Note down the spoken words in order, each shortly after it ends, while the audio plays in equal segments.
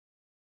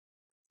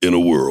In a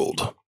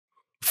world,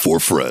 4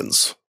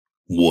 friends,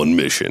 1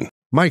 mission.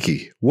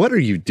 Mikey, what are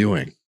you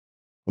doing?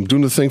 I'm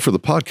doing the thing for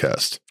the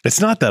podcast. It's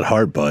not that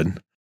hard,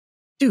 bud.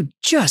 Dude,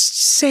 just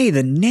say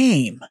the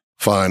name.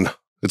 Fine.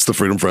 It's the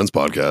Freedom Friends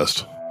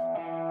Podcast.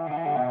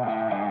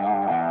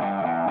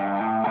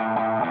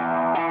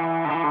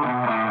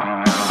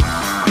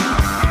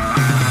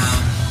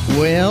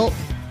 Well,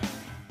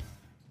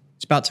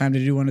 it's about time to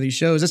do one of these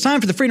shows. It's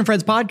time for the Freedom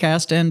Friends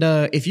Podcast. And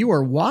if you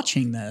are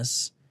watching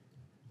this,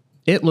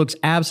 it looks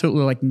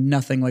absolutely like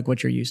nothing like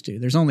what you're used to.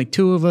 There's only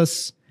 2 of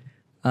us.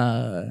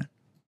 And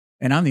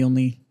I'm the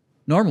only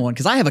normal one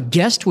because I have a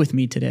guest with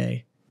me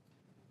today.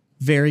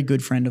 Very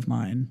good friend of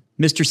mine,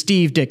 Mr.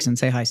 Steve Dixon.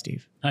 Say hi,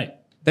 Steve. Hi.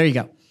 There you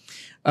go.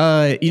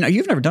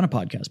 You've never done a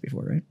podcast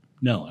before, right?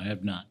 No, I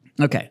have not.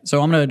 Okay.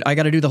 So I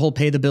got to do the whole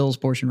pay the bills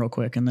portion real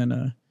quick. And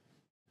then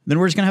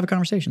we're just going to have a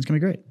conversation. It's going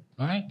to be great.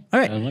 All right. All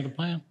right. Sounds like a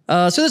plan.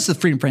 So this is the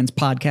Freedom Friends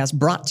Podcast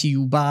brought to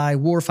you by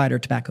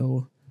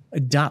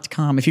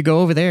warfightertobacco.com. If you go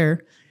over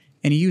there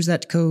and you use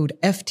that code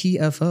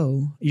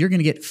FTFO, you're going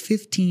to get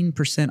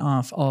 15%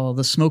 off all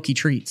the smoky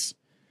treats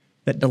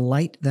that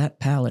delight that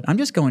palate. I'm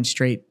just going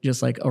straight,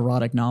 just like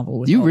erotic novel.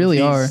 With You all really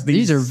these, are.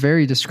 These are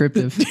very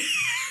descriptive.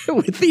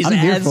 with these I'm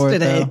here ads for it,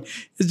 today. though.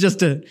 It's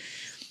just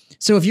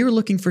So if you're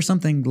looking for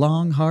something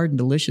long, hard, and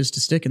delicious to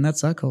stick in that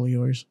suck hole of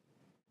yours,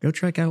 go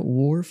check out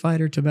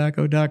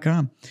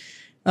warfightertobacco.com.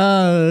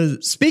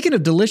 Speaking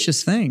of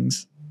delicious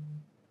things,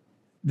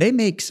 they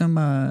make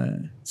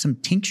some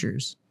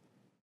tinctures.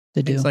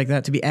 They do. Things like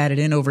that to be added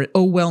in over at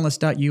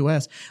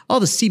owellness.us.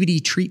 All the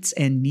CBD treats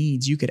and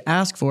needs you could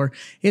ask for.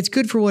 It's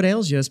good for what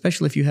ails you,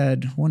 especially if you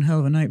had one hell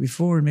of a night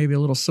before and maybe a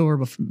little sore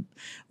before.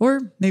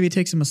 Or maybe it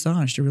takes a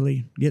massage to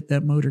really get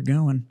that motor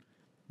going.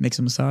 Make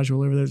some massage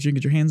roll over there that you can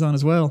get your hands on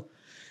as well.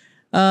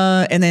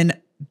 And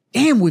then,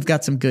 damn, we've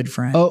got some good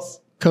friends. Oh,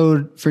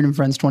 code Freedom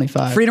Friends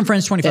 25. Freedom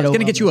Friends 25. It's going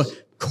to get you a Wellness.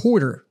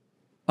 quarter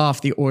off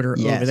the order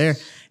Yes. over there.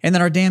 And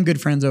then our damn good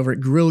friends over at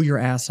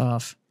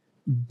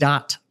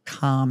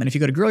grillyourassoff.com. And if you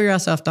go to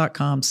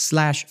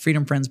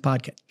grillyourassoff.com/Freedom Friends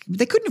Podcast,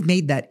 they couldn't have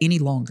made that any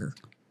longer.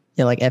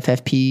 Yeah, like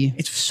FFP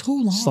It's so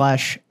long.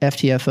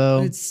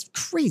 /FTFO. It's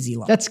crazy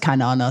long. That's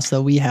kind of on us,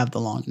 though. We have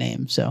the long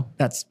name, so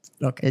That's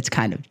okay. it's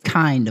kind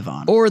of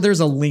on. Or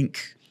there's a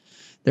link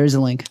There's a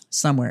link.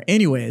 somewhere.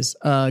 Anyways,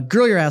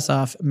 Grill Your Ass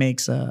Off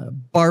makes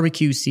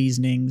barbecue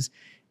seasonings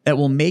that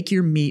will make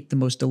your meat the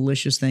most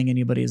delicious thing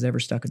anybody has ever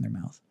stuck in their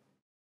mouth.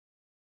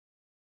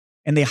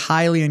 And they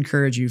highly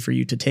encourage you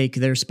to take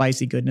their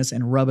spicy goodness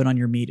and rub it on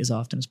your meat as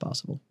often as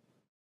possible.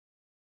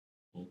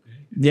 Okay.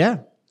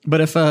 Yeah.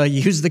 But if you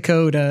use the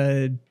code,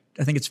 I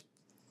think it's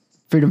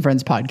Freedom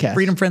Friends Podcast.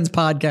 Freedom Friends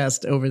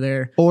Podcast over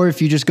there. Or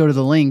if you just go to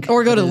the link.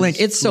 Or go to the that link.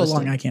 is It's so listed.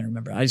 long, I can't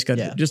remember. I just got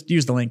to Yeah. just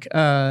use the link.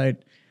 You're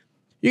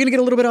going to get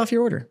a little bit off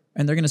your order.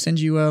 And they're going to send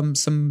you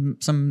some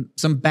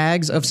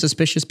bags of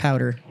suspicious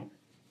powder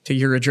to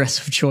your address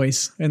of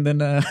choice. And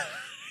then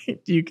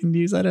you can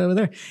use that over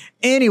there.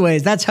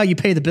 Anyways, that's how you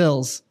pay the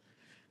bills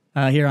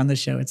here on this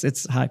show.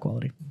 It's high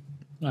quality.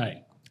 All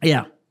right.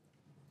 Yeah.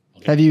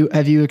 Have you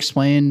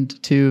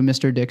explained to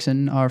Mr.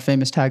 Dixon our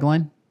famous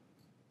tagline?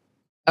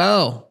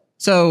 Oh,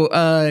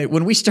 so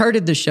when we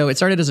started this show, it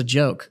started as a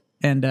joke.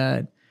 And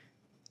a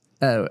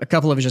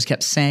couple of us just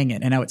kept saying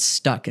it. And now it's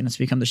stuck and it's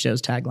become the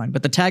show's tagline.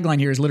 But the tagline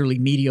here is literally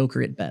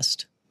mediocre at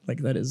best. Like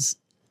that is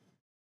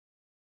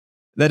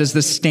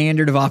the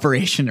standard of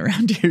operation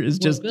around here is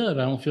just, Well, good.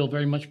 I don't feel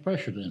very much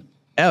pressure then.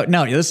 oh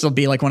no, this will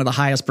be like one of the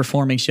highest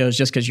performing shows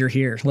just because you're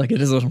here. Like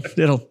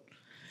it'll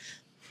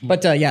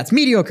but yeah, it's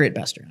mediocre at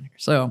best around here.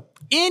 So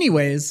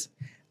anyways,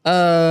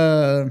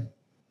 yeah,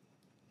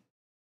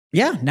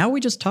 now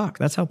we just talk.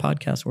 That's how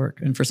podcasts work.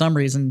 And for some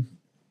reason,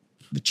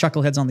 the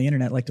chuckleheads on the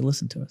internet like to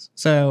listen to us.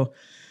 So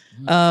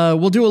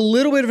we'll do a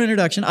little bit of an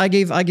introduction. I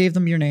gave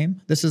them your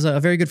name. This is a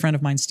very good friend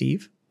of mine,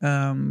 Steve.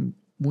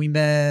 We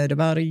met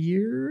about a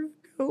year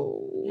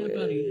ago. Yeah,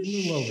 about a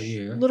little over a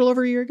year. A little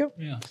over a year ago.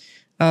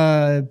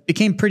 Yeah.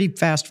 Became pretty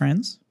fast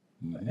friends,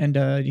 and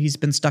he's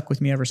been stuck with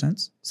me ever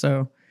since.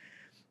 So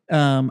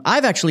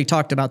I've actually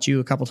talked about you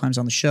a couple times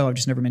on the show. I've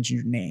just never mentioned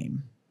your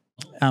name.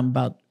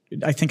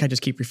 I think I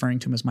just keep referring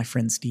to him as my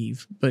friend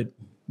Steve, but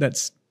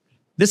this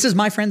is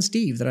my friend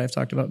Steve that I've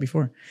talked about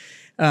before.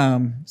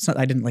 So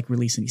I didn't like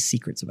release any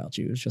secrets about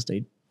you. It was just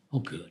Oh,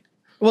 good.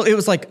 well, it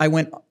was like I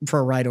went for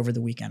a ride over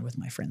the weekend with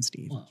my friend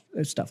Steve. Wow.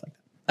 Stuff like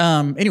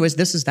that. Anyways,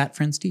 this is that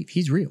friend Steve.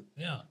 He's real.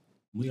 Yeah.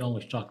 We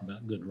always talk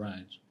about good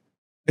rides.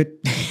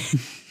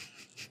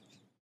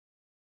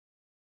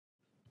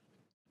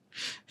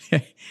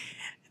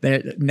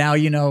 Now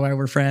you know why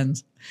we're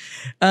friends.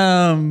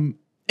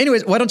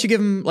 Anyways, why don't you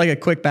give him like a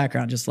quick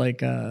background, just like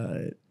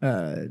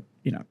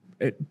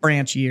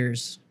branch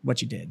years,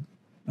 what you did,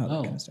 all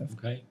that kind of stuff.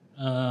 Okay.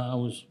 I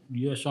was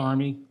U.S.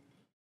 Army.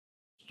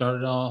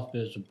 Started off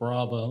as a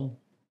Bravo.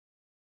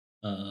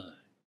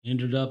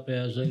 Ended up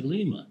as a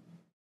Lima.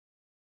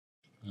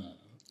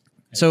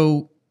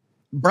 So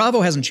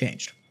Bravo hasn't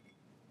changed.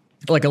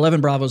 Like 11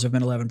 Bravos have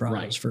been 11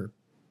 Bravos Right.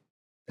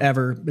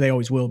 forever. They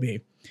always will be.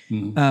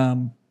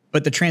 Mhm.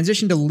 But the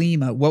transition to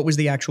Lima, what was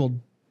the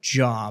actual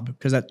job?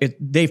 Because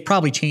they've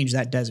probably changed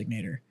that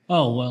designator.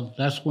 Oh, well,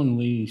 that's when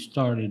we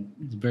started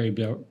the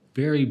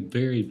very,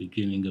 very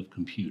beginning of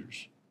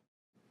computers.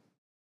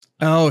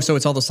 Oh, so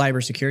it's all the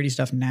cybersecurity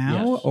stuff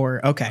now? Yes.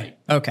 Or okay.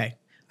 Right. Okay.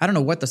 I don't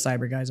know what the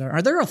cyber guys are.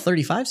 Are there all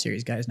 35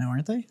 series guys now,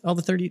 aren't they? All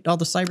the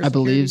cyber I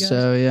believe guys?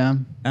 so. Yeah.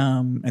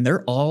 And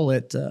they're all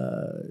at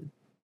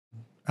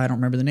I don't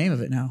remember the name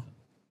of it now.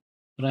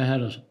 But I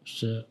had a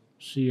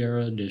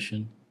Sierra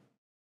edition.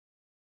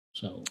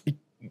 So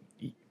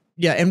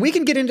Yeah, and we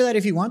can get into that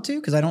if you want to,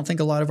 because I don't think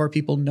a lot of our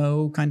people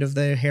know kind of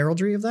the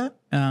heraldry of that.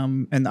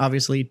 And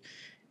obviously,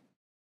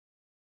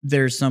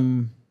 there's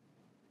some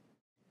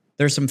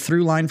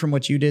through line from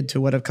what you did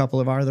to what a couple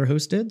of our other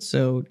hosts did.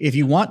 So if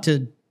you want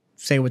to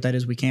say what that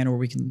is, we can, or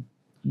we can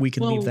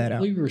leave that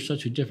out. We were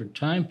such a different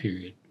time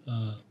period.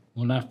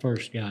 When I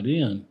first got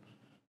in,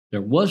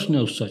 there was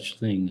no such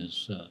thing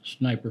as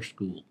sniper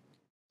school.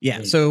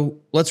 Yeah, so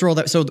let's roll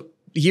that. So the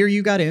year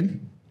you got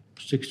in,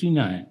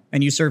 69,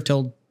 and you served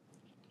till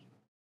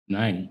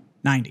 90.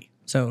 90,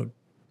 so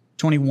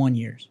 21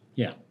 years.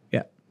 Yeah.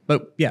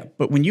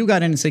 But when you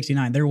got in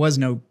 69, there was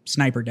no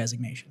sniper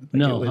designation. Like,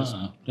 No, it was,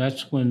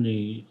 that's when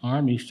the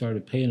Army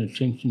started paying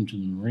attention to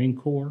the Marine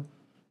Corps,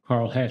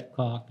 Carl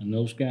Hathcock and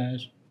those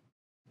guys.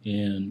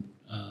 And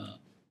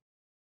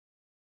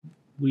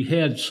we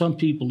had some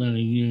people in a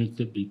unit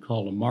that we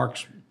call a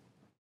marksman,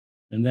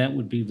 and that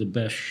would be the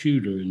best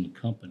shooter in the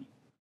company,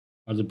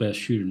 or the best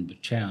shooter in the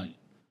battalion.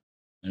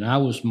 And I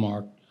was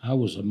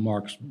a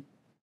marksman.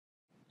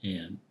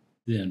 And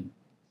then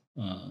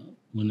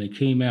when they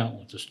came out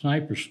with the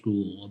sniper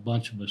school, a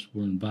bunch of us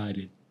were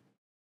invited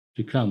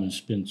to come and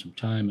spend some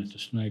time at the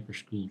sniper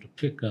school to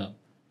pick up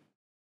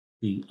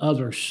the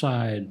other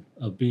side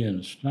of being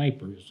a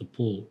sniper as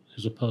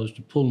opposed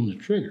to pulling the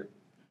trigger.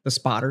 the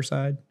spotter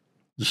side.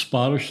 The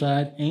spotter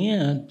side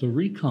and the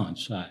recon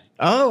side.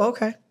 Oh,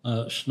 okay.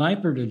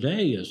 Sniper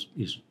today is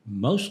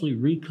mostly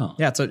recon.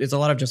 Yeah, it's a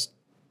lot of just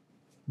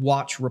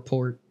watch,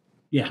 report.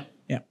 Yeah.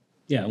 Yeah.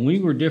 Yeah, and we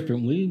were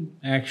different.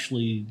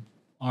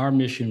 Our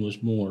mission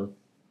was more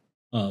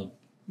of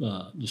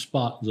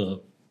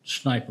the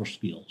sniper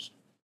skills.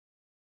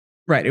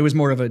 Right. It was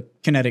more of a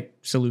kinetic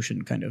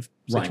solution kind of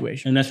Right.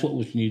 situation. And that's what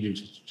was needed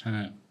at the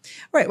time.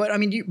 Right. But I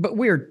mean, but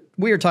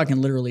we're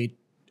talking literally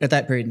at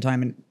that period in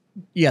time. And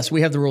yes,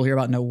 we have the rule here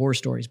about no war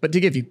stories. But to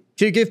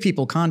give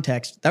people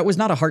context, that was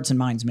not a hearts and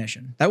minds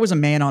mission. That was a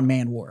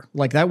man-on-man war.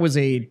 Like that was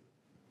there's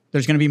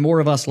going to be more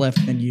of us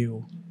left than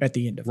you at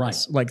the end of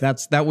this. Like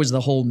that was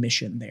the whole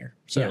mission there.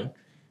 So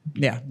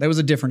yeah, that was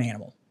a different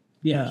animal.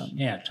 Yes.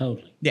 Yeah,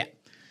 totally. Yeah.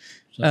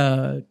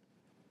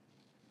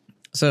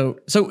 So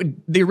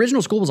the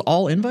original school was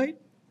all invite?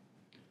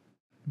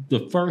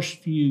 The first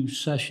few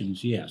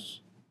sessions,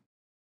 yes.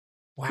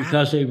 Wow.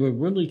 Because they were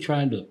really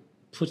trying to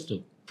put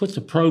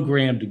the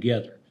program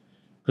together.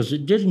 Because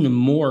it didn't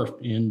morph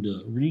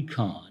into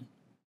recon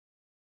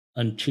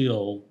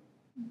until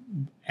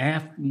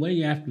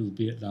way after the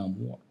Vietnam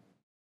War.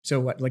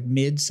 So what, like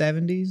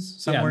mid-70s?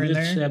 Somewhere in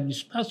there?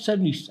 mid-70s, about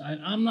 70s.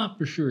 I'm not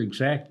for sure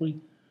exactly,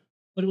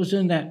 but it was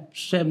in that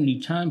 70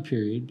 time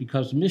period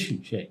because the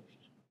mission changed.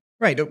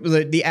 Right.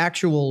 The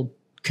actual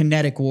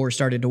kinetic war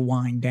started to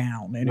wind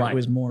down, and it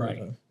was more of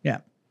a... Yeah.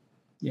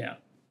 Yeah.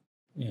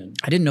 And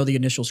I didn't know the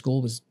initial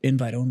school was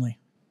invite only.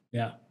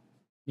 yeah.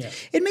 Yeah.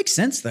 It makes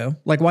sense, though.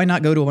 Like, why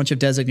not go to a bunch of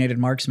designated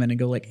marksmen and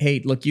go like,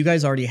 hey, look, you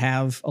guys already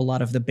have a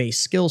lot of the base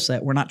skill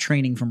set. We're not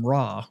training from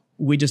raw.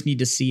 We just need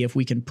to see if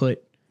we can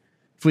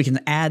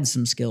add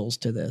some skills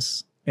to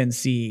this and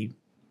see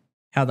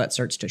how that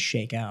starts to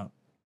shake out.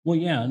 Well,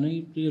 yeah, and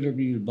they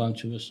interviewed a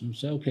bunch of us and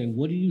said, okay,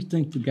 what do you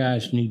think the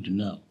guys need to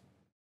know?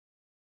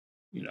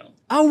 You know.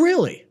 Oh,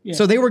 really? Yeah.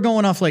 So they were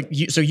going off like,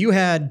 so you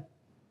had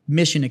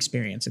mission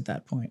experience at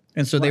that point.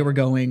 And so they were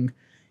going,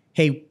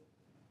 hey,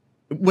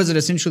 was it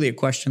essentially a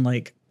question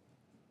like,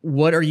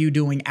 what are you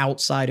doing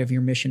outside of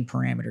your mission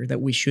parameter that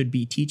we should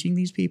be teaching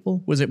these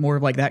people? Was it more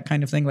of like that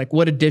kind of thing? Like,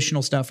 what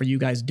additional stuff are you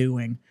guys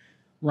doing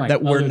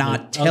that we're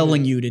not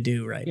telling you to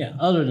do right now?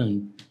 Other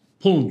than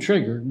pulling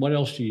trigger, what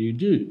else do you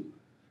do?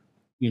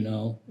 You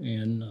know,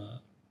 and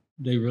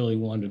they really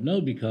wanted to know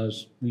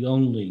because the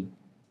only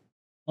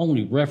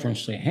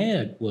reference they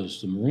had was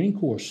the Marine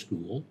Corps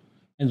school,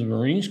 and the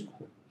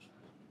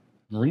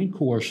Marine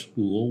Corps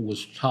school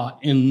was taught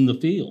in the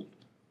field.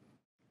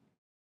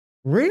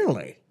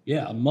 Really?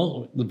 Yeah,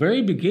 the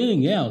very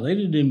beginning, they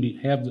didn't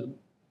even have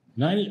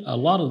a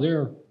lot of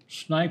their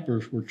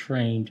snipers were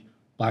trained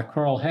by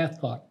Carl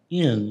Hathcock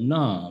in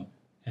Nam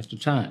at the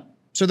time.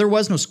 So there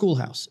was no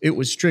schoolhouse. It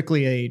was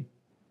strictly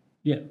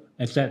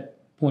at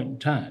that point in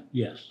time,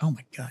 yes. Oh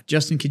my God.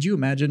 Justin, could you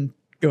imagine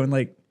going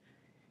like,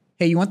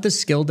 hey, you want this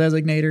skill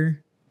designator,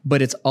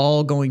 but it's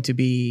all going to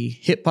be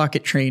hip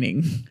pocket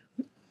training.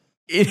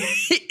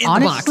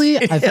 Honestly,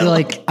 I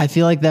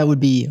feel like that would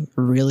be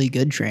really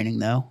good training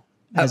though.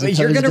 As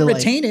you're going to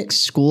retain like it.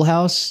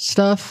 Schoolhouse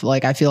stuff,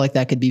 like I feel like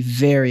that could be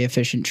very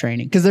efficient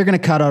training because they're going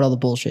to cut out all the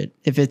bullshit.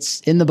 If it's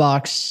in the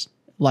box,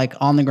 like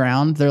on the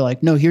ground, they're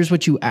like, no, here's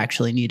what you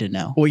actually need to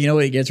know. Well, you know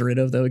what it gets rid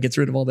of though? It gets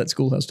rid of all that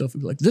schoolhouse stuff. It'd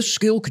be like, this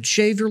skill could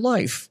save your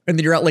life. And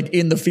then you're out like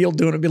in the field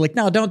doing it and be like,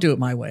 no, don't do it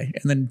my way.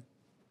 And then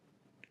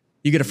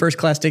you get a first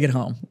class ticket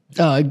home.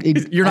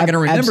 You're not going to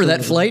remember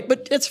that flight,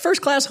 but it's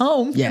first class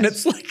home. Yes. And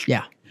it's like,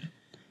 Yeah.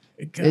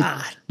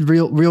 God.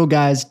 Real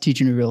guys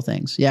teaching you real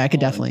things. Yeah, I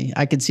could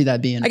see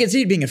that being. I can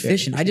see it being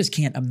efficient. I just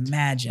can't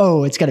imagine.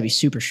 Oh, it's got to be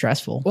super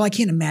stressful. Well, I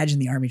can't imagine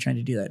the Army trying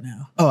to do that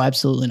now. Oh,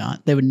 absolutely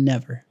not. They would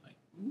never.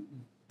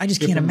 I just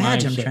can't Different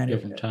imagine mindset, them trying to.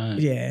 different time.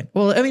 Yeah.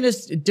 Well, I mean,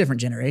 it's a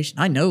different generation.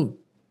 I know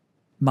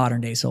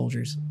modern day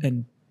soldiers,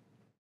 and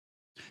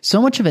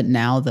So much of it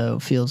now, though,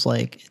 feels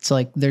like it's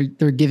like they're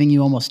giving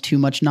you almost too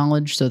much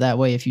knowledge. So that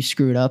way, if you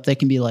screw it up, they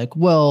can be like,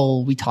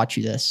 well, we taught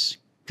you this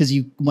because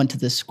you went to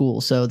this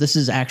school. So this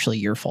is actually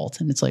your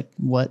fault. And it's like,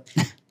 what?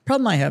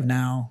 problem I have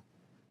now,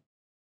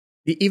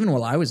 even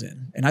while I was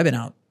in, and I've been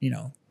out,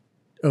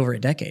 over a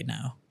decade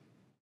now.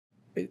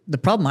 The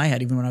problem I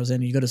had even when I was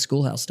in, you go to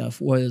schoolhouse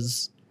stuff,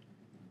 was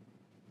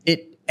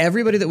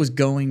everybody that was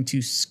going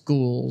to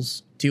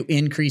schools to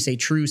increase a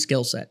true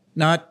skill set,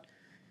 not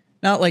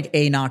like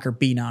A knock or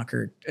B knock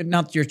or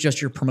not just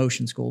your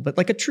promotion school, but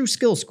like a true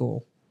skill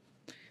school.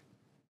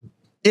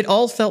 It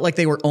all felt like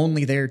they were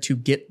only there to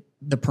get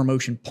the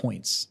promotion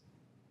points.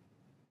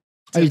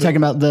 Are you talking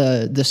about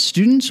the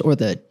students or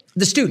the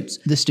students?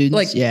 The students,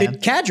 Like yeah.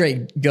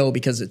 cadre go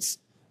because it's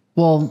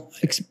Well,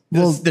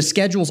 the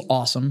schedule's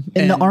awesome.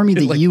 in the and army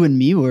that like, you and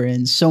me were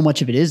in, so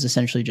much of it is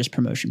essentially just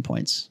promotion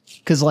points.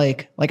 Because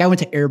like I went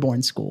to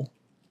airborne school.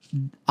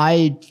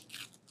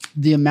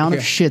 The amount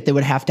of shit that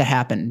would have to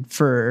happen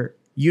for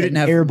you didn't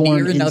have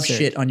airborne near enough insert.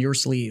 shit on your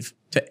sleeve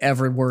to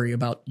ever worry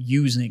about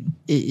using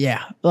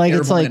Yeah, like it's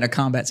airborne like in a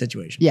combat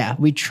situation. yeah,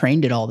 we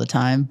trained it all the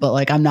time, but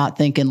like I'm not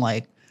thinking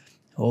like,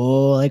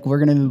 oh, like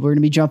we're gonna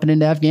be jumping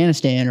into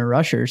Afghanistan or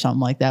Russia or something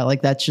like that.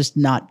 Like that's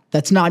not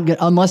good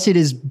unless it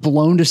is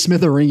blown to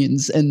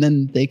smithereens, and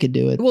then they could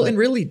do it. Well, But and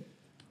really,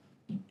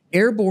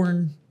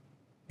 airborne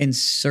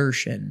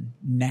insertion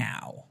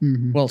now.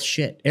 Well,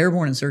 shit,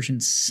 airborne insertion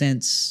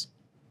since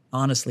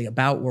honestly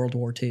about World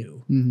War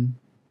II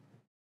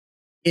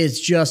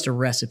is just a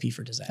recipe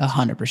for disaster.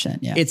 100%,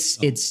 yeah.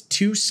 It's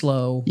too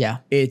slow. Yeah.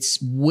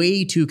 It's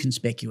way too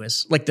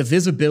conspicuous. Like the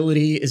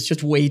visibility is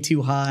just way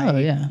too high. Oh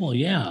yeah. Well,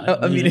 yeah.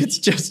 I mean, it's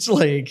just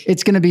like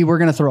It's gonna be. We're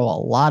gonna throw a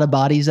lot of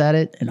bodies at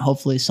it, and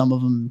hopefully some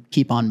of them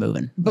keep on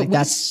moving. Like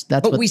that's.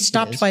 But what we it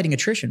stopped is. fighting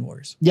attrition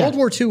wars. Yeah. World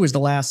War II was the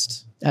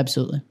last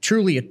Absolutely.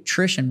 truly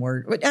attrition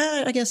war. But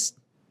I guess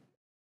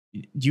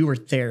you were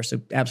there,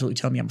 so absolutely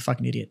tell me I'm a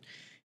fucking idiot.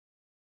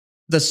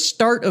 The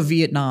start of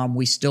Vietnam,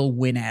 we still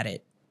win at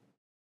it.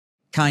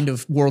 Kind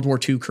of World War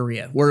II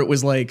Korea, where it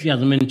was like yeah,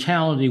 the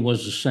mentality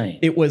was the same.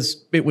 it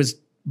was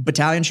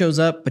battalion shows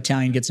up,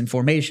 battalion gets in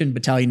formation,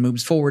 battalion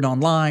moves forward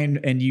online,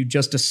 and you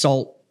just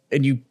assault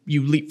and you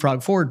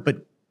leapfrog forward.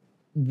 But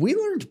we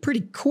learned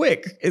pretty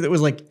quick. It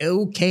was like,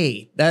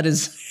 okay, that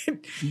is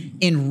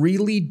in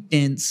really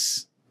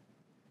dense,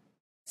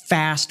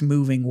 fast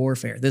moving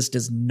warfare. This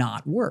does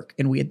not work.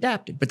 And we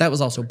adapted. But that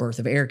was also birth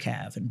of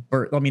AirCav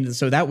and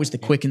so that was the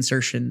quick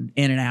insertion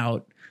in and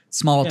out,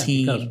 small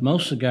team. Because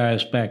most of the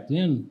guys back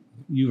then,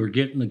 you were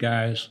getting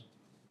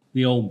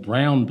the old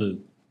brown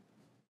boot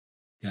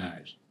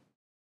guys.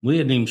 We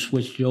hadn't even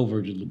switched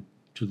over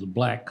to the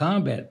black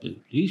combat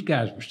boot. These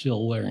guys were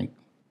still wearing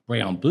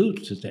brown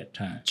boots at that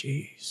time.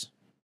 Jeez.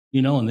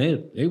 And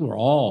they were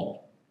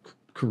all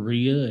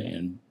Korea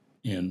and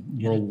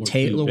World War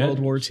II. World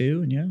War II,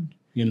 and yeah.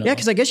 Yeah, Yeah,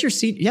 because I guess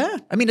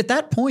I mean, at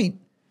that point,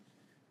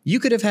 you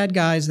could have had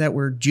guys that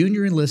were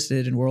junior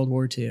enlisted in World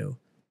War II.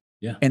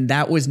 Yeah. And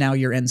that was now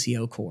your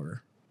NCO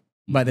Corps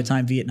by the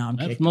time Vietnam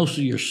that's kicked. most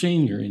of your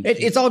senior.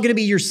 It's all going to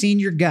be your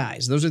senior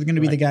guys. Those are going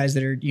to be the guys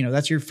that are,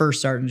 that's your first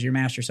sergeants, your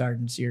master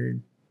sergeants, your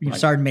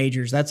sergeant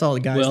majors. That's all the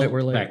guys that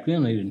were like. Back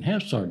then, they didn't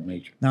have sergeant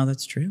major. No,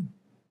 that's true.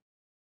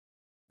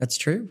 That's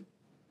true.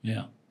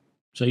 Yeah.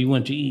 So you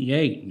went to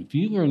E8. And if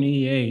you were an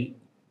E8,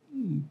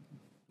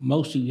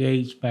 most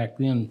E8s back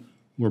then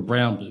were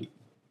brown boot.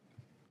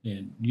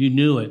 And you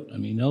knew it. I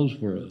mean, those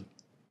were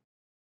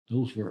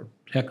a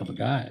heck of a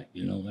guy, I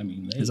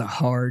mean, He's a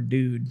hard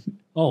dude.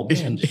 oh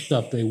man, the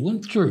stuff they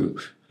went through,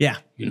 Yeah.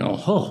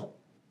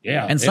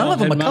 Yeah. And they some all of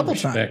them had a my couple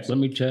respect, times. Let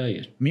me tell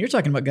you. I mean, you're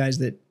talking about guys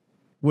that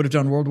would have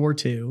done World War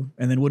II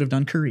and then would have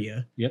done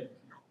Korea Yep.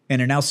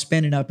 and are now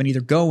spinning up and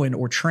either going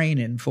or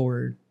training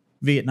for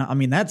Vietnam. I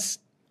mean, that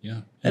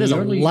Yeah. is In a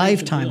the early years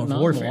lifetime of Vietnam,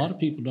 warfare. A lot of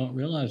people don't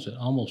realize that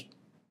almost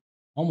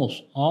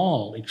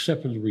all,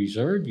 except for the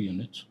reserve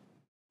units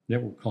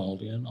that were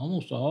called in,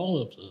 almost all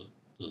of the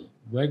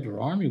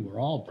regular army were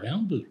all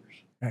brown booters.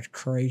 That's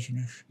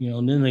craziness.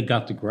 And then they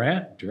got the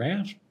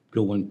drafts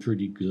going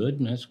pretty good,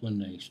 and that's when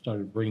they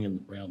started bringing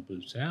the brown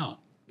boots out.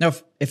 Now,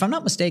 if I'm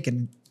not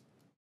mistaken,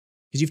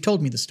 because you've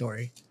told me the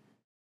story,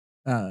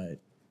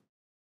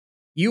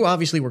 you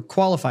obviously were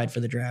qualified for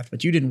the draft,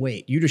 but you didn't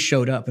wait. You just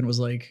showed up and was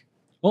like,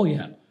 Oh,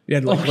 yeah.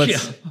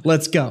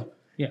 let's go.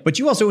 Yeah. But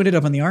you also ended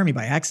up in the Army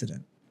by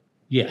accident.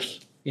 Yes.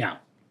 Yeah.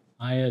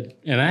 I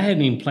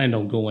hadn't even planned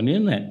on going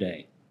in that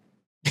day.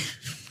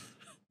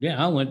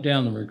 Yeah, I went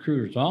down to the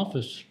recruiter's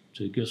office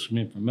to get some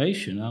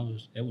information.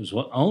 It was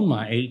on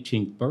my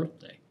 18th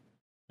birthday,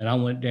 and I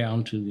went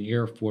down to the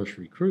Air Force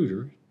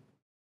recruiter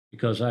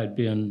because I'd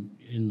been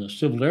in the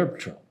Civil Air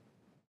Patrol.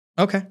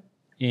 Okay.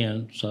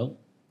 And so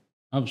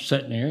I was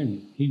sitting there,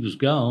 and he was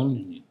gone.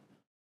 And the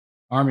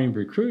Army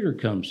recruiter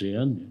comes in,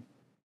 and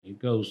he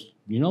goes,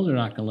 "You know they're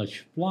not going to let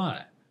you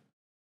fly."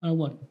 I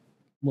went,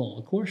 "Well,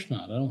 of course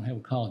not. I don't have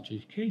a college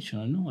education.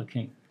 I know I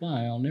can't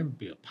fly. I'll never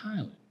be a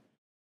pilot."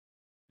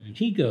 And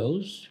he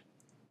goes,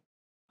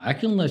 "I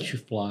can let you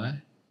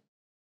fly.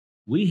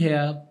 We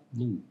have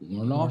the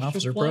Warrant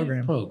Officer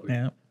Flight Program."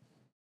 Yeah.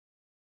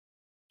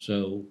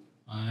 So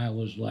I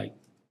was like,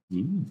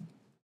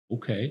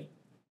 okay.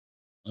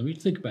 Let me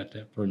think about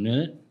that for a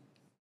minute.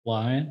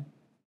 Flying,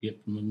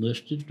 get from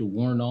enlisted to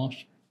warrant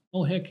officer.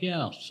 Oh, heck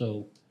yeah.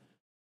 So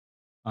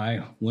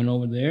I went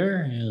over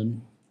there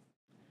and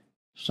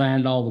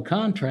signed all the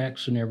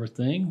contracts and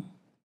everything.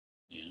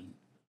 And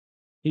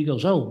he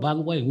goes, "Oh, by the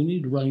way, we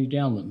need to run you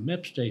down the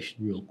MEP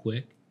station real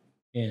quick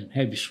and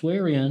have you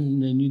swear in,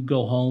 and then you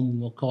go home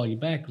and we'll call you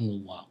back in a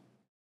little while."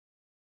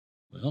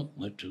 Well,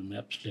 went to the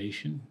MEP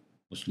station,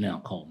 what's now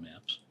called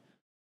MEPS.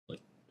 But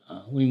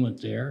we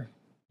went there,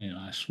 and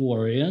I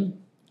swore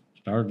in,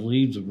 started to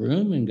leave the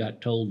room, and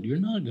got told, "You're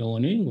not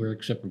going anywhere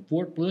except for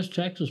Fort Bliss,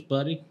 Texas,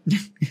 buddy."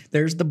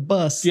 There's the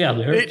bus. Yeah,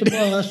 there's the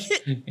bus.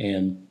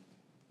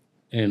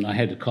 And I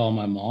had to call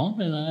my mom,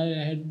 and I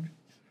had,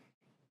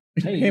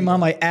 Hey,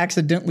 Mom, I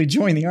accidentally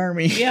joined the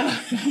Army. yeah,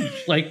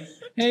 like,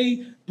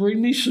 "Hey,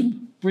 bring me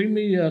some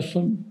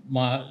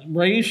my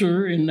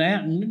razor and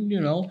that,"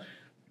 and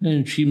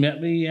And she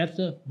met me at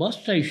the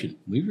bus station.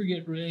 We were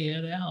getting ready to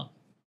head out.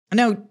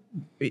 Now,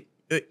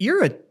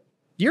 you're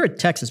a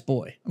Texas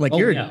boy. Like Oh,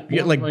 you're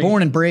yeah. like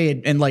born and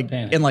bred in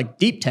Panhandle. like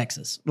deep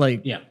Texas.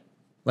 Like Yeah.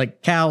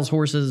 like cows,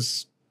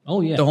 horses,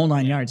 Oh, yeah. the whole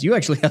nine yards. You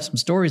actually have some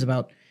stories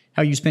about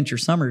how you spent your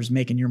summers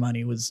making your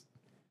money. Was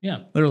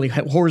Yeah. literally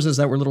horses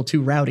that were a little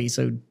too rowdy.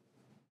 So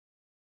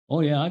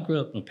Oh, yeah. I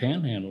grew up in the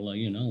Panhandle.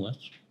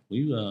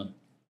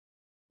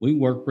 We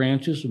worked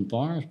ranches and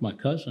farms, my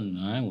cousin and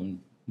I,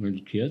 when we were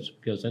kids,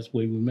 because that's the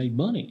way we made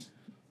money.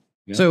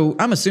 Yeah. So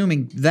I'm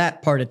assuming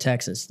that part of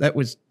Texas, that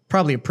was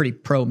probably a pretty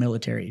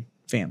pro-military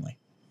family.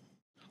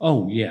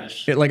 Oh,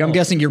 yes. I'm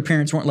guessing your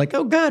parents weren't like,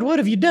 "Oh God, what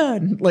have you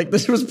done?" Like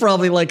this was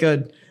probably like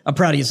I'm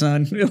proud of you,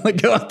 son.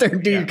 Like go out there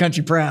and do your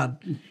country proud.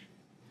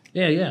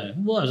 Yeah, it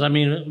was. I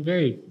mean,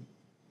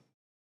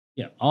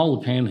 all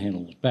the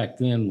Panhandle back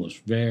then was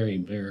very,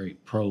 very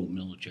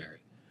pro-military.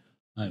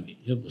 I mean,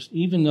 it was,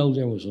 even though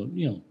there was a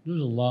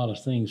lot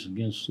of things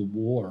against the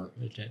war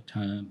at that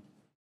time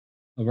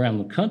around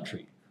the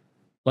country,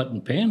 but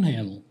in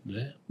Panhandle,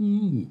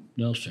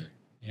 no, sir.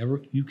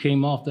 You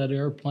came off that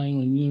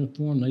airplane in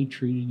uniform, they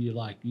treated you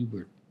like you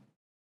were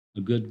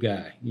a good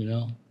guy,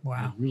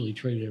 Wow. They really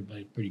treated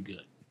everybody pretty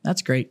good.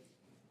 That's great.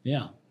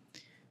 Yeah.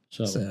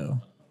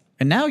 So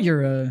And now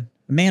you're a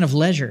man of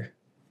leisure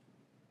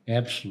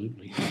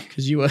absolutely.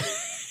 because you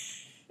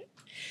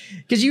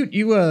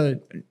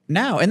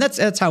now, and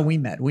that's how we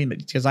met. We met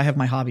because I have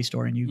my hobby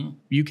store, and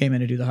you came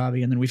in to do the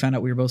hobby, and then we found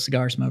out we were both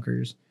cigar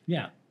smokers.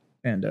 Yeah.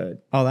 And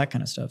all that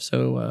kind of stuff.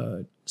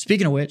 So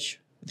speaking of which,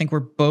 I think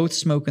we're both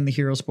smoking the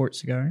Hero Sport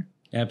cigar.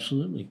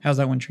 Absolutely. How's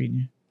that one treating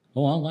you?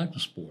 Oh, I like the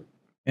sport.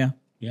 Yeah.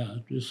 Yeah,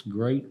 just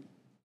great.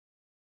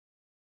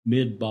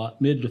 Mid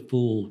to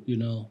full,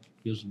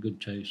 gives a good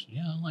taste.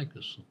 Yeah, I like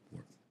this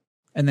sport.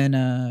 And then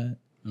And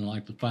I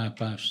like the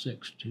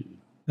 5.56 too.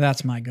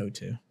 that's my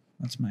go-to.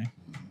 That's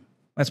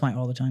my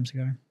all the time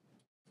cigar.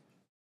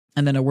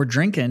 And then we're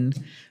drinking.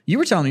 You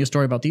were telling me a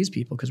story about these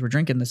people because we're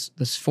drinking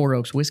this Four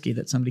Oaks whiskey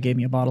that somebody gave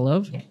me a bottle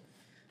of.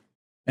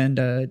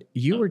 And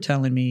you were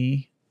telling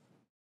me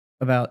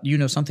about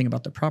something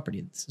about the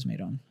property that this is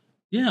made on.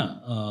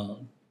 Yeah,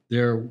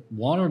 their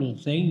water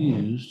that they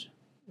used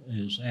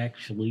is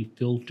actually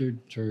filtered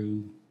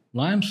through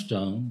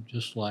limestone,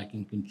 just like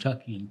in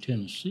Kentucky and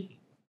Tennessee.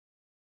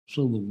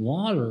 So the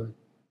water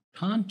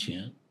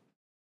content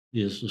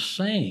is the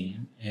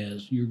same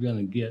as you're going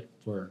to get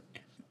for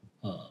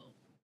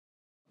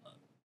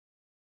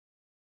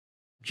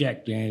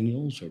Jack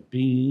Daniels or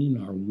Bean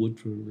or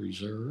Woodford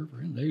Reserve.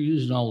 They're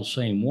using all the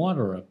same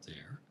water up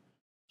there.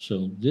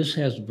 So this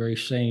has the very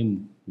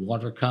same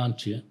water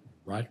content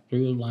right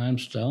through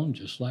limestone,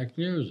 just like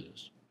theirs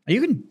is.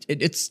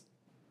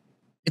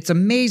 It's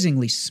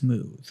amazingly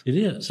smooth. It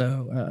is.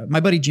 So my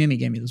buddy Jimmy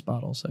gave me this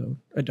bottle. So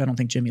I don't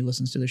think Jimmy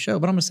listens to the show,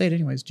 but I'm going to say it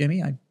anyways.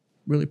 Jimmy, I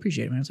really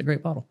appreciate it, man. It's a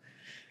great bottle.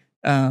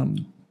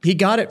 He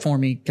got it for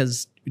me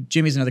because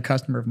Jimmy's another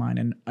customer of mine.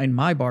 And in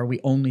my bar, we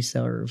only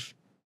serve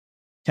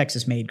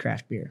Texas-made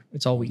craft beer.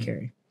 It's all we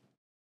carry.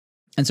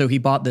 And so he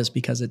bought this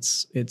because it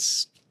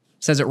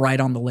says it right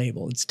on the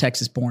label. It's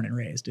Texas born and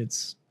raised.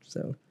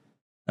 So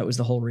that was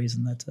the whole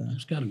reason that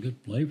It's got a good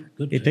flavor.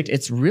 Good. it picked.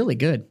 It's really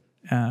good.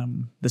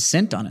 The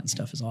scent on it and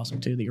stuff is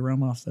awesome too. The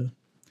aroma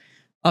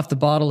off the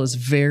bottle is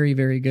very,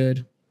 very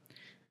good.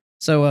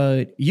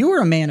 So you were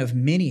a man of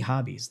many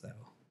hobbies,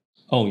 though.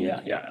 Oh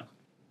yeah.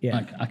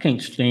 Yeah. I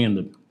can't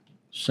stand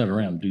sit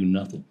around and do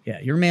nothing. Yeah,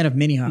 you're a man of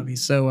many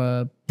hobbies.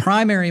 So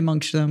primary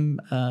amongst them,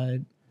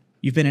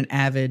 you've been an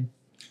avid,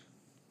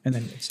 and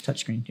then it's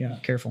touchscreen. Yeah,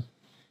 careful.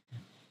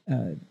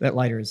 That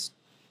lighter's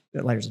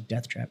a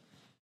death trap.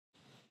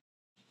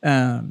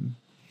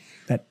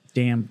 That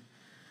damn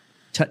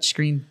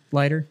touchscreen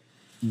lighter.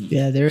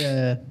 Yeah, they're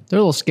a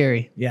little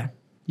scary. Yeah,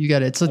 You got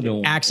to, it's like,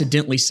 don't-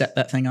 accidentally set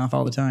that thing off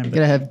all the time. you got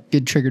to have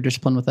good trigger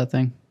discipline with that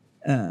thing.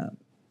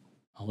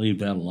 I'll leave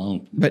that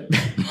alone.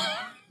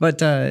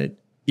 But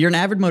you're an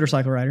avid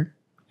motorcycle rider.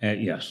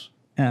 Yes.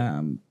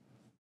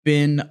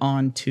 Been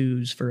on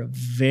twos for a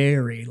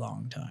very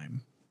long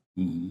time.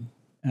 Hmm.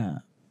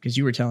 Because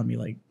you were telling me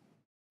like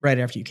right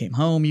after you came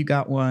home, you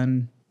got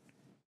one,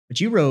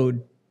 but you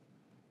rode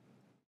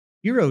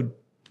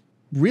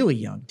really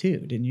young too,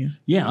 didn't you?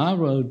 Yeah, I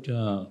rode,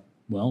 I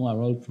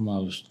rode from I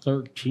was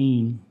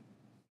 13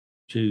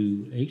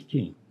 to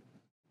 18.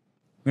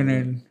 And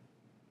then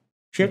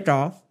shipped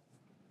off,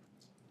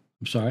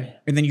 I'm sorry.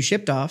 and then you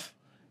shipped off.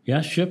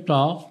 Yeah, shipped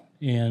off,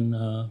 and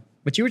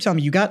But you were telling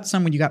me you got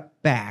some when you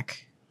got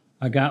back.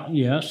 I got,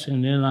 yes,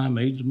 and then I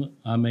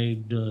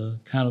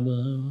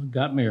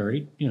got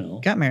married, you know.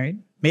 Got married,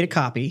 made a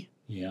copy,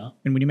 Yeah.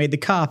 and when you made the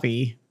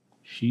copy,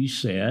 She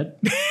said,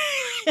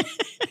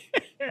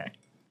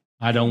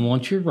 I don't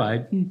want you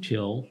riding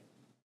until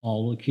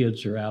all the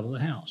kids are out of the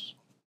house.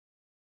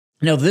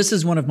 no, this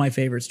is one of my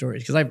favorite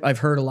stories because I've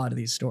heard a lot of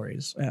these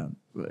stories.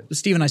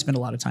 Steve and I spend a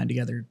lot of time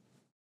together,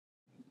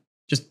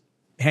 just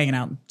hanging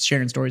out, and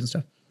sharing stories and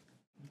stuff.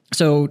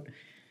 So,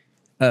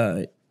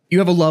 you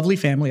have a lovely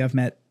family. I've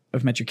met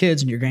your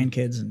kids and your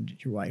grandkids and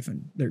your wife,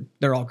 and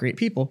they're all great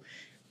people.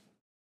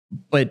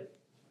 But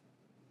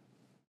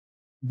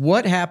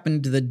what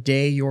happened the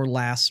day your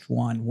last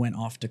one went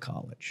off to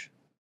college?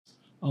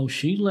 Oh,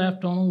 she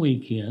left on a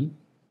weekend,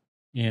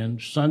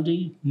 and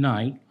Sunday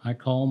night, I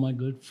called my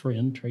good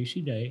friend,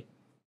 Tracy Day,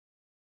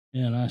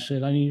 and I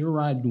said, I need a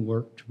ride to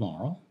work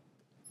tomorrow.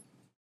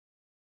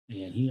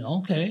 And he,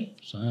 okay.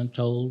 So I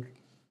told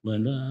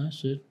Linda, I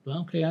said,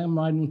 okay, I'm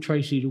riding with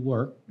Tracy to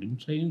work.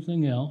 Didn't say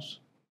anything else.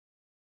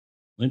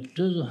 Went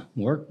to the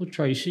work with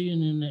Tracy,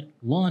 and then at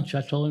lunch,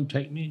 I told him to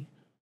take me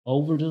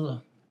over to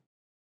the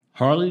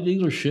Harley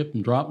dealership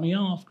and drop me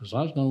off because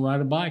I was going to ride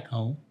a bike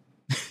home.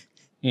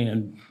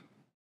 And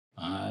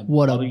I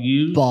What a bought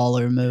used.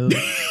 baller move.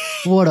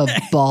 What a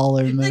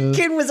baller The move.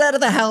 kid was out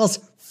of the house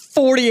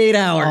 48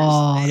 hours.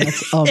 Oh,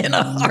 that's amazing. And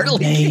a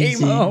Harley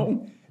came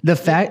home. The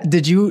fact,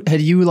 had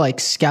you like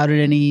scouted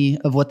any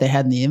of what they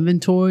had in the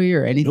inventory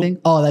or anything?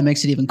 Nope. Oh, that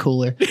makes it even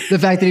cooler. The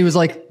fact that he was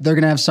like, they're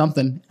going to have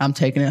something. I'm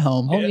taking it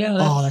home. Oh yeah,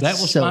 that's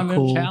that was so my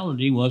cool.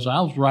 mentality. Was I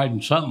was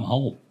riding something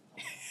home,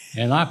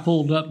 and I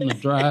pulled up in the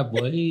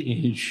driveway,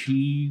 and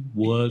she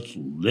was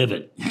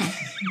livid.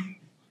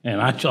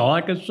 And all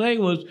I could say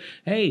was,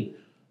 "Hey,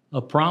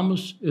 a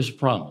promise is a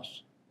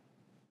promise."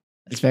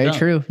 It's very done.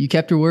 true. You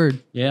kept your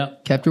word. Yeah.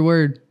 Kept your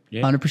word.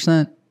 Yeah.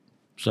 100%.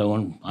 So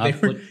when I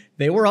put,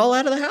 They were all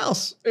out of the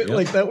house.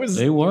 Like that was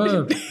they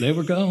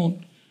were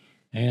gone,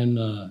 and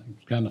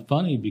it's kind of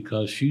funny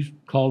because she's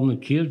calling the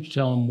kids,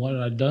 telling them what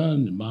I'd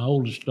done, and my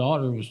oldest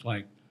daughter was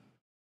like,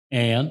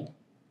 "And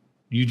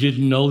you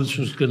didn't know this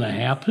was going to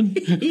happen?"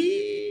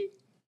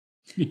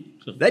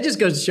 That just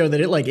goes to show that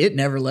it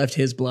never left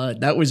his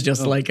blood. That was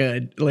just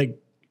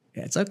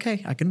yeah, it's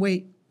okay. I can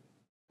wait.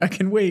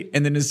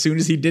 And then as soon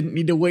as he didn't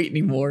need to wait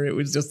anymore, it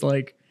was just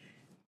like,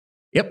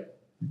 yep,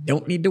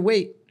 don't need to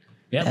wait.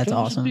 Yeah, That's so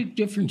there's awesome. a big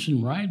difference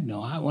in riding.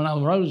 Though. When I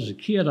rode as a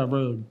kid, I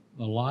rode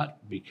a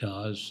lot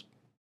because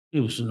it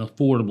was an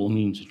affordable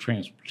means of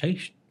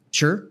transportation,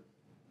 Sure.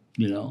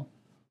 you know,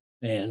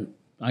 and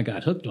I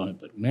got hooked on it.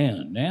 But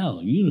man, now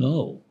when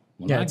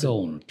Yeah, I it's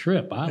go on a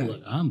trip,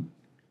 I'm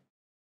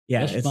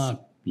Yeah. that's my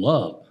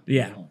love. you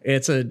Yeah, know.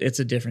 it's a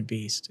different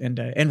beast, and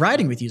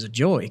riding with you is a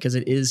joy because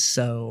it is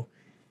so.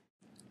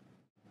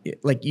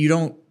 Like you're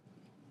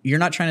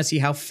not trying to see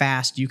how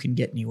fast you can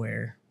get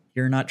anywhere.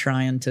 You're not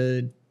trying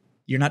to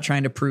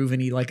prove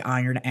any like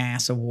iron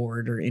ass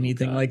award or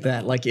anything God, like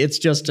that. no. Like it's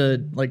just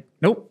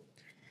nope.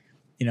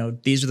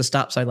 These are the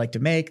stops I like to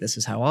make. This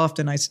is how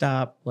often I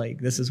stop. Like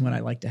this is when I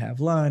like to have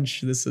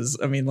lunch.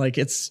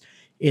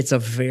 It's a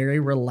very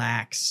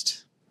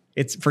relaxed.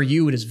 It's for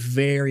you. It is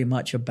very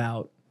much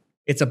about.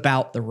 It's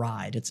about the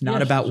ride. It's not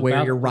Yes, about it's where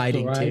about you're the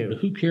riding ride. to.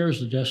 Who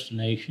cares the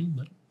destination?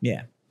 But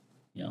Yeah.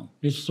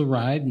 it's the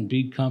ride and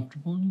be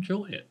comfortable and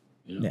enjoy it.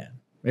 Yeah.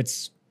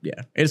 It's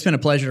been a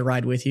pleasure to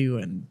ride with you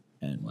and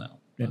Well,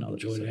 You I know,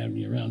 enjoyed having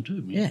you around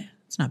too, man. yeah,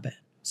 it's not bad.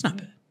 It's not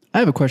bad. I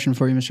have a question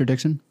for you, Mr.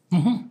 Dixon.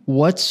 Mhm.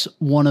 What's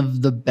one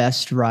of the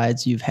best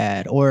rides you've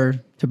had? Or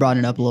to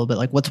broaden it up a little bit,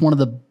 like what's one of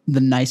the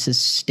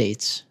nicest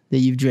states that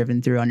you've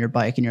driven through on your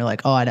bike and you're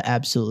like, oh, I'd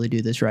absolutely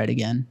do this ride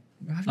again?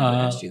 I've never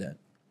asked you that.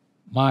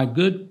 My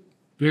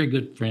very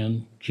good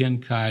friend,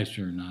 Ken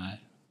Kaiser, and I,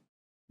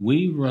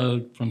 we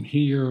rode from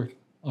here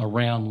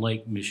around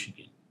Lake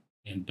Michigan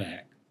and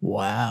back.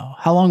 Wow.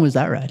 How long was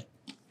that ride?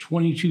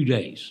 22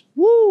 days.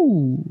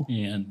 Woo.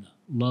 And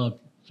loved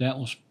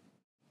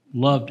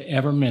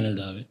every minute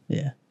of it.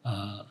 Yeah.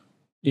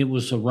 It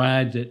was a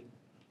ride that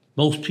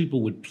Most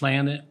people would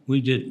plan it.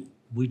 We didn't.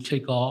 We'd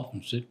take off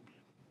and sit.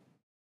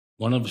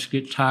 One of us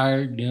get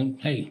tired, then,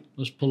 hey,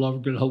 let's pull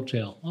over to the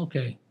hotel.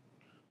 Okay.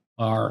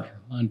 Or,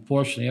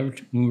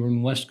 unfortunately, when we were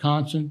in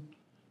Wisconsin,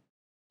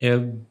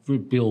 every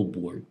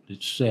billboard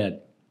that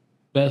said,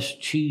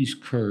 best cheese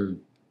curd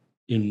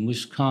in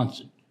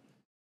Wisconsin,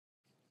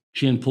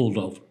 Jen pulled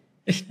over.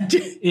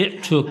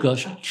 It took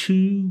us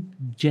 2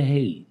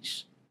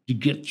 days to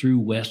get through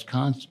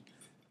Wisconsin.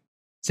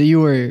 So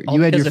you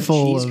had your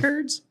full cheese of,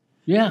 curds?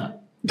 Yeah.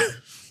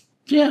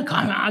 Yeah,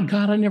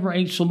 God, I never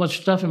ate so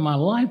much stuff in my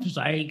life as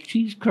I ate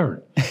cheese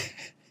curd.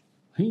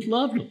 He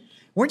loved them.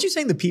 Weren't you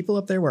saying the people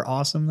up there were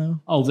awesome,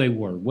 though? Oh, they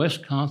were.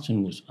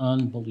 Wisconsin was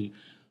unbelievable.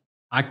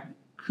 I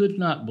could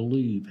not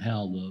believe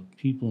how the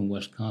people in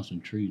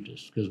Wisconsin treated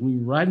us because we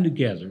were riding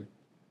together.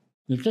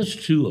 There's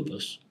just 2 of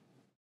us.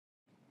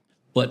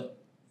 But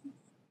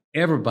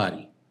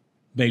everybody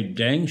made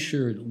dang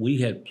sure that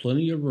we had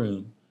plenty of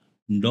room.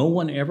 No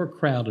one ever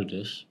crowded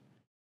us.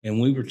 And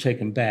we were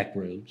taking back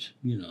roads,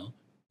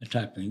 that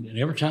type of thing. And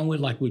every time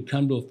we'd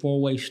come to a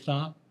 4-way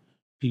stop,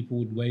 people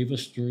would wave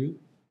us through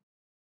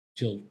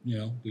till,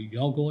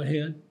 y'all go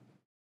ahead.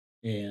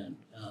 And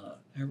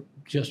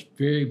just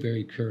very,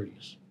 very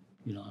courteous.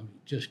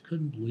 Just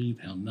couldn't believe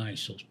how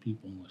nice those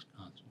people in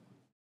Wisconsin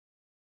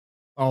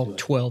were. All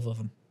 12 of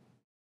them.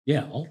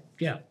 Yeah,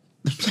 yeah.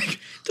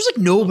 There's like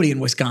nobody in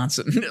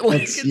Wisconsin.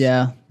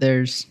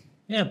 there's.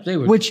 Yeah, they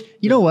were. Which,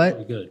 you know what?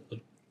 Pretty good, but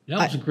that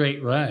was a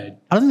great ride.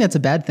 I don't think that's a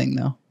bad thing,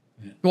 though.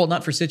 Well,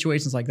 not for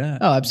situations like that.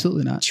 Oh,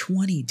 absolutely not.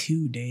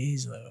 22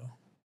 days, though.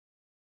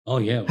 Oh,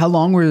 yeah. How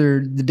long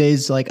were the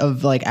days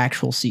of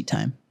actual seat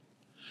time?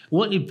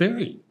 Well, it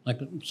varied. Like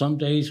some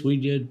days we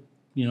did,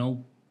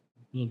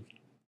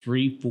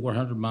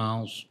 300-400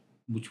 miles,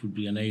 which would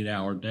be an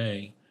 8-hour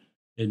day.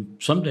 And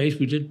some days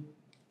we did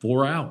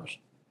 4 hours.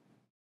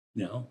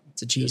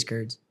 It's a cheese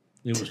curds.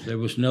 There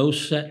was no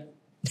set.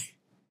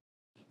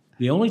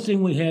 The only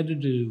thing we had to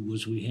do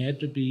was we had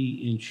to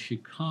be in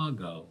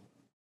Chicago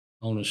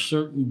on a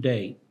certain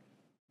date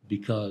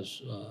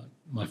because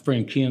my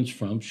friend Ken's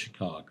from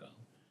Chicago,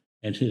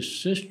 and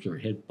his sister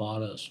had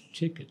bought us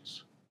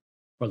tickets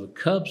for the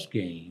Cubs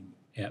game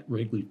at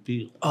Wrigley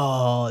Field.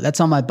 Oh, that's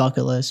on my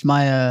bucket list.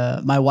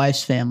 My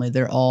wife's family,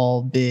 they're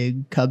all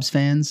big Cubs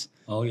fans.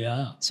 Oh,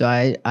 yeah. So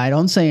I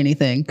don't say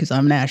anything because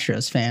I'm an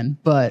Astros fan,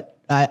 but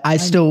I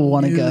still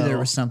want to go. There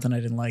was something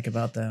I didn't like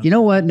about them. You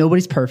know what?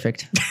 Nobody's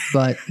perfect,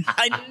 but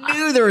I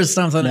knew there was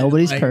something.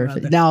 nobody's I didn't like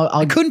perfect. about Now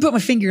I couldn't put my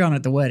finger on it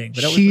at the wedding,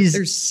 but I was like,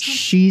 there's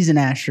she's an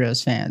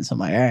Astros fan, so I'm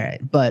like, all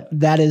right. But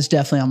that is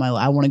definitely on my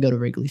list. I want to go to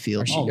Wrigley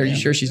Field. Are you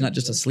sure she's not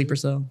just a sleeper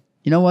cell?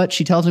 You know what?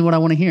 She tells me what I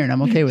want to hear, and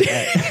I'm okay with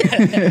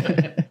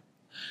that.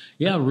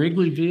 Yeah,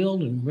 Wrigley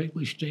Field and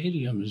Wrigley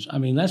Stadium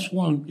that's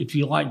one, if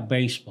you like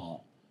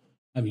baseball,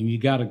 you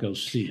got to go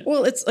see it.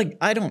 Well, it's like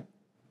I don't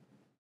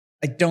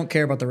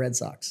care about the Red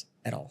Sox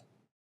at all,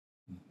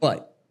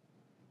 but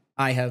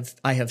I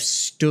have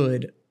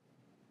stood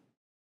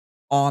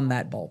on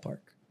that ballpark.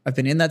 I've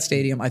been in that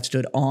stadium. I've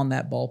stood on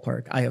that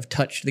ballpark. I have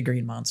touched the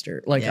Green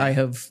Monster.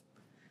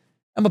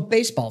 I'm a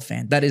baseball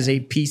fan. That is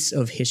a piece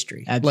of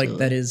history. Absolutely. Like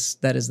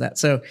that is that.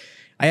 So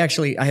I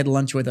had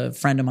lunch with a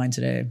friend of mine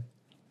today,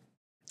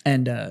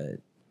 and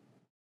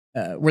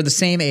we're the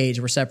same age.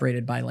 We're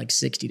separated by like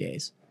 60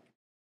 days.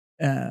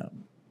 But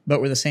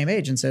we're the same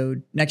age. And so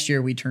next year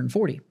we turn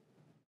 40.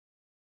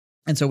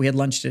 And so we had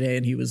lunch today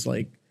and he was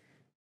like,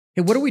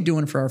 hey, what are we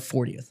doing for our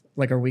 40th?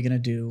 Are we going to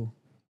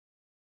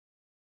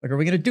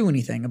do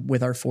anything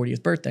with our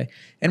 40th birthday?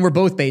 And we're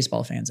both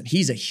baseball fans. And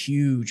he's a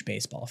huge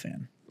baseball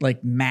fan,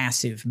 like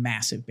massive,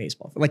 massive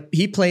baseball fan. Like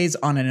he plays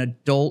on an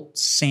adult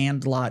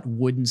sandlot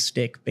wooden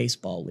stick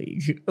baseball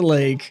league,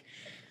 like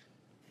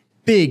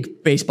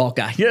big baseball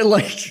guy.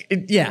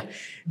 Yeah.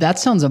 That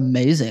sounds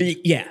amazing.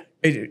 Yeah.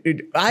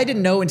 I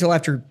didn't know until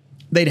after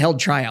they'd held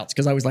tryouts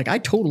because I was like, I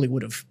totally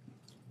would have.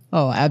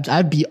 Oh,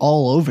 I'd be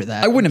all over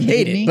that. I wouldn't have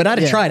made it, but I'd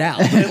have tried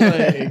out.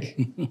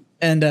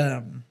 And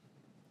I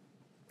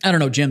don't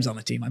know, Jim's on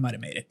the team. I might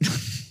have made it.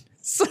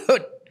 So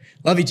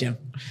love you, Jim.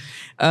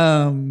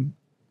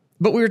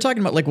 But we were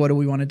talking about what do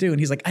we want to do? And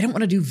he's like, I don't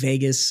want to do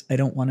Vegas. I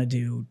don't want to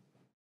do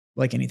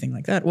anything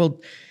like that.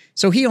 Well,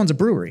 so he owns a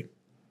brewery.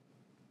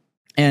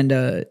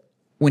 And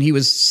when he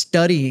was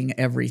studying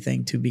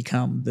everything to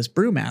become this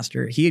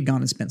brewmaster, he had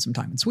gone and spent some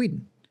time in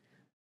Sweden.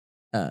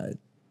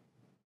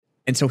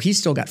 And so he's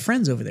still got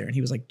friends over there. And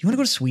he was like, do you want to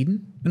go to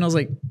Sweden? And I was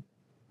like,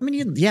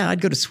 yeah, I'd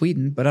go to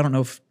Sweden, but I don't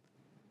know if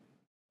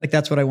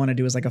that's what I want to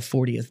do as a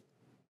 40th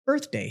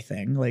birthday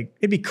thing.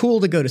 It'd be cool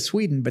to go to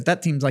Sweden, but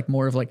that seems like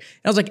more of and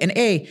I was like,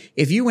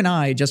 if you and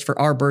I, just for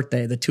our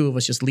birthday, the two of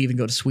us just leave and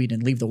go to Sweden,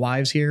 leave the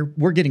wives here,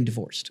 we're getting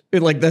divorced.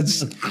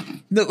 That's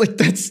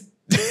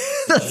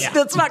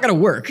not going to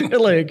work. I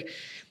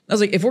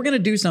was like, if we're going to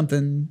do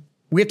something,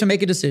 we have to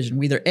make a decision.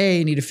 We either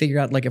need to figure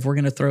out if we're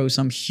going to throw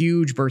some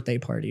huge birthday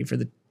party for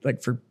the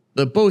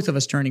both of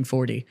us turning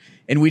 40,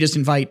 and we just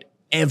invite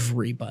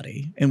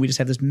everybody and we just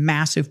have this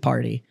massive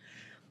party,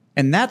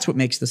 and that's what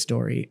makes the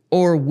story.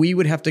 Or we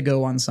would have to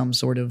go on some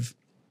sort of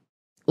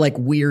like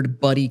weird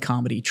buddy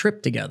comedy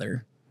trip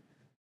together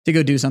to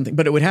go do something.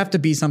 But it would have to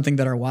be something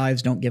that our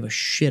wives don't give a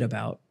shit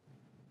about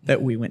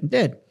that we went and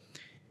did.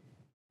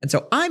 And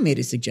so I made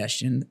a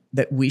suggestion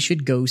that we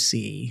should go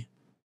see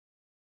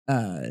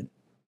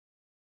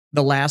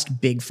the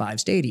last big 5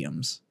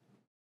 stadiums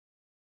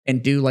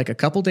and do like a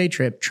couple day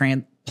trip,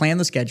 plan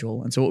the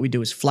schedule. And so what we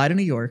do is fly to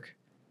New York.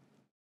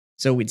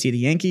 So we'd see the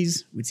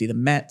Yankees, we'd see the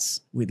Mets,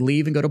 we'd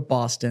leave and go to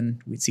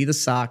Boston, we'd see the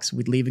Sox,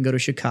 we'd leave and go to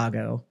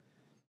Chicago,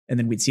 and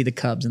then we'd see the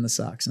Cubs and the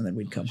Sox, and then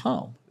we'd come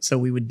home. So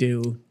we would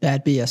do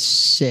That'd be a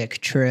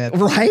sick trip.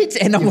 right.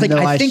 And I'm Even like,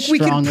 though I think we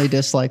can strongly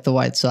dislike the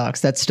White Sox.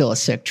 That's still a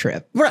sick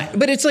trip. right.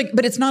 But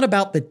it's not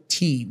about the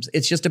teams.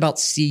 It's just about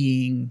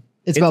seeing.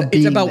 It's about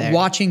being there.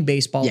 watching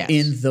baseball Yes.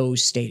 in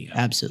those stadiums.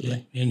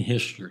 Absolutely. In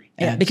history.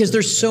 Yeah, because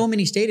there's so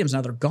many stadiums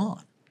now that are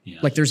gone. Yeah.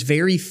 Like there's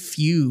very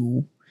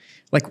few.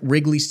 Like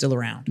Wrigley's still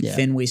around, Yeah.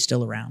 Fenway's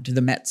still around,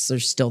 the Mets are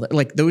still there.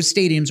 Like those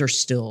stadiums are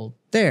still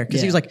there.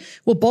 Because he Yeah. was like,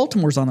 well,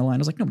 Baltimore's on the line. I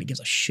was like, nobody gives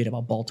a shit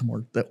about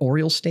Baltimore. The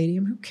Orioles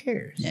Stadium, who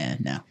cares? Yeah,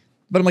 no.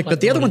 But I'm like, but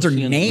the other ones are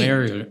seeing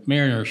named.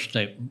 Mariner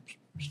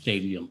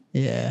Stadium.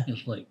 Yeah.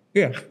 It's like,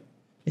 Yeah.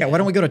 Yeah. Why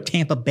don't we go to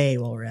Tampa Bay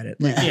while we're at it?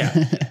 Like, yeah.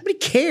 nobody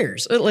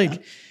cares.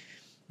 Like,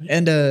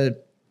 and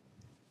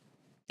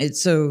it's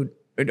so,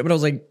 but I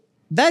was like,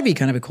 that'd be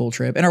kind of a cool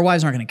trip. And our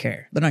wives aren't going to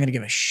care. They're not going to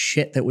give a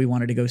shit that we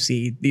wanted to go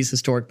see these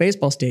historic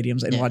baseball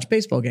stadiums and watch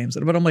baseball games.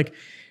 But I'm like,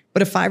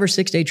 but a 5 or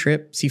 6 day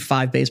trip, see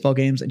 5 baseball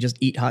games and just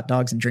eat hot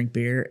dogs and drink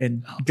beer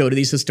and go to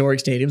these historic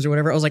stadiums or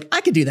whatever. I was like,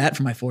 I could do that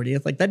for my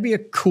 40th. Like, that'd be a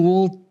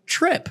cool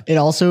trip. It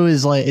also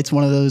is like, it's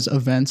one of those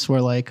events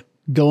where like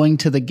going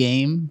to the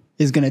game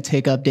is going to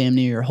take up damn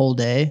near your whole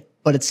day,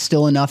 but it's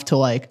still enough to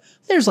like,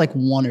 there's like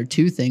 1 or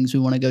 2 things we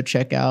want to go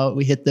check out.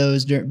 We hit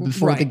those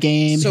before Right. the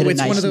game, So hit a it's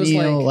nice one of those,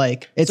 meal.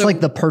 Like it's so-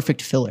 like the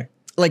perfect filler.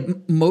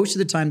 Like most of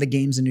the time, the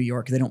games in New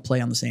York, they don't play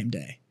on the same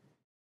day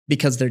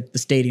because the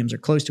stadiums are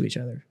close to each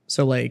other.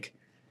 So like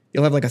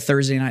you'll have like a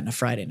Thursday night and a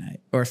Friday night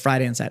or a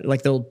Friday and Saturday.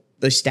 Like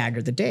they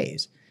stagger the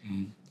days.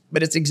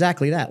 But it's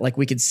exactly that. Like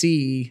you could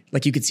see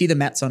the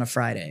Mets on a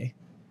Friday,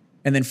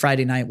 and then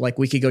Friday night, like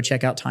we could go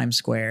check out Times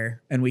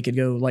Square and we could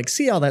go like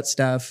see all that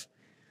stuff.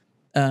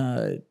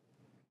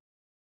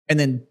 And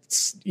then,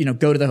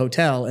 go to the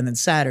hotel, and then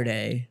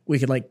Saturday we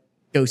could like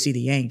go see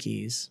the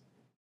Yankees.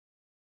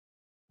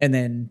 And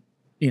then,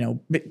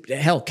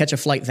 hell, catch a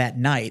flight that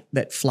night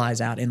that flies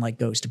out and like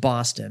goes to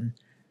Boston,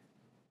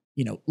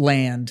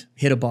 land,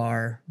 hit a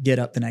bar, get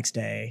up the next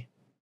day,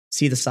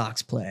 see the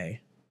Sox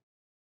play.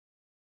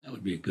 That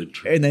would be a good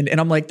trip. And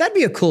I'm like, that'd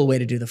be a cool way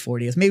to do the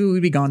 40th. Maybe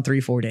we'd be gone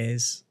 3-4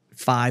 days,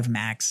 5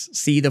 max,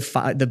 see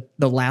the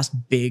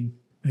last big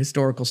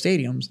historical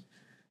stadiums.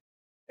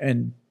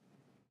 And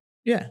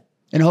yeah,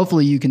 And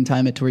hopefully you can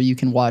time it to where you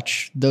can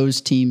watch those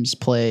teams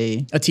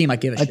play a team I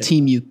give a shit. a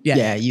team you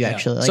Yeah. you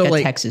actually like So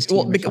a Texas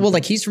team. Well,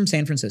 like he's from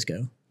San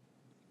Francisco.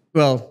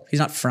 Well, he's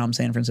not from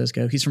San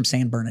Francisco. He's from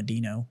San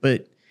Bernardino,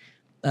 but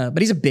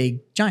he's a big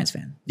Giants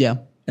fan. yeah.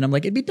 And I'm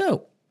like, it'd be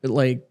dope. But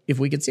like if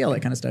we could see all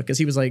that kind of stuff. Cause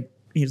he was like,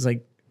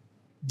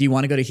 do you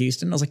want to go to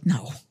Houston? I was like,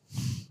 no.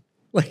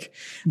 Like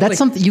That's like,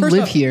 something you first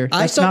live off, here.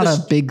 I That's saw not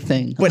this- a big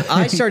thing. But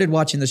I started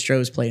watching the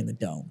Stros play in the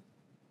Dome.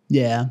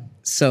 yeah.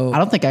 So I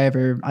don't think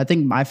I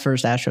think my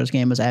first Astros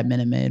game was at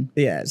Minute Maid.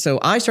 yeah, so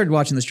I started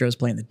watching the Stros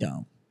play in the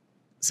Dome.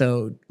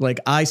 So like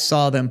I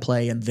saw them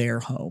play in their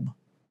home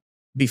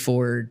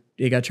before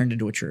it got turned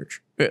into a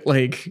church.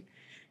 Like,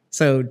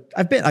 so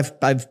I've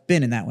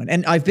been in that one,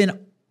 and I've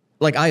been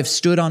like I have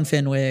stood on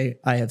Fenway,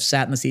 I have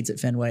sat in the seats at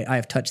Fenway, I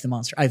have touched the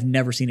Monster. I've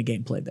never seen a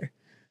game played there.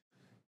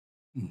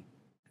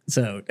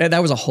 So and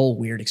that was a whole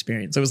weird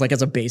experience. It was like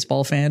as a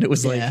baseball fan, it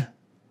was like. Yeah.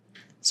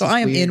 So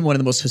I am weird. in one of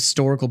the most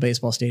historical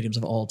baseball stadiums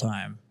of all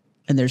time.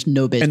 And there's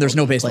no baseball. And there's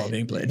no being baseball played.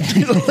 being played.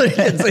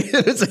 Like,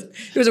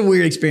 it was a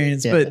weird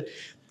experience, Yeah. but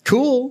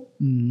cool.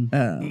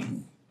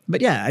 Mm.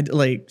 But yeah,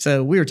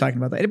 so we were talking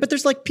about that. But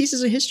there's like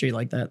pieces of history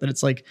like that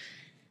it's like,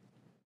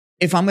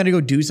 if I'm going to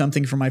go do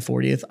something for my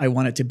 40th, I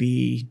want it to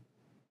be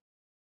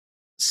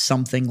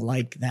something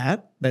like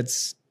that.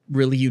 That's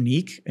really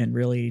unique and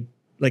really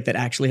like that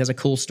actually has a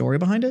cool story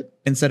behind it,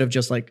 instead of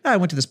just like, I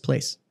went to this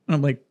place. And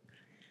I'm like,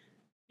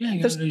 Yeah,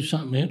 you got to do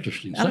something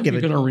interesting. I don't Something give you're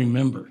a- going to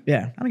remember.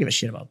 yeah, I don't give a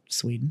shit about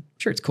Sweden. I'm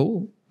sure it's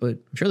cool, but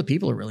I'm sure the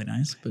people are really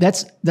nice. But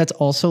That's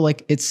also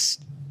like it's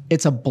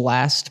a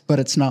blast, but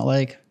it's not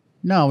like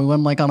no, we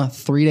went like on a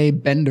 3-day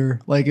bender.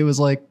 Like it was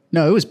like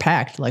no, it was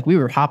packed. Like we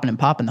were hopping and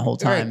popping the whole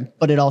time, Right.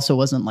 but it also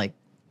wasn't like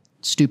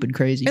stupid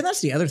crazy. And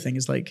that's the other thing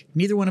is like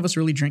neither one of us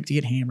really drink to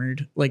get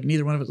hammered. Like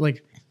neither one of us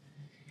like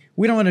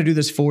we don't want to do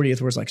this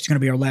 40th where it's like it's going to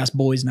be our last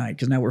boys' night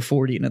because now we're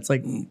 40 and it's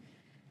like how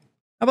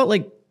about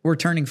like we're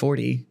turning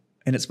 40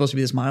 and it's supposed to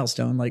be this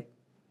milestone. Like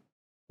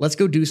let's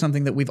go do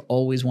something that we've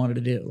always wanted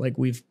to do. Like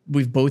we've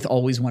both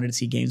always wanted to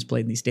see games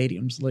played in these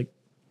stadiums. Like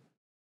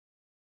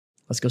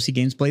let's go see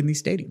games played in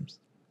these stadiums.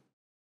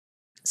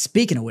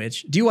 Speaking of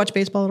which, do you watch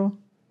baseball at all?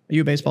 Are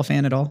you a baseball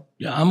fan at all?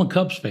 Yeah, I'm a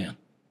Cubs fan.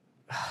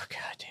 Oh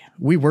god damn.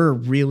 We were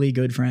really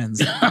good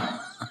friends.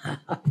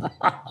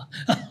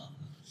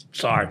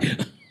 Sorry.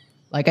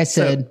 Like I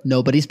said,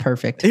 nobody's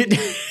perfect.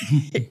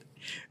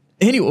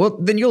 Anyway, well,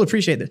 then you'll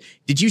appreciate this.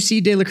 Did you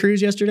see De La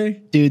Cruz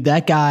yesterday? Dude,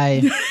 that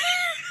guy,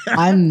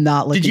 I'm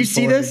not looking Did you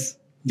see forward. this?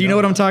 Do you know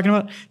what I'm talking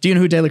about? Do you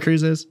know who De La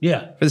Cruz is?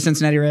 Yeah. For the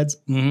Cincinnati Reds?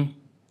 Mm-hmm.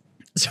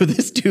 So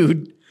this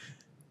dude,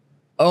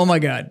 oh my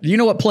God. You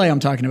know what play I'm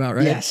talking about,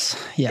 right? Yes.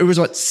 Yeah. It was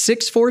what,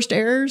 6 forced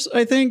errors,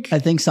 I think? I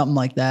think something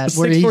like that.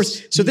 Where 6 he's-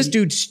 forced. So this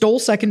dude stole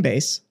second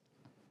base.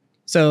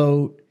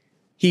 So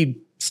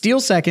he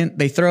steals second.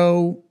 They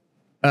throw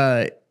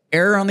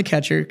error on the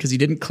catcher because he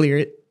didn't clear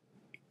it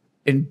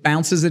and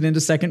bounces it into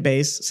second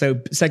base.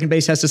 So second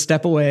base has to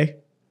step away.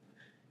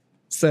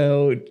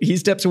 So he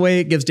steps away,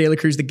 it gives De La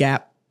Cruz the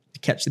gap to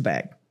catch the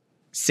bag.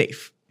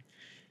 Safe.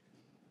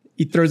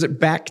 He throws it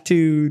back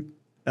to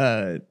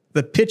the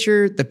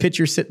pitcher. The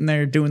pitcher's sitting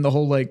there doing the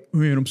whole like,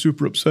 man, I'm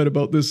super upset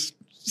about this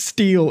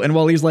steal. And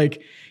while he's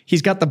like,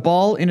 he's got the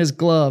ball in his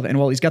glove, and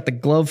while he's got the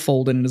glove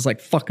folded and is like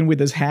fucking with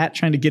his hat,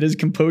 trying to get his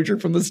composure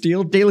from the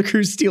steal, De La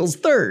Cruz steals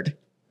third.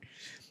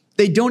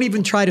 They don't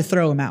even try to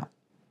throw him out.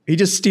 He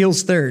just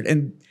steals third.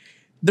 And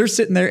they're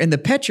sitting there, and the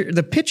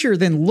pitcher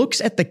then looks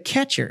at the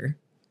catcher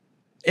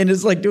and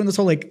is like doing this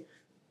whole like,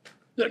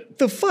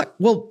 the fuck?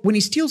 Well, when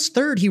he steals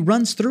third, he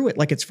runs through it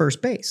like it's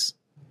first base.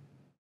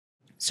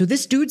 So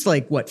this dude's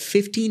like, what,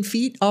 15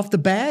 feet off the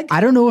bag?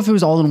 I don't know if it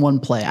was all in one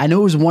play. I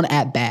know it was one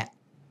at bat.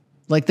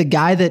 Like the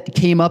guy that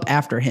came up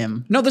after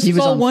him. No, this he is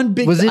all on- one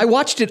big. Was it? I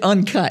watched it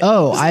uncut.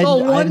 Oh, this is I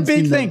all one hadn't big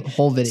seen the thing.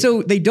 whole video.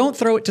 So they don't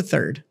throw it to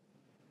third.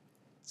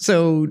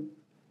 So,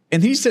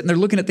 and he's sitting there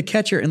looking at the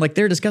catcher, and like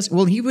they're discussing.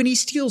 Well, when he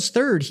steals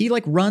third, he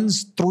like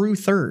runs through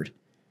third,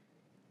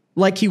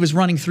 like he was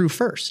running through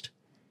first.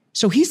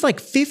 So he's like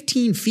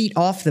 15 feet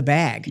off the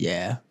bag.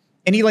 Yeah.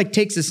 And he like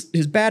takes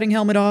his batting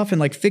helmet off and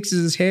like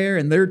fixes his hair,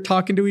 and they're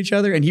talking to each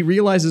other, and he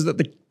realizes that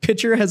the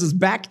pitcher has his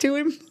back to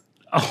him.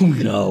 Oh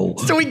no.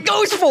 So he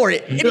goes for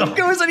it, and he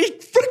goes and he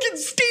freaking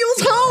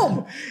steals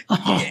home.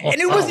 And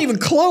it wasn't even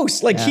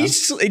close. Like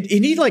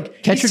he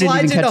like Catcher he didn't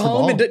slides even into catch the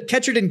home, and ball.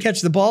 catcher didn't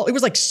catch the ball. It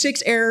was like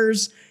 6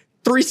 errors,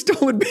 3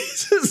 stolen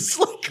bases,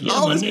 like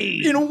all this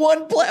Lemonade. in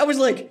one play. I was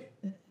like,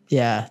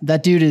 Yeah.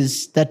 That dude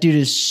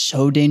is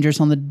so dangerous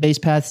on the base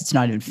paths. It's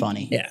not even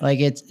funny. Yeah. Like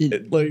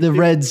like- the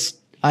Reds.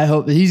 I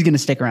hope he's going to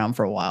stick around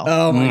for a while.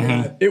 oh my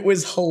god, it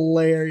was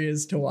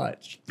hilarious to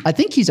watch. I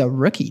think he's a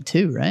rookie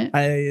too, right?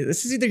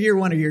 This is either year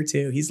 1 or year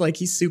 2. He's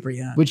super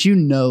young. Which you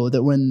know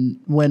that when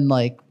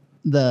like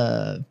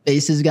the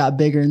bases got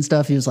bigger and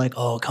stuff, he was like,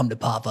 "Oh, come to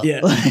Papa." Yeah.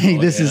 Like,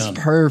 this is yeah.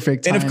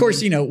 perfect. And of timing.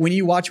 course, you know, when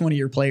you watch one of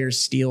your players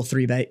steal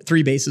 3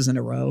 bases in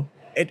a row,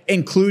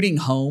 including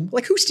home,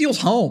 like who steals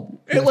home?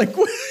 Like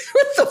what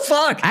the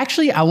fuck?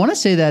 Actually, I want to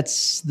say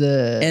that's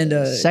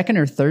the second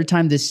or third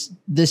time this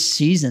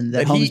season that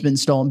That home's he- been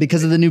stolen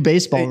because of the new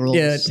baseball rules.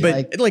 Yeah,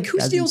 but like who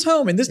that's- steals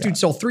home? And this dude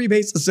stole 3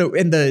 bases. So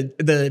and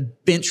the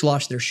bench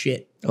lost their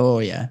shit. Oh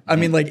yeah, I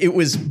mean, like it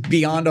was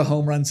beyond a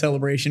home run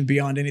celebration,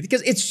 beyond anything,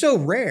 because it's so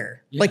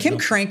rare. Like him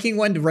cranking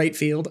one to right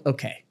field,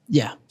 okay,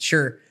 yeah.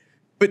 sure,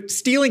 but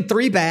stealing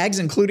 3 bags,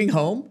 including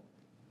home,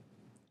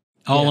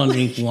 All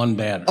underneath one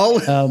batter. all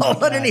my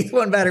underneath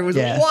one batter was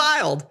Yeah.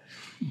 wild.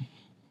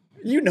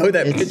 You know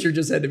that pitcher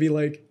just had to be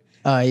like,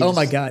 oh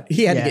my god,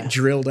 he had to get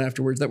drilled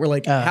afterwards. That we're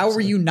like, how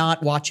were you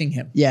not watching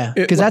him? Yeah, It,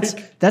 because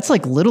like- that's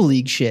like little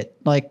league shit.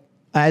 Like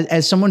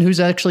as someone who's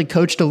actually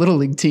coached a little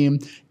league team,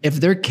 if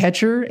their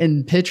catcher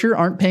and pitcher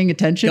aren't paying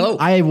attention, Go.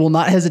 I will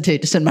not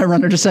hesitate to send my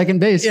runner to second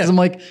base because Yeah. I'm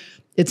like,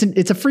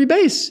 it's a free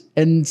base,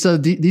 and so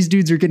these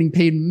dudes are getting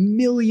paid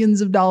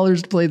millions of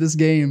dollars to play this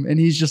game, and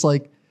he's just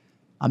like,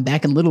 I'm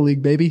back in little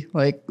league, baby.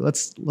 Like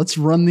let's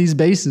run these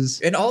bases.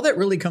 And all that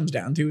really comes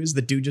down to is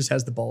the dude just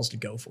has the balls to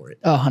go for it.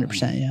 Oh,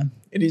 100%, yeah,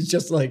 And he's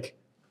just like,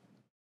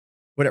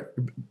 whatever,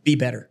 be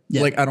better.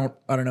 Yeah. Like, I don't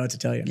know what to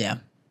tell you. yeah,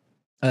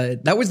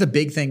 That was the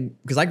big thing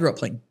because I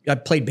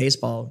played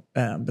baseball,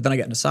 but then I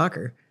got into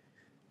soccer.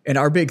 And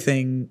our big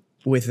thing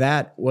with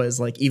that was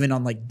like, even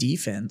on like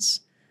defense,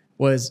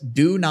 was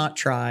do not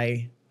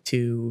try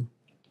to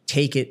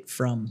take it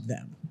from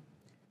them.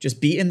 Just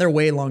be in their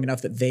way long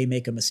enough that they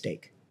make a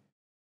mistake.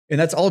 And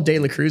that's all De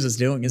La Cruz is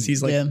doing is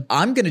he's like, Yeah.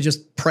 I'm going to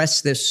just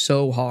press this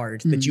so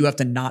hard that you have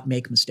to not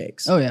make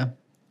mistakes. oh yeah.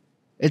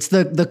 It's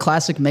the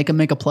classic make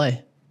a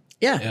play.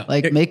 Yeah.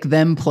 Like make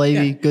them play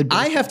Yeah. good.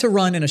 I have to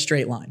run in a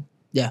straight line.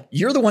 Yeah.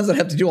 You're the ones that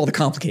have to do all the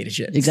complicated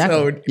shit. Exactly.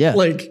 So, Yeah.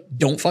 like,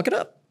 don't fuck it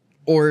up.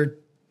 Or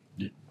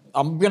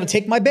I'm going to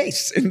take my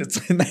base. And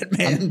it's and that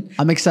man,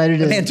 I'm excited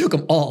that to man took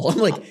them all. I'm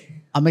like,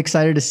 I'm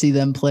excited to see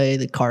them play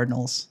the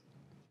Cardinals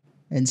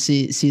and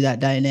see that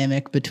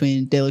dynamic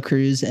between De La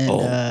Cruz and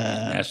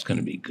That's going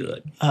to be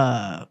good.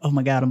 oh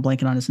my God, I'm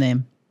blanking on his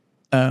name.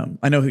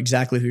 I know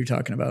exactly who you're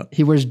talking about.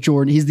 He wears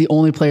Jordan. He's the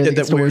only player that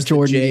gets to wear wears the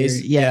Jordan gear.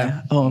 J's. Yeah.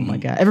 Yeah. Oh my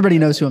God. Everybody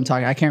knows who I'm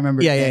talking. I can't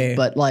remember. Yeah, his yeah, name, yeah.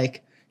 But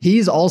like,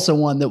 he's also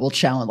one that will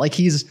challenge. Like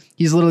he's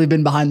literally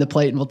been behind the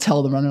plate and will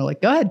tell the runner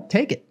like, go ahead,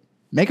 take it,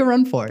 make a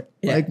run for it.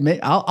 Yeah. Like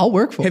I'll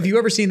work for it. Have you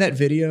ever seen that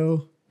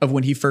video of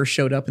when he first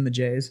showed up in the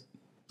Jays?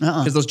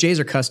 Because those Jays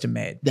are custom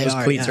made. They Those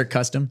are, cleats yeah. are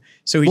custom.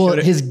 So he Well, showed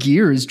it. his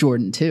gear is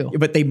Jordan too.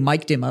 But they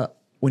mic'd him up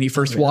when he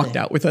first walked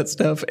out with that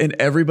stuff. And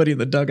everybody in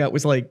the dugout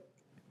was like,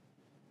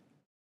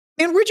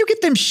 and where'd you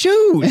get them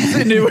shoes?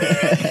 And it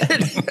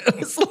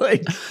was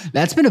like,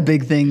 That's been a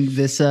big thing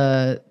this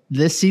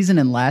season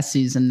and last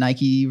season.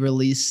 Nike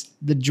released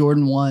the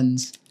Jordan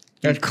 1s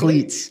and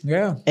cleats.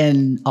 yeah.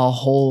 And a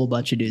whole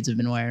bunch of dudes have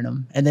been wearing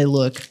them. And they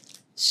look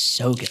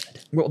so good.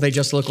 Well, they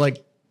just look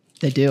like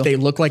They do. they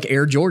look like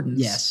Air Jordans.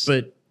 Yes.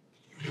 but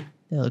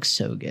They look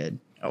so good.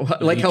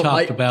 like you how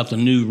talked I, about the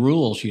new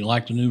rules. You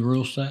like the new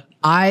rule set?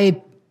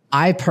 I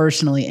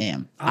personally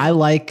am. I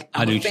like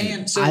I do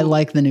fan, too. so I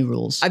like the new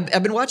rules.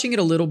 I've been watching it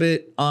a little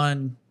bit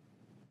on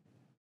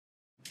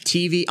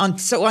TV. On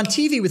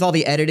TV with all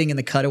the editing and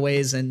the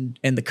cutaways and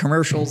the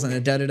commercials and the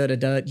da da da da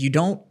da, you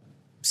don't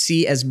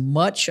see as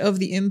much of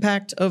the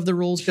impact of the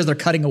rules because they're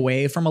cutting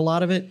away from a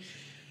lot of it.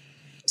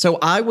 So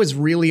I was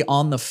really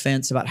on the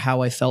fence about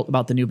how I felt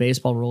about the new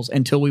baseball rules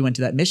until we went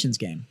to that Missions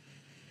game.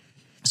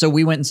 So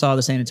we went and saw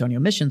the San Antonio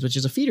Missions, which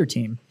is a feeder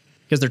team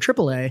because they're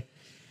AAA.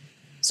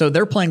 So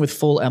they're playing with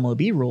full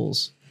MLB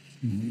rules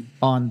in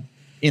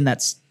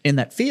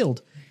that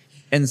field.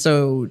 And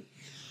so,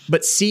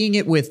 but seeing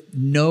it with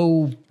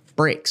no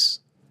breaks,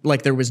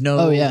 like there was no,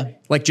 Oh, yeah.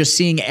 like just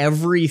seeing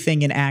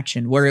everything in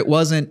action where it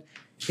wasn't,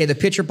 okay, the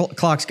pitcher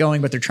clock's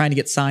going, but they're trying to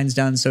get signs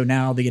done. So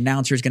now the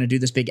announcer is going to do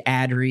this big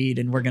ad read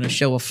and we're going to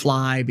show a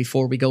fly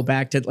before we go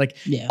back to like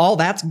Yeah. all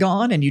that's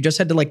gone. And you just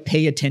had to like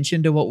pay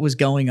attention to what was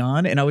going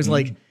on. And I was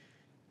like,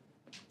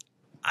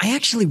 I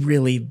actually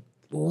really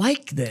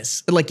like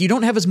this. Like you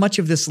don't have as much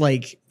of this,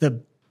 like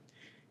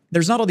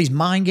there's not all these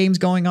mind games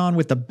going on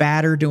with the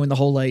batter doing the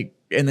whole like,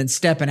 and then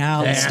stepping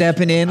out and Yeah.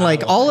 stepping in.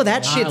 Like all of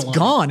that I shit's like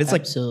gone. It's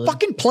Absolutely. like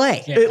fucking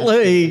play.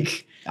 Yeah.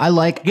 I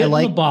like Get in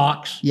the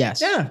box. yes.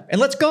 Yeah.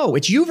 And let's go.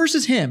 It's you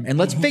versus him. And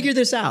let's figure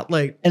this out.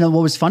 Like, And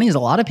what was funny is a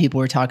lot of people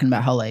were talking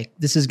about how like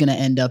this is going to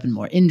end up in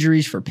more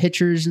injuries for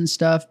pitchers and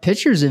stuff.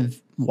 Pitchers have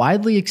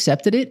widely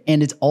accepted it,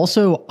 and it's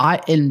also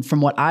and from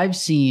what I've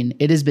seen,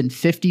 it has been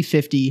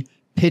 50-50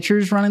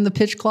 pitchers running the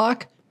pitch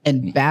clock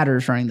and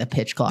batters running the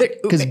pitch clock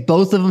because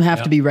both of them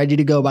have to be ready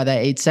to go by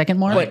that 8-second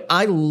mark. but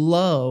I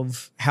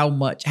love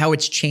how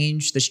it's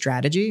changed the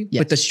strategy, Yes.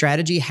 but the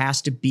strategy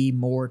has to be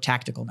more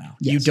tactical now.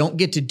 You Yes. don't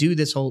get to do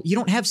this you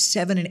don't have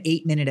 7 and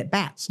 8 minute at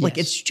bats. Like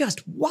Yes. it's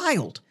just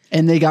wild.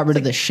 And they got rid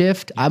of the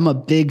shift. I'm a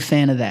big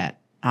fan of that.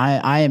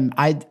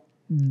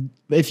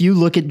 If you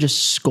look at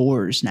just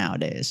scores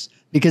nowadays,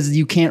 because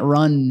you can't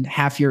run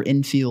half your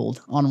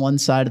infield on one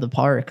side of the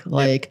park.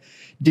 Like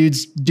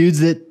dudes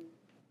that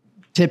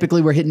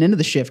typically were hitting into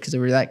the shift because they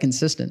were that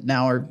consistent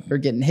now are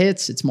getting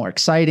hits. It's more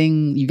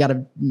exciting. You got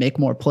to make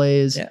more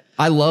plays. Yeah.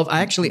 I'm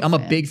a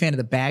big fan of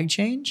the bag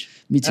change.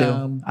 Me too.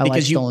 I like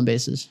because stolen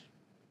bases.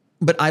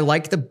 But I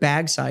like the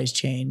bag size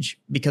change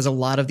because a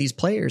lot of these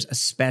players,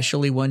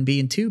 especially 1B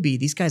and 2B,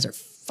 these guys are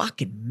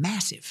fucking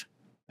massive.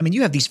 I mean,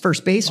 you have these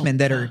first basemen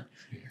that are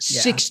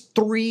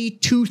 6'3",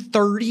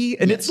 230,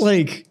 and it's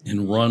like,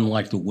 And run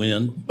like the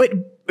wind. but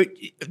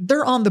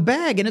they're on the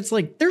bag, and it's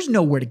like there's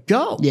nowhere to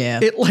go. Yeah.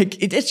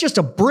 It's just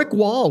a brick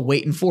wall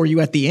waiting for you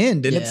at the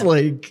end, and it's Yeah.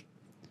 like,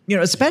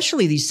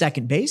 especially these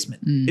second basemen,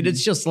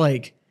 it's just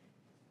like,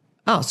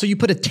 oh, so you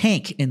put a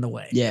tank in the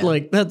way, Yeah.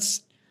 like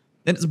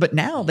but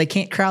now they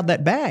can't crowd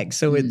that bag,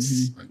 so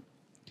it's.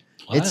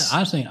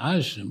 I think I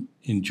just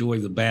enjoy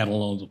the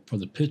battle for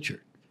the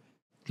pitcher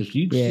because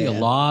you see a Yeah.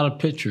 lot of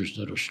pitchers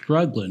that are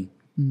struggling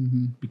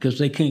because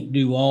they can't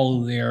do all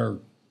of their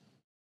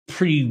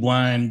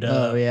pre-wind.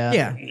 Oh yeah.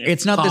 Yeah,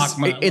 it's not Talk,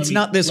 this. It's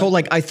not this whole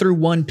like I threw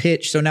one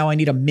pitch, so now I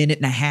need a minute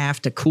and a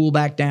half to cool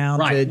back down.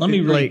 Right. Let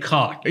me like,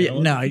 recock. yeah,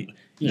 no,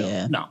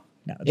 Yeah. No.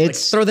 no, it's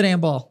It's- throw the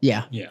damn ball.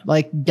 Yeah. Yeah.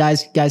 Like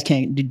guys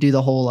can't do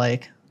the whole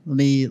like let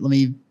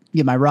me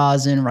get my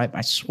rosin, wipe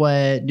my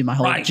sweat, do my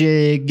whole Right.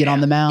 jig, get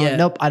on the mound. Yeah.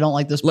 Nope, I don't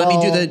like this Let ball.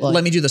 me do the Like,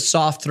 let me do the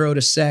soft throw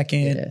to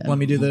second. Yeah. Let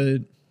me do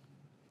the.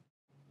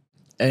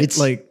 It's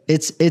like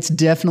it's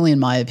definitely in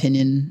my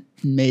opinion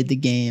made the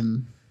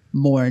game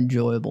more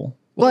enjoyable.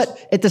 But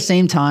at the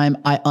same time,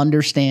 I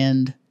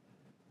understand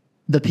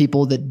the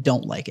people that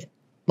don't like it.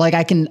 Like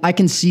I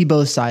can see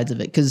both sides of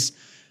it because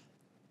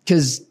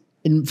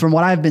from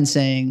what I've been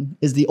saying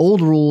is the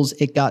old rules,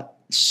 it got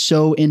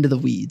so into the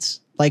weeds.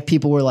 Like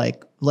people were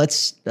like,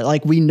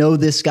 we know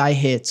this guy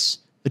hits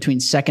between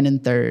second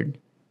and third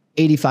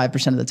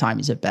 85% of the time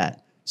he's at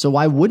bat. So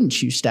why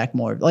wouldn't you stack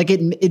more? Like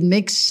it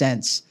makes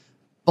sense,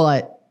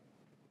 but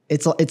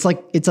it's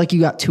like you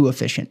got too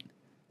efficient.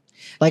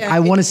 Like Yeah, I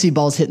want to see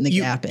balls hitting the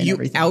you gap and you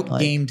everything.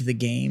 outgamed the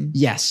game.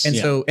 Yes. And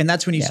Yeah. and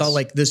that's when you saw Yes.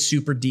 like the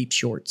super deep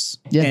shorts.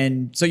 Yeah.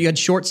 And so you had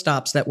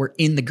shortstops that were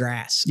in the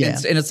grass. Yeah.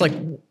 And it's like,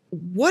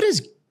 what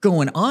is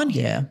going on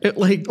here? Yeah.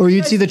 Or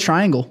you'd see the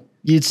triangle.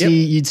 You'd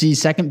see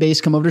second base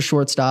come over to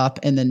shortstop,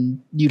 and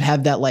then you'd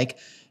have that like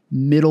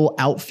middle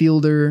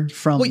outfielder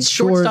from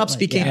short. shortstops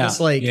became yeah, this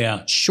like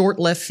yeah. short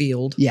left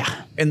field. Yeah.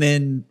 And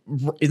then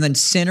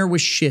center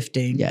was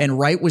shifting Yeah. and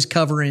right was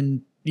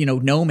covering,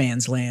 no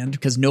man's land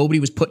because nobody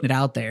was putting it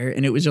out there.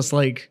 And it was just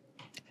like,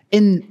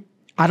 And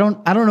I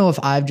don't know if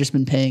I've just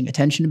been paying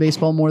attention to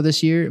baseball more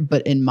this year,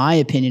 but in my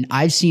opinion,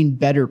 I've seen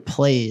better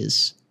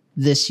plays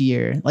this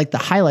year. Like the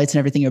highlights and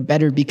everything are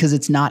better because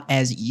it's not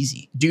as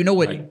easy. do you know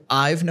what Right.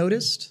 I've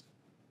noticed?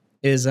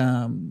 is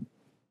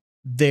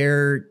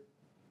there.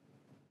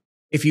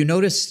 If you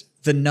notice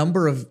the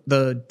number of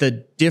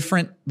the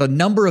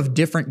number of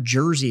different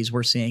jerseys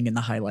we're seeing in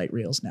the highlight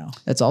reels now.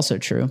 That's also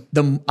true.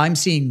 I'm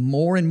seeing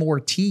more and more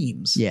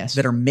teams Yes.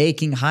 that are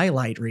making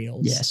highlight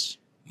reels. Yes.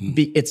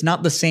 It's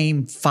not the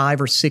same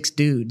 5 or 6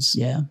 dudes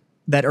Yeah.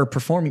 that are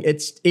performing.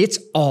 It's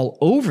all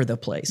over the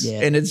place.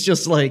 Yeah. And it's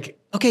just like,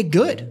 okay,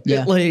 good.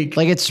 Yeah. Like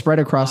Like it's spread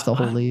across the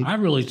whole league. I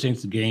really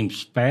think the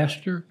game's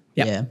faster.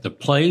 Yep. Yeah. The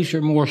plays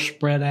are more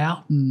spread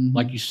out.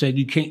 Like you said,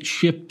 you can't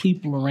shift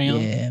people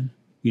around.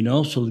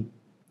 Yeah. So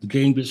the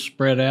game gets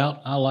spread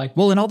out. I like.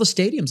 well, and all the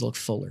stadiums look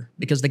fuller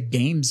because the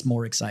game's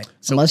more exciting.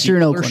 So Unless you're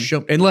in people are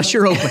Oakland. unless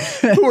you're Oakland,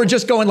 who are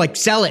just going like,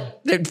 sell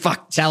it.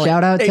 Fuck, sell it.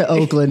 Shout out to Hey,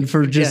 Oakland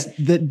for just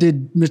did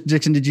Mr.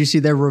 Dixon, did you see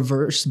their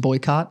reverse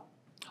boycott?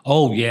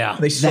 Oh yeah.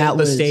 They sold That the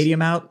was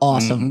stadium out.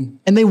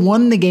 Awesome. And they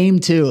won the game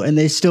too. And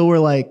they still were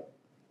like,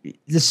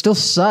 this still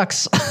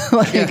sucks.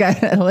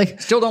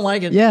 Still don't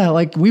like it.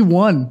 like we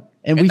won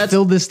and we that's-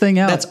 filled this thing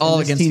out. That's all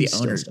and this against the team's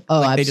still- owners.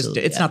 Oh, Like,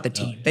 absolutely. it's not the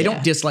team. They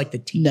don't dislike the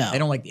team. No. They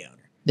don't like the owner.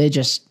 They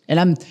just,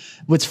 and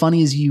what's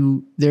funny is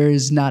there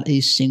is not a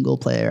single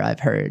player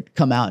I've heard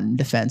come out in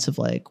defense of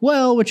like,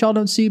 well, what y'all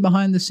don't see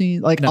behind the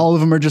scenes. Like all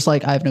of them are just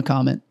like, I have no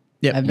comment.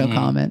 Yep. I have no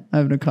comment. I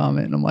have no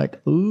comment. And I'm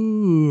like,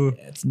 ooh.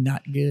 It's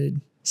not good.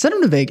 Send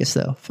them to Vegas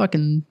though.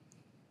 Fucking,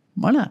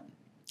 why not?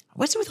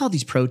 What's with all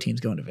these pro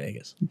teams going to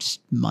Vegas? Just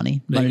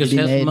money. Money Vegas to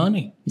be has made.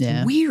 money.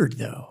 Yeah. Weird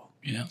though.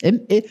 Yeah.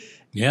 It,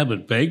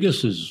 But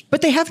Vegas is.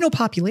 But they have no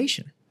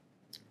population.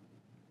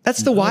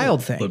 That's the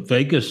wild thing. But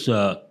Vegas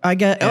I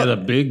get had a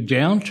big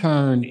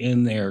downturn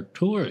in their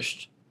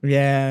tourists.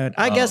 yeah.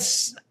 I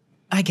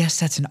guess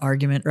that's an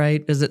argument, right?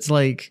 Because it's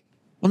like,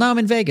 well, now I'm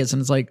in Vegas, and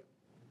it's like,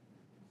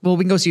 well,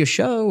 we can go see a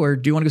show, or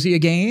do you want to go see a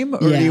game, or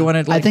do you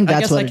want to? I think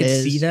that's guess what I it could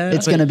is. see that.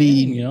 It's going to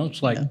be,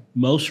 It's like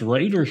most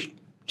Raiders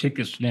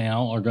tickets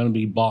now are going to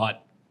be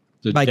bought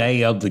the Like-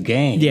 day of the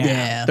game.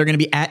 Yeah. They're going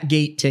to be at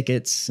gate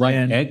tickets, Right,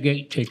 and- at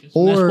gate tickets.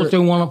 Or- And that's what they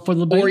want for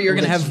the or you're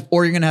going to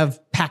baseball.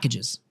 have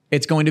packages.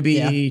 It's going to be.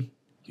 Yeah.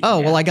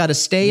 Oh, well, I got to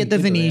stay at the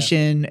Think of that.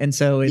 Venetian. And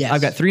so Yes.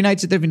 I've got 3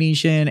 nights at the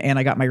Venetian, and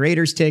I got my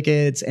Raiders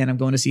tickets, and I'm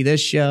going to see this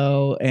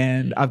show,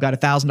 and I've got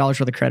 $1,000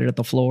 for the credit at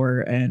the floor.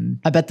 And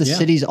I bet the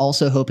city's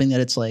also hoping that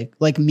it's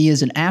like me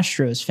as an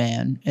Astros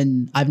fan,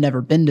 and I've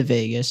never been to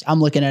Vegas. I'm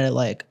looking at it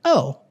like,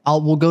 oh,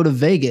 we'll go to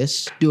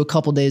Vegas, do a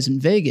couple days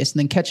in Vegas, and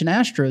then catch an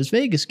Astros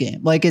Vegas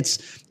game. Like it's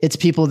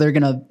people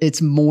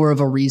it's more of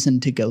a reason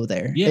to go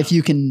there. Yeah. If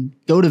you can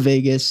go to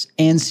Vegas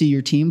and see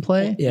your team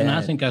play. Yeah. And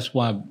I think that's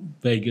why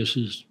Vegas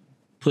is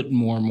putting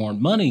more and more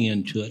money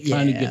into it,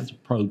 trying to get the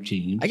pro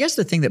teams. I guess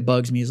the thing that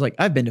bugs me is like,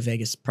 I've been to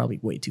Vegas probably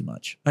way too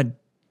much. And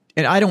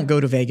I don't go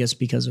to Vegas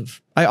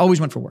I always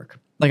went for work.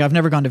 Like I've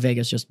never gone to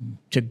Vegas just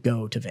to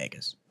go to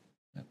Vegas.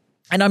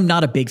 And I'm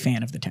not a big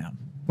fan of the town.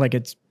 Like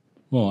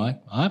Well,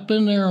 I've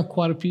been there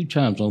quite a few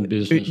times on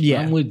business.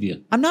 Yeah. I'm with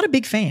you. I'm not a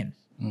big fan.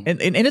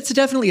 And it's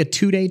definitely a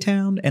 2-day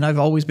town, and I've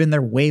always been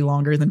there way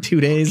longer than 2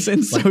 days.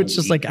 And so it's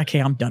just like, okay,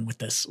 I'm done with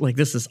this. Like,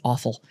 this is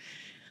awful.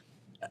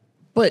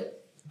 But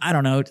I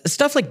don't know.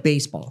 Stuff like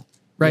baseball,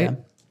 right? Yeah.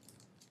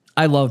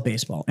 I love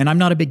baseball, and I'm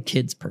not a big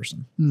kids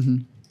person.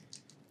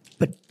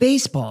 But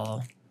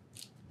baseball's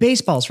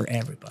for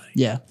everybody.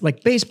 Yeah.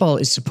 Like baseball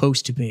is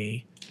supposed to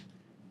be,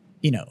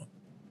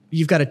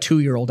 you've got a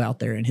 2-year-old out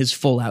there in his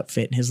full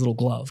outfit and his little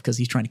glove because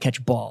he's trying to catch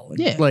a ball. And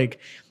Yeah.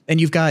 and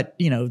you've got,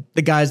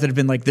 the guys that have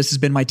been like, this has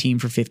been my team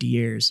for 50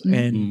 years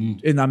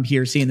and I'm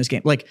here seeing this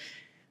game. Like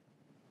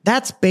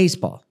that's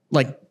baseball.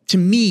 Like to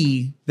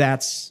me,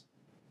 that's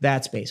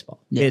baseball.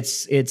 Yeah.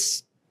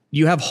 It's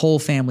you have whole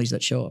families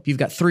that show up. You've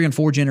got 3 and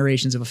 4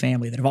 generations of a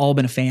family that have all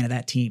been a fan of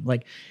that team.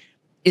 Like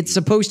it's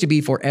supposed to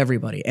be for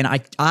everybody. And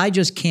I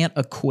just can't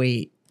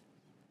equate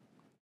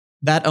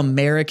that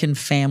American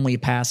family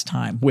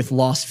pastime with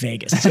Las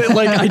Vegas.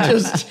 Like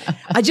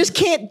I just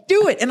can't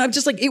do it. And I'm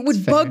just like, it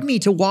would bug me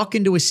to walk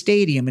into a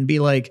stadium and be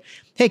like,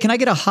 hey, can I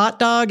get a hot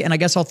dog? And I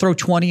guess I'll throw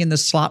 20 in the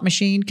slot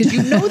machine. Cause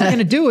you know they're going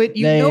to do it.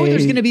 You know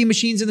there's going to be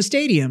machines in the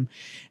stadium.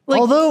 Like,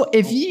 Although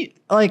if you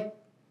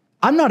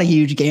I'm not a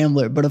huge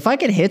gambler, but if I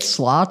could hit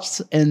slots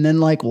and then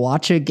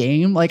watch a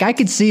game, I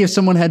could see if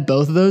someone had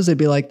both of those, they'd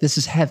be like, this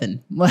is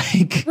heaven.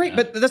 Like, right,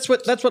 but that's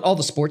what all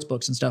the sports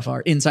books and stuff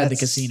are inside the That's-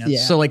 casino.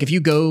 yeah. So if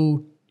you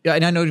go,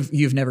 and I know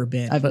you've never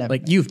been, I've but never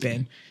been. you've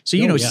been, so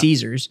you know yeah.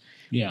 Caesars.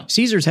 Yeah.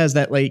 Caesars has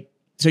that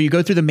so you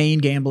go through the main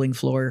gambling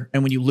floor,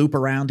 and when you loop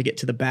around to get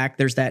to the back,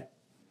 there's that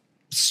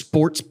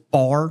sports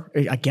bar.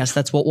 I guess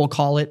that's what we'll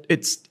call it.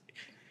 It's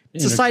the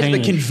size of the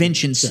Entertainment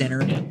convention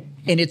center,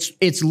 and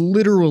it's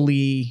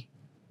literally,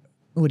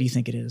 what do you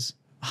think it is?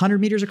 100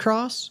 meters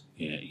across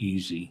Yeah,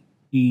 easy.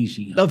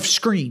 of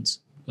screens.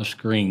 The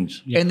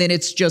screens. Yeah. And then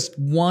it's just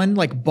one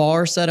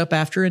bar set up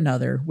after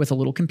another with a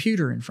little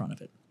computer in front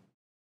of it.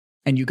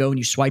 And you go and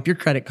you swipe your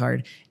credit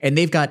card, and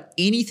they've got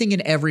anything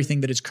and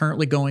everything that is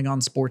currently going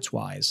on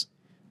sports-wise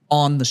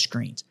on the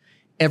screens.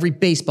 Every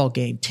baseball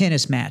game,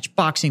 tennis match,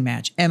 boxing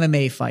match,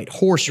 MMA fight,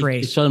 horse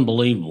race. It's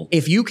unbelievable.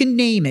 If you can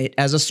name it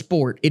as a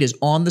sport, it is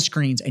on the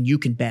screens and you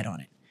can bet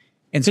on it.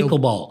 And so,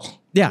 Pickleball.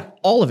 yeah,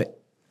 all of it.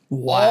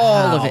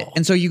 All of it.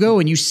 And so you go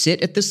and you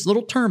sit at this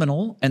little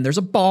terminal and there's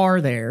a bar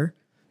there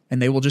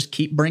and they will just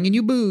keep bringing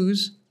you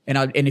booze.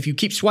 And if you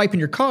keep swiping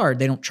your card,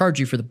 they don't charge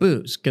you for the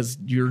booze because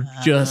you're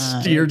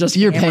just You're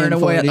hammering paying for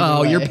away. it either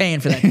Oh, way. you're paying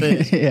for that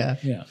booze. Yeah.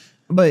 Yeah.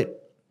 But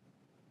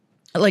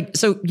like,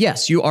 so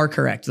yes, you are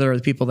correct. There are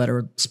the people that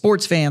are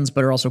sports fans,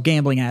 but are also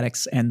gambling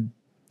addicts, and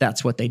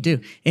that's what they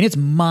do. And it's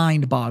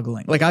mind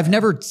boggling. Like I've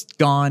never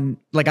gone,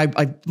 like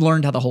I've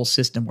learned how the whole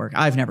system works.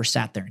 I've never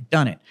sat there and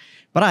done it,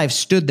 but I've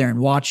stood there and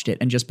watched it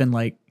and just been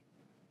like,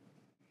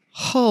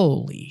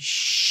 holy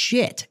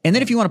shit. And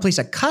then if you want to place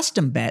a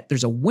custom bet,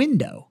 there's a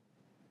window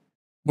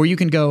where you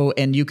can go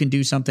and you can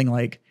do something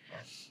like,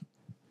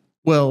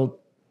 well,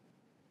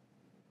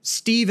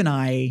 Steve and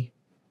I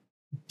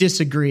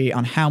disagree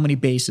on how many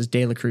bases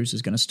De La Cruz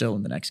is going to steal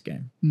in the next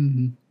game.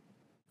 Mm-hmm.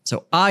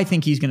 So I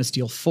think he's going to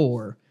steal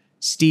 4.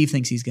 Steve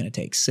thinks he's going to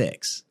take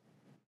 6.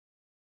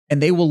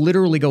 And they will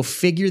literally go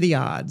figure the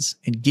odds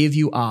and give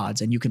you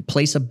odds, and you can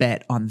place a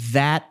bet on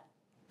that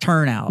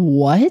turnout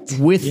What?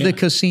 with the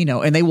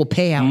casino, and they will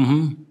pay out.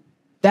 Mm-hmm.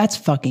 That's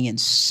fucking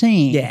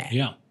insane. Yeah.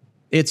 Yeah.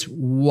 It's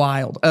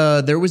wild.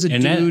 There was a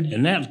dude.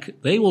 That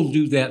they will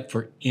do that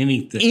for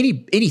anything.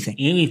 Anything.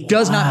 Anything.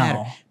 Does not Wow.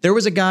 matter. There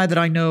was a guy that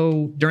I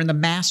know during the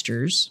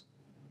Masters.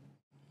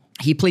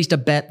 He placed a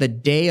bet the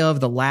day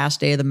of the last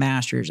day of the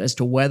Masters as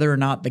to whether or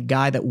not the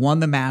guy that won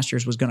the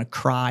Masters was going to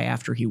cry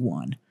after he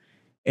won.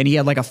 And he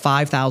had like a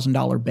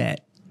 $5,000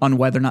 bet on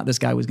whether or not this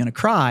guy was going to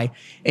cry.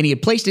 And he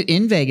had placed it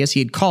in Vegas. He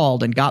had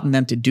called and gotten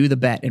them to do the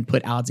bet and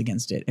put odds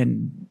against it.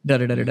 And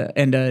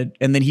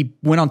And then he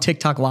went on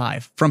TikTok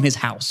live from his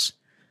house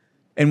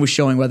and was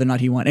showing whether or not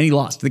he won. And he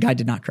lost. The guy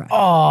did not cry.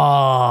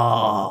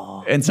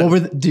 Oh. And so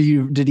What were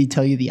did he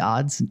tell you the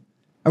odds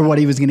or what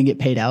he was going to get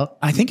paid out?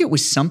 I think it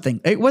was something.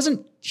 It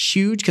wasn't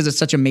huge because it's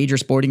such a major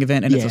sporting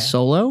event and it's Yeah. a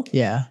solo.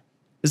 Yeah.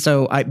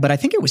 So but I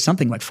think it was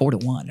something like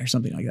 4-1 or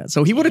something like that.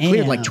 So he would have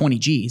cleared like Damn. 20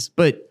 G's,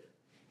 but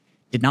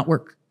did not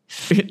work.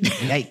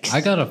 Yikes.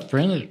 I got a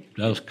friend that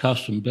does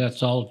custom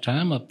bets all the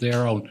time up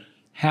there on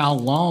how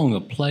long a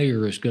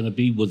player is going to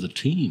be with a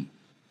team.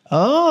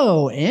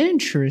 Oh,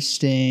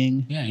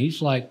 interesting. Yeah,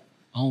 he's like,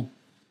 oh,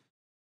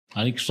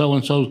 I think so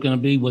and so is going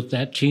to be with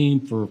that team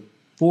for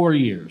 4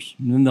 years,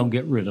 and then they'll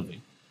get rid of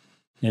him.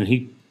 And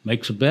he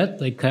makes a bet.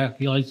 They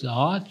calculate the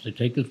odds. They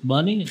take his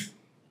money.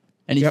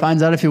 And he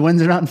finds out if he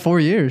wins or not in 4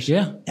 years.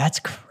 Yeah, That's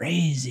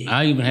crazy.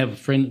 I even have a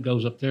friend that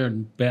goes up there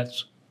and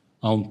bets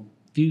on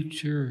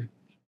future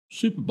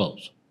Super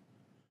Bowls.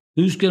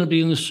 Who's going to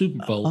be in the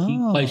Super Bowl? He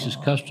places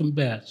custom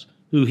bets.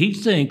 Who he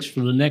thinks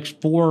for the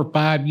next 4 or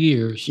 5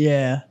 years,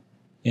 Yeah.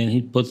 and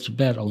he puts a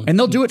bet on. And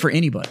they'll do it for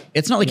anybody.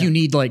 It's not like you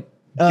need like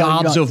you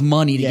gobs don't- of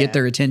money to yeah. get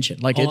their attention.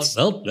 Like it's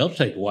they'll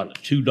take what,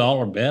 a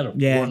 $2 bet, a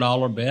Yeah.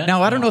 $4 bet.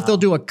 now I don't know if they'll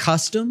do a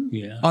custom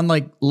Yeah. on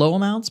like low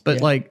amounts, but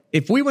like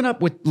if we went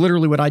up with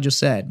literally what I just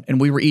said and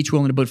we were each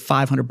willing to put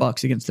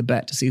 $500 against the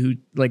bet to see who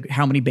like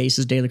how many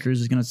bases De La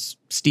Cruz is going to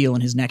steal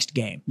in his next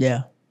game,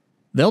 Yeah.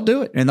 they'll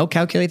do it and they'll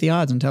calculate the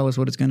odds and tell us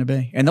what it's going to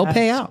be and they'll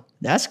pay out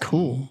That's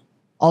cool.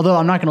 Although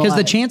I'm not going to because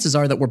lie. the chances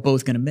are that we're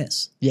both going to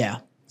miss. Yeah.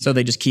 So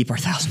they just keep our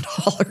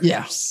 $1,000.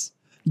 Yes.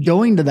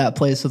 Going to that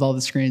place with all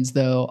the screens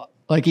though,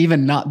 like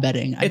even not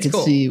betting, I It's could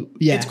cool. see.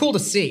 Yeah. It's cool to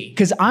see.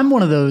 Because I'm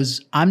one of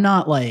those. I'm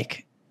not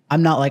like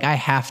I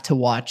have to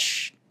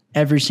watch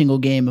every single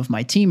game of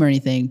my team or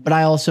anything. But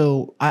I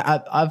also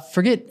I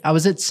forget. I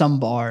was at some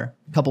bar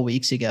a couple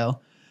weeks ago,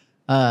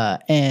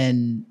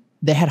 and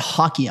they had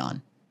hockey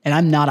on, and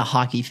I'm not a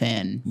hockey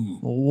fan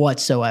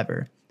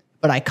whatsoever.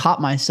 But I caught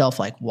myself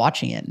like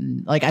watching it,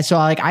 and like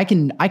I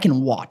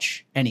can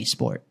watch any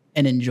sport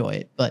and enjoy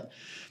it, but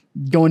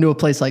going to a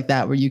place like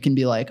that where you can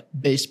be like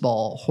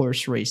baseball,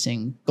 horse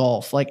racing,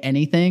 golf, like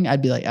anything,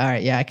 I'd be like, all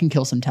right, yeah, I can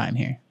kill some time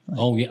here.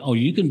 Oh, yeah. Oh,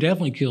 you can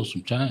definitely kill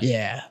some time.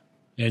 Yeah.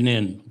 And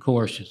then, of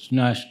course, it's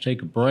nice to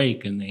take a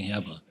break, and they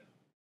have a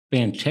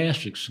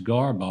fantastic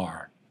cigar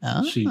bar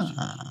in Caesars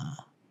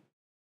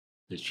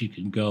that you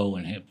can go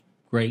and have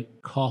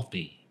great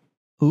coffee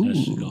and a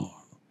cigar.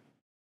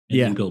 And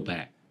Yeah. then go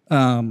back.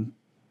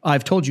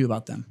 I've told you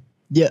about them.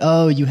 Yeah.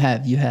 Oh, you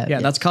have.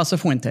 Yeah, that's Casa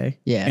Fuente.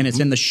 Yeah. And it's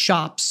in the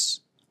shops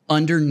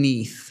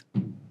underneath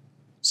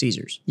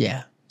Caesars.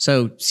 Yeah.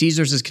 So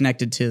Caesars is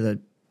connected to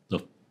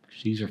The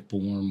Caesar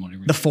Forum,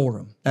 whatever. the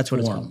Forum. That's what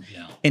it's Forum, called.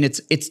 yeah. And it's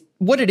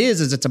what it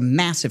is it's a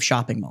massive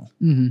shopping mall.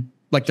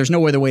 Like there's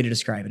no other way to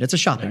describe it. It's a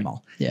shopping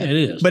mall. Yeah. It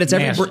is. But it's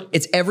massive.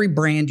 every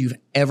brand you've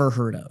ever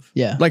heard of.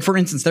 Yeah. Like for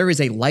instance, there is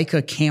a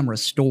Leica camera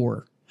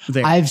store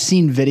there. I've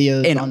seen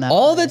videos and on that.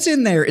 all that's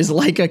in there is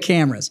Leica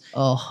cameras.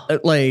 Oh,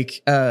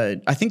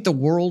 I think the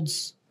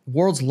world's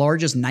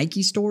largest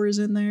Nike store is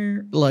in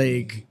there.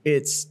 Like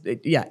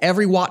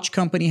every watch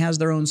company has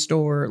their own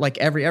store, like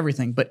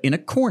everything. But in a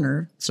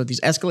corner, so these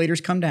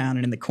escalators come down,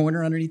 and in the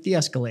corner underneath the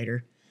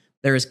escalator,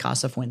 there is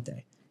Casa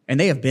Fuente, and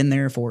they have been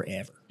there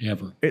forever.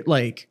 Ever.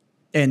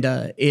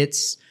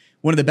 It's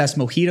one of the best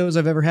mojitos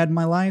I've ever had in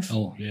my life.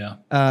 Oh, yeah.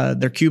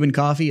 Their Cuban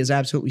coffee is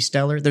absolutely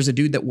stellar. There's a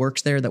dude that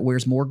works there that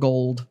wears more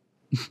gold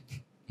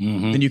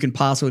than you can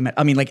possibly imagine.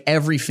 I mean, like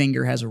every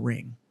finger has a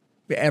ring.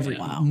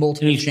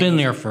 multiple. And he's been chains.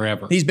 there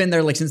forever. He's been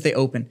there like since they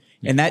opened.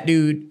 And that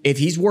dude, if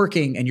he's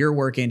working and you're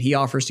working, he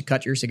offers to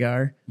cut your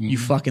cigar. You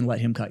fucking let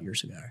him cut your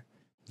cigar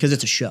because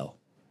it's a show.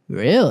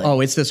 Really?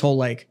 Oh, it's this whole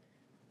like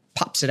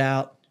pops it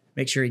out,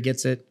 make sure he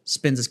gets it,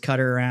 spins his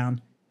cutter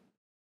around.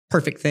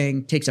 Perfect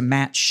thing. Takes a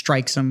match,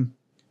 strikes him,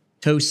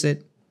 toasts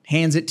it,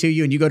 hands it to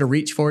you, and you go to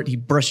reach for it. He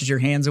brushes your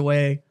hands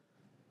away.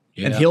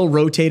 And he'll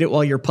rotate it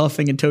while you're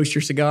puffing and toast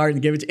your cigar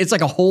and give it. It's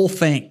like a whole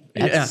thing.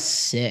 That's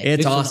sick. It's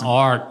It's awesome. an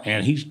art,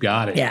 and he's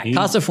got it. Yeah, He-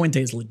 Casa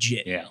Fuente is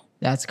legit. Yeah.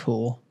 That's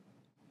cool.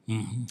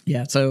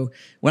 Yeah. So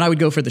when I would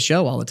go for the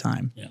show all the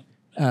time,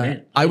 Yeah.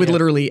 I would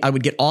literally, I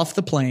would get off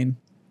the plane,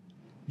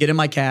 get in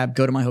my cab,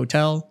 go to my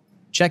hotel,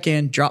 check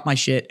in, drop my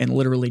shit, and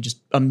literally just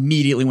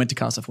immediately went to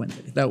Casa Fuente.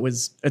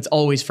 It's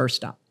always first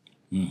stop.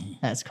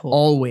 That's cool.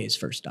 Always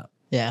first stop.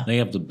 Yeah. They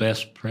have the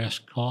best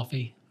pressed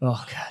coffee.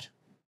 Oh God.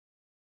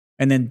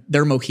 And then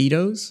their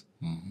mojitos,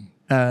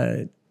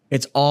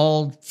 it's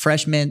all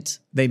fresh mint.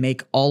 They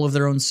make all of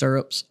their own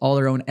syrups, all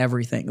their own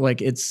everything.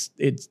 Like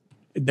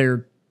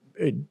they're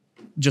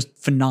just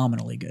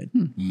phenomenally good.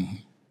 And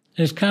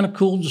it's kind of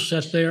cool to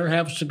sit there,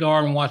 have a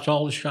cigar, and watch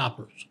all the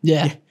shoppers.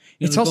 Yeah.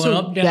 It's Going also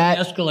up, down that-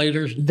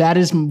 escalators. That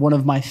is one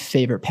of my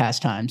favorite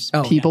pastimes.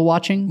 Oh, People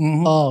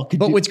watching. Oh, could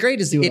But do- what's great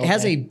is do it all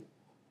has day.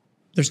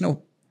 there's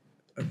no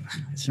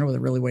other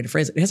really way to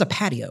phrase it. It has a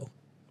patio,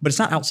 but it's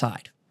not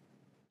outside.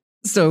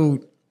 So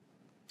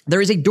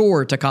there is a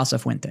door to Casa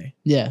Fuente,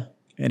 Yeah.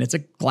 and it's a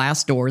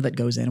glass door that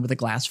goes in with a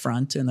glass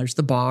front, and there's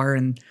the bar,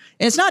 and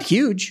it's not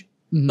huge.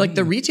 Like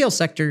the retail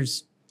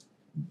sector's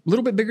a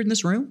little bit bigger than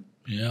this room,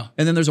 Yeah.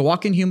 and then there's a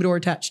walk-in humidor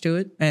attached to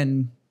it,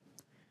 and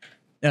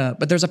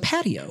but there's a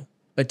patio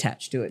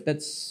attached to it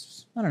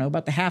that's I don't know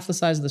about the half the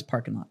size of this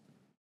parking lot,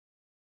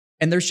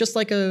 and there's just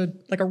like a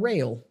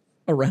rail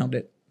around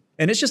it.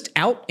 And it's just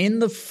out on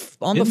the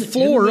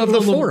floor of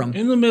the forum.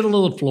 In the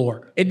middle of the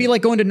floor. It'd be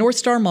like going to North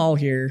Star Mall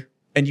here,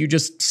 and you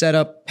just set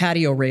up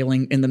patio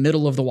railing in the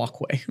middle of the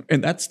walkway,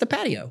 and that's the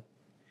patio.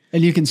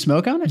 And you can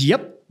smoke on it?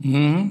 Yep.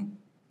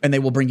 And they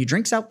will bring you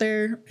drinks out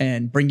there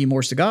and bring you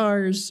more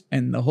cigars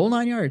and the whole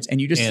 9 yards. And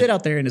you just sit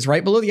out there, and it's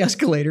right below the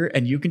escalator,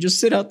 and you can just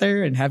sit out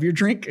there and have your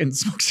drink and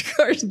smoke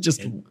cigars and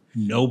just.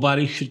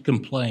 Nobody should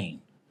complain.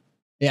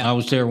 Yeah. I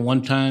was there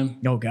one time.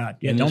 Oh God!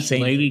 Yeah, And don't this say.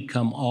 lady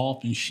come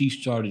off and she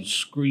started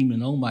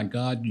screaming, "Oh my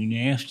God, you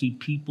nasty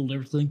people,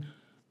 everything."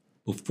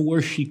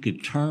 Before she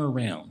could turn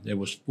around, there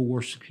was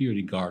 4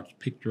 security guards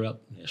picked her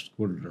up and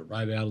escorted her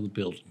right out of the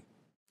building.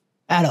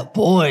 Atta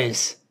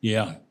boys.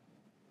 Yeah.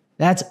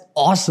 That's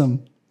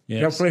awesome.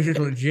 Yeah. That place is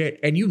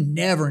legit, and you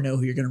never know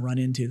who you're going to run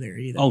into there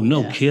either. Oh,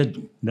 no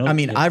kidding. No I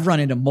mean, kidding. I've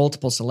run into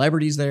multiple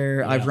celebrities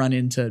there. I've run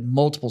into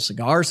multiple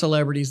cigar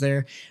celebrities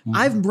there.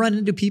 I've run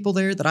into people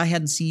there that I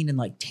hadn't seen in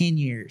like 10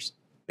 years.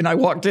 And I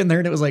walked in there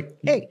and it was like,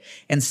 hey.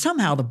 And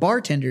somehow the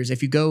bartenders,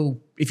 if you've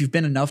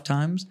been enough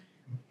times,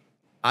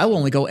 I will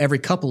only go every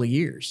couple of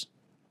years.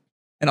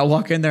 And I'll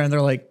walk in there and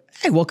they're like,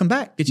 hey, welcome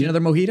back. Get you another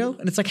mojito?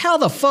 And it's like, how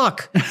the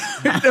fuck?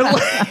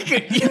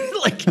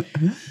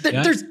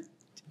 There's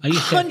I used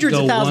to have to hundreds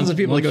of go thousands of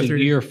people that once go through.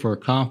 a year for a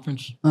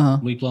conference,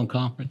 week-long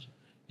conference.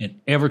 And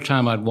every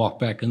time I'd walk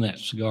back in that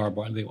cigar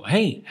bar, they go,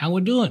 "Hey, how we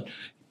doing?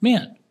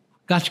 Man,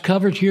 got you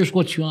covered. Here's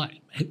what you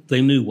like."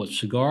 They knew what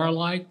cigar I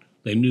liked.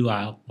 They knew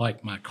I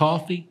liked my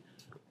coffee.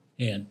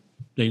 And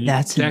they knew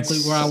That's exactly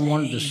where I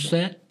wanted to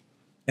sit.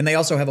 And they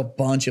also have a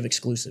bunch of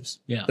exclusives.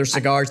 Yeah. There's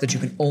cigars that you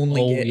can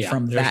only Oh, get yeah.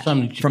 from There's that.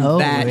 some that you- From Oh,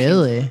 that.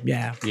 really?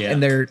 Yeah. Yeah.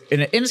 And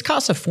it's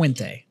Casa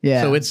Fuente.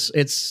 Yeah. So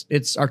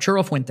it's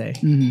Arturo Fuente.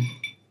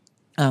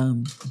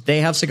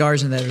 They have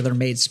cigars in there that are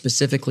made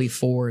specifically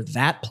for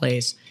that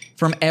place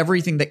from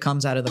everything that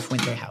comes out of the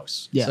Fuente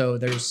house. Yeah. So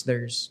there's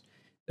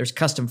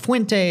custom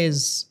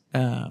Fuentes.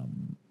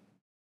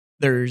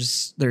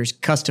 There's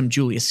custom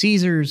Julius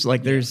Caesars.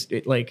 Like there's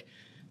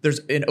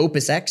an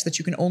Opus X that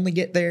you can only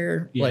get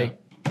there. Yeah. Like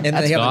and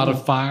That's they have God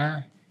of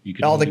Fire. You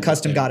can all the only get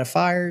custom there. God of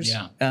Fires.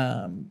 Yeah.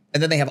 And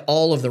then they have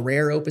all of the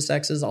rare Opus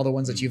X's, all the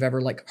ones that you've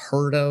ever like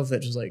heard of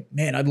that just like,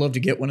 man, I'd love to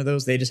get one of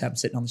those. They just have them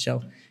sitting on the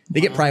shelf.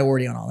 They get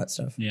priority on all that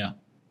stuff. Yeah.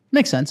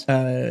 Makes sense.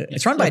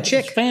 It's run by a It's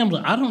chick.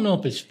 family. I don't know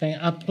if it's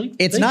family.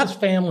 It's not- it's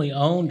family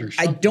owned or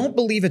I something. don't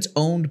believe it's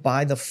owned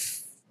by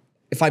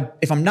if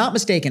I'm not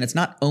mistaken, it's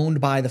not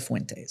owned by the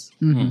Fuentes.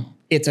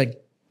 It's a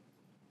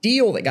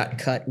deal that got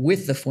cut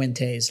with the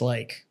Fuentes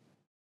like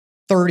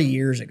 30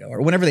 years ago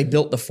or whenever they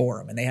built the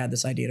forum and they had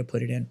this idea to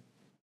put it in.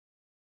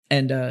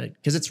 And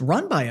because it's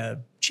run by a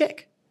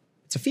chick.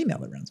 It's a female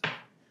that runs it.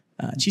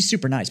 And she's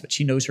super nice, but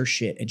she knows her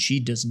shit and she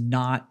does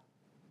not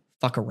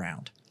fuck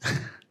around.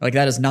 Like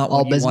that is not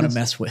All what you want to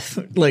business? mess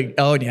with. Like,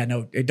 oh yeah,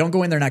 no, don't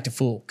go in there and act a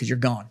fool because you're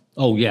gone.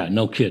 Oh, yeah.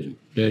 No kidding.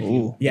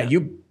 Yeah,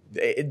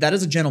 that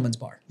is a gentleman's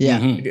bar. Yeah.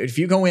 If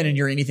you go in and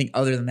you're anything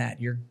other than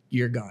that,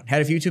 you're gone.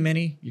 Had a few too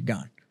many, you're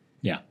gone.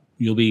 Yeah.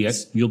 You'll be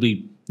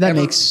That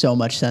makes so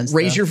much sense.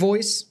 Raise though. your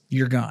voice,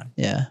 you're gone.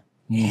 Yeah.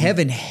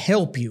 Heaven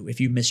help you if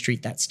you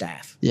mistreat that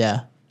staff.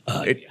 Yeah.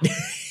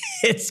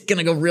 It's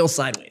gonna go real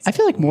sideways. I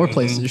feel like more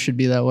places should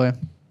be that way.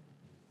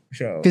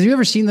 So Because you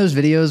ever seen those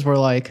videos where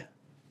like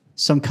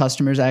some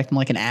customers acting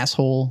like an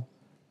asshole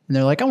And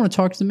they're like, I want to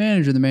talk to the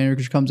manager. The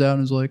manager comes out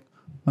and is like,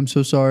 I'm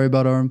so sorry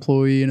about our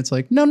employee. And it's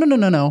like, no.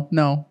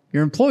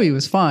 Your employee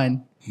was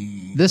fine.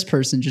 This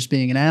person just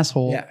being an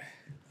asshole.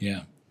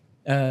 Yeah.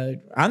 Yeah.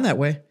 I'm that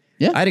way.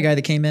 Yeah. I had a guy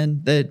that came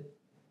in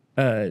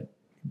that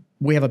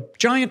we have a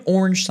giant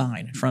orange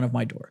sign in front of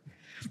my door.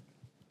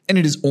 And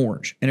it is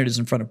orange. And it is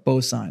in front of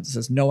both signs. It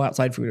says no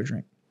outside food or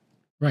drink.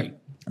 Right.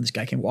 And this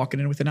guy came walking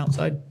in with an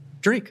outside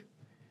drink.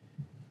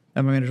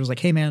 And my manager was like,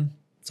 hey, man,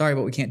 sorry,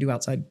 but we can't do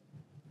outside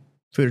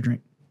food or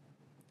drink.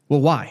 Well,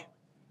 why?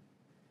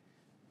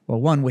 Well,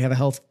 one, we have a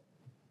health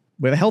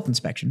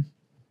inspection.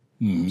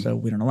 So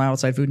we don't allow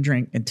outside food and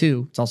drink. And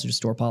two, it's also just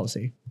store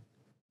policy.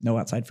 No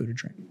outside food or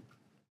drink.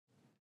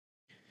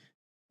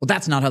 Well,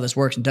 that's not how this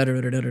works. And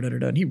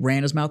And he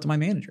ran his mouth to my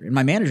manager. And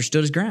my manager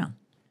stood his ground.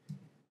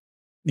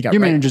 Your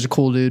manager's a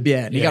cool dude.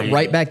 Yeah. And he got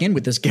right back in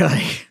with this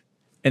guy.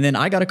 And then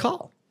I got a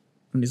call.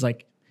 And he's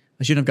like,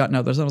 I shouldn't have gotten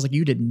out there. So I was like,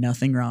 you did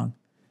nothing wrong.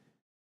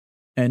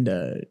 And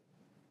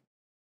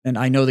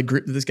I know the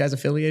group that this guy's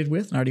affiliated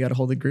with. And I already got a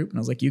hold of the group. And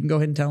I was like, you can go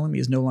ahead and tell him he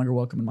is no longer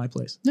welcome in my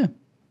place. Yeah.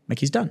 Like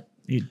he's done.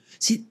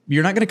 See,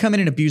 you're not going to come in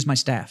and abuse my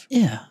staff.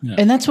 Yeah.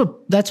 And that's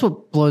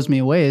what blows me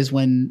away is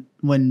when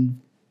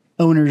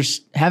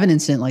owners have an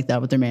incident like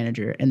that with their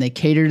manager and they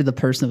cater to the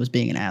person that was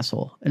being an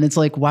asshole. And it's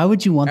like, why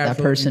would you want that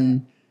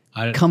person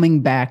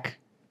coming back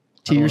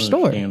to your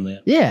store?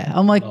 That. Yeah.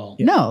 I'm like,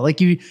 no, like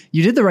you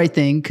did the right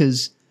thing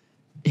because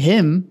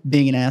him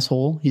being an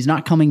asshole, he's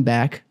not coming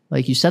back.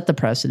 Like you set the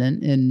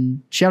precedent.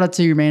 And shout out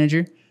to your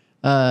manager.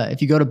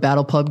 If you go to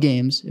Battle Pub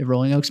Games at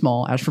Rolling Oaks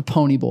Mall, ask for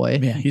Pony Boy.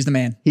 Yeah, he's the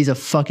man. He's a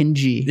fucking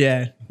G.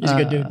 Yeah, he's a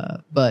good dude.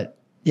 But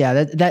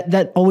yeah,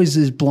 that always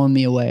has blown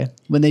me away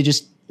when they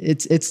just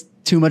it's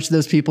too much of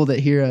those people that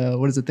hear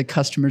what is it? The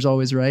customer's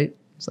always right.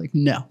 It's like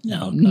no.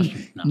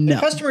 The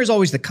customer is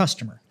always the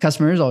customer.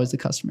 Customer is always the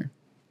customer.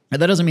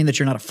 And that doesn't mean that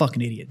you're not a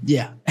fucking idiot.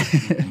 Yeah.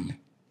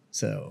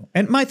 So,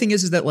 and my thing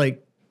is that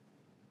like,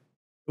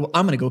 well,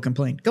 I'm going to go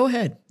complain. Go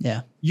ahead.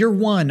 Yeah. You're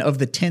one of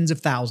the tens of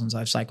thousands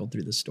I've cycled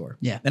through this store.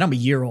 Yeah. And I'm a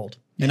year old.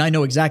 Yeah. And I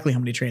know exactly how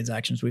many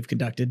transactions we've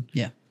conducted.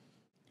 Yeah.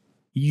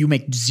 You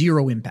make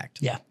zero impact.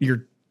 Yeah.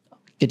 You're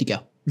good to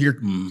go.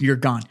 You're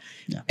gone.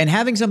 Yeah. And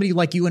having somebody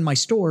like you in my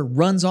store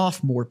runs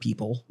off more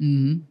people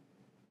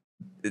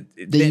that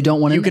you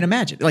don't want to. You can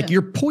imagine. Like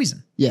you're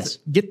poison. Yes.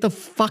 Get the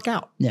fuck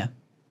out. Yeah.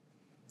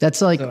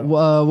 That's like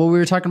what we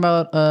were talking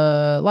about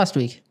last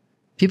week.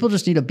 People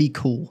just need to be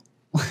cool.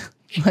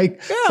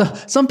 Like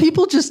some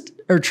people just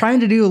are trying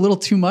to do a little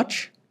too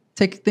much,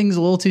 take things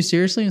a little too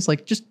seriously. It's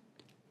like, just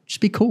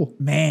be cool.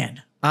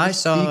 Man, I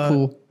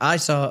saw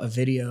a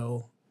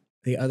video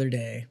the other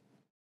day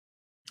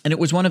and it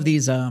was one of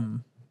these, there's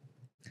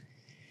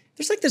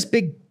like this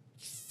big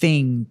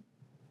thing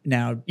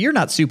now. You're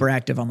not super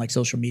active on like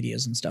social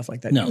medias and stuff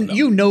like that. No.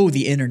 You know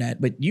the internet,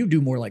 but you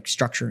do more like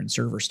structure and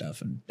server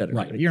stuff. And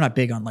Right. You're not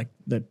big on like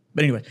but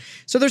anyway.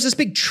 So there's this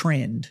big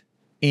trend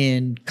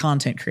in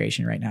content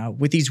creation right now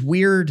with these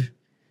weird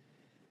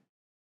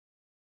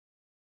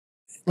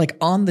like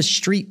on the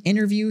street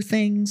interview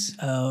things.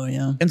 Oh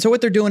yeah. And so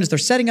what they're doing is they're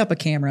setting up a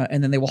camera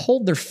and then they will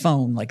hold their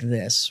phone like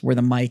this where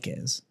the mic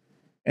is.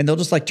 And they'll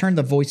just like turn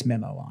the voice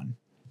memo on.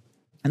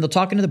 And they'll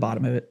talk into the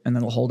bottom of it and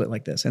then they'll hold it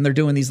like this. And they're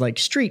doing these like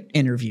street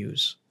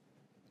interviews.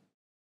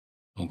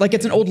 Okay. Like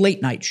it's an old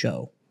late night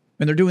show.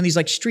 And they're doing these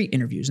like street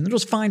interviews and they'll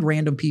just find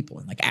random people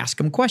and like ask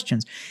them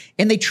questions.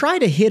 And they try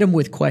to hit them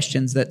with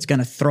questions that's going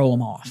to throw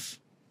them off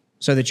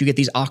so that you get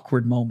these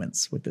awkward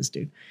moments with this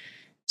dude.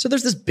 So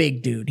there's this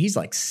big dude. He's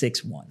like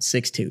 6'1",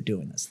 6'2",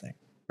 doing this thing,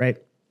 right?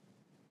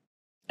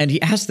 And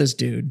he asks this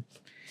dude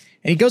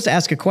and he goes to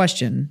ask a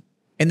question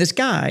and this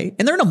guy,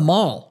 and they're in a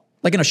mall,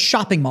 like in a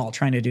shopping mall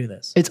trying to do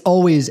this. It's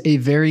always a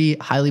very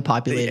highly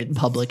populated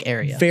public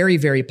area. Very,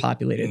 very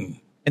populated.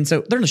 And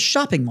so they're in a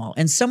shopping mall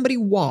and somebody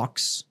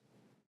walks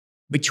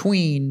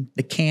between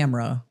the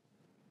camera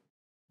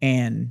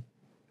and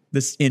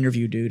this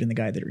interview dude and the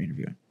guy that are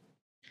interviewing.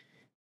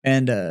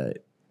 And the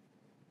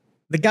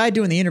guy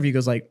doing the interview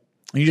goes like,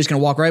 you're just going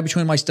to walk right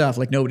between my stuff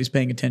like nobody's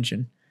paying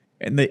attention.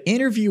 And the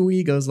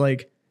interviewee goes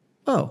like,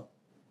 oh,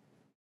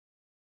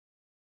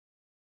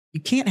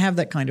 you can't have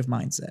that kind of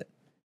mindset.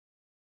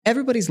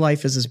 Everybody's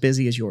life is as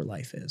busy as your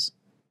life is.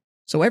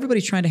 So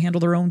everybody's trying to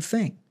handle their own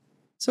thing.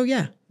 So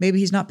yeah, maybe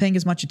he's not paying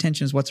as much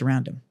attention as what's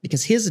around him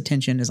because his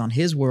attention is on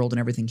his world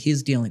and everything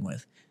he's dealing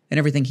with. And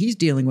everything he's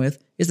dealing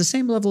with is the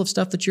same level of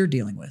stuff that you're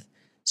dealing with.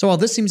 So while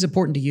this seems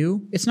important to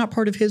you, it's not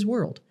part of his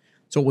world.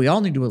 So what we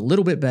all need to do a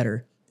little bit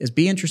better is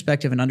be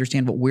introspective and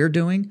understand what we're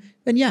doing.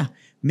 Then yeah,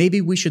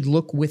 maybe we should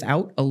look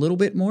without a little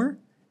bit more.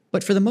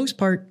 But for the most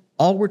part,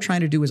 all we're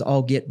trying to do is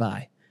all get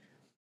by.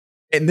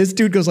 And this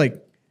dude goes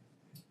like,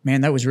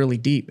 man, that was really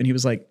deep. And he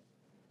was like,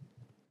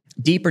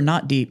 deep or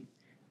not deep,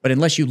 but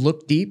unless you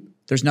look deep,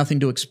 there's nothing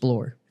to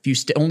explore. If you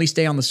only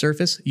stay on the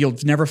surface, you'll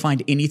never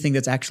find anything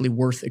that's actually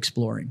worth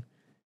exploring.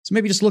 So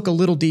maybe just look a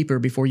little deeper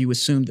before you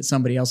assume that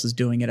somebody else is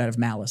doing it out of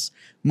malice.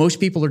 Most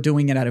people are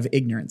doing it out of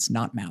ignorance,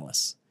 not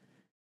malice.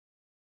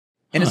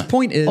 And his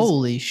point is,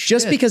 holy shit.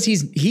 just because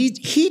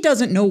he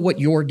doesn't know what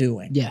you're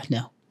doing. Yeah,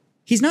 no.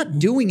 he's not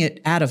doing it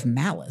out of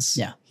malice.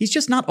 Yeah. He's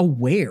just not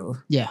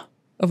aware Yeah.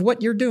 of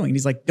what you're doing.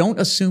 He's like, don't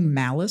assume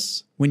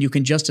malice when you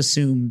can just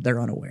assume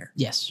they're unaware.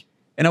 Yes.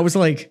 And I was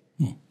like,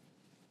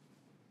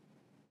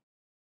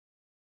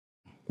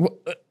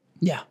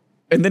 Yeah.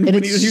 and then And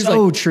when it's he was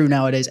so like, true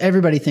nowadays.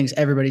 Everybody thinks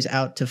everybody's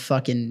out to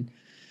fucking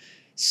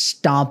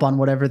stomp on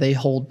whatever they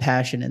hold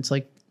passion. It's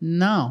like,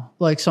 no.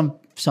 Like some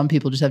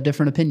people just have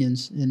different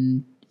opinions.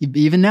 And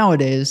even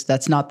nowadays,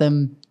 that's not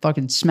them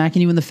fucking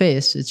smacking you in the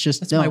face. It's just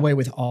that's my way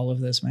with all of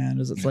this, man,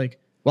 is it's like,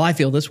 well, I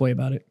feel this way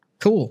about it.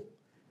 Cool.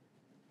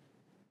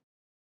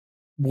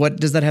 What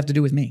does that have to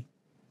do with me?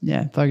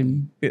 Yeah,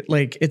 fucking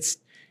It's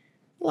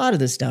a lot of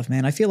this stuff,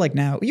 man. I feel like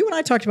now, you and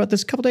I talked about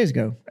this a couple days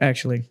ago,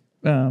 actually.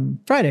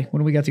 Friday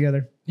when we got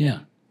together. Yeah.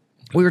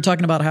 We were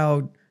talking about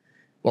how,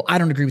 well, I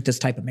don't agree with this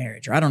type of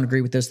marriage, or I don't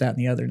agree with this, that, and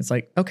the other. And it's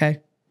like, okay.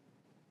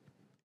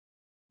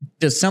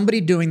 Does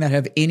somebody doing that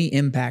have any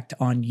impact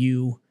on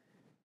you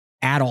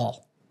at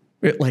all?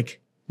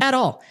 At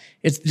all.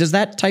 Does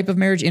that type of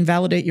marriage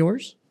invalidate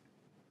yours?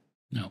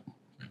 No.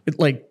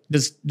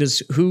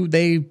 Does who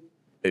they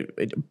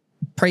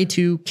pray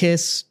to,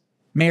 kiss,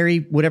 marry,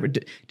 whatever,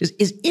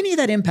 is any of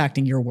that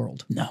impacting your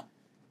world? no.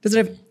 Does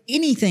it have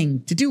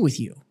anything to do with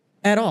you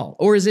at all?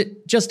 Or is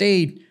it just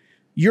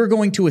you're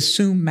going to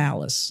assume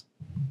malice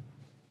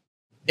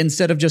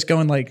instead of just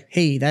going like,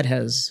 hey, that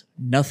has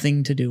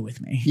nothing to do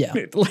with me? Yeah.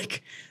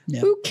 Yeah.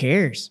 Who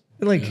cares?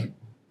 There's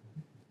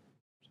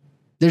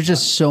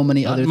just so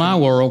many Not other my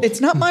things. world.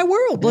 It's not my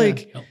world.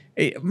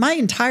 My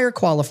entire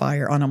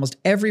qualifier on almost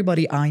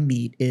everybody I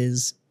meet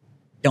is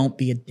don't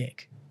be a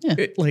dick. Yeah.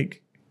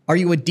 Are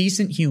you a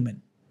decent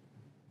human?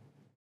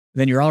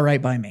 Then you're all right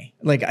by me.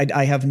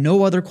 I have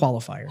no other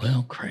qualifier.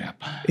 Well,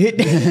 crap.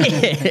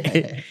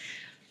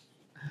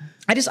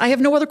 I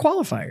have no other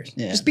qualifiers.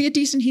 Yeah. Just be a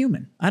decent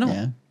human. I don't.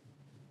 Yeah.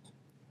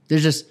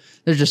 There's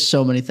just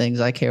so many things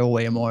I care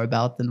way more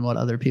about than what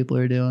other people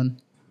are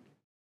doing.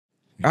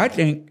 I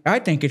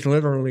think it's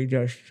literally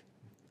just.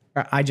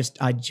 I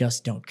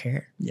just don't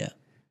care. Yeah.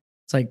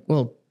 It's like,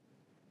 well,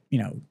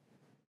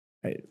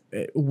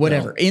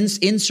 whatever.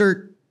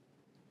 Insert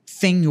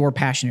thing you're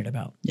passionate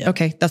about. Yeah.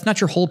 Okay, that's not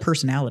your whole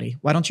personality.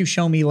 Why don't you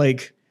show me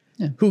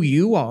who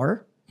you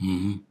are?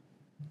 Mm-hmm.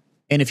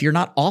 And if you're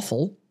not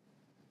awful,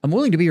 I'm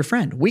willing to be your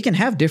friend. We can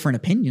have different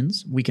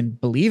opinions. We can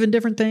believe in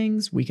different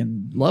things. We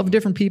can love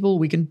different people.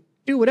 We can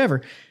do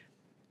whatever.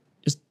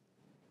 Just,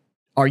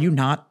 are you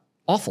not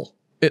awful?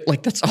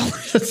 That's all.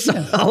 That's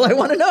all I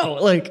want to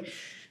know.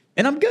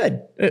 And I'm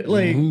good.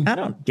 I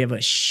don't give a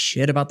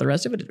shit about the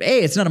rest of it. A,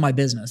 it's none of my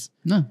business.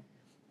 No.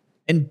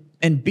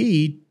 And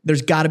B,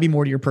 there's got to be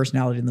more to your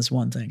personality than this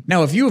one thing.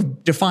 Now, if you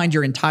have defined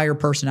your entire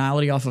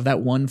personality off of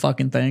that one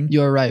fucking thing,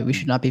 You're right. We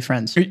should not be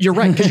friends. you're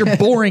right, because you're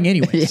boring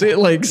anyway.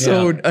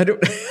 So I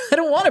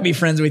don't want to be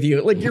friends with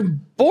you. You're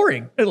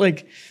boring.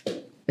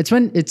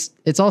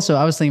 It's also,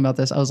 I was thinking about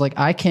this. I was like,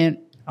 I can't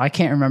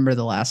remember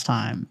the last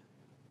time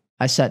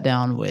I sat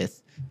down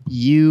with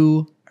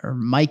you or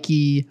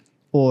Mikey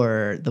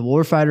or the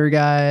Warfighter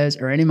guys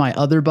or any of my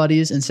other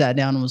buddies and sat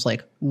down and was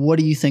like, what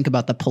do you think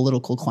about the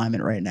political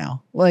climate right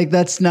now?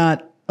 That's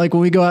not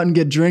when we go out and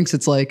get drinks,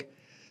 it's like,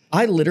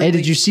 I literally, hey,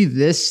 did you see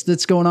this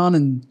that's going on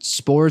in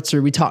sports,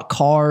 or we talk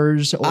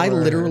cars? Or, I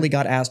literally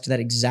got asked that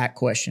exact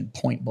question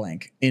point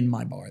blank in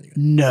my bar. The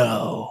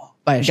no.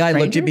 By a guy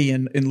looked stranger? at me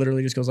and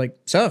literally just goes like,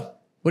 so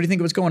what do you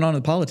think of what's going on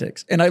in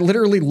politics? And I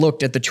literally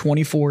looked at the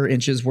 24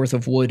 inches worth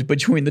of wood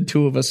between the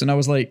two of us. And I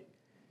was like,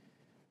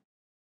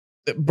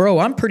 bro,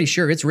 I'm pretty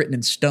sure it's written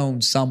in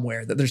stone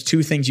somewhere that there's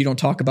two things you don't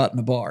talk about in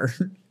a bar.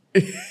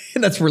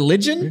 And that's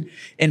religion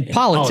and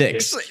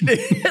politics.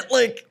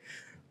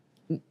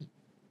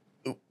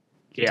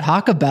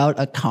 Talk about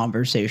a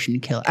conversation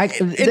killer.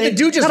 the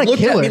dude just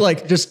looked at me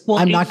like,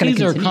 I'm not going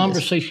to either a continue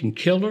conversation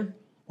killer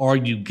or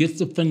you get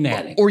the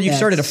fanatic. or you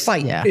started a That's-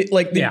 fight. yeah.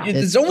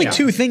 There's only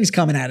two things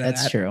coming out of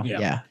That's that. true.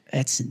 Yeah.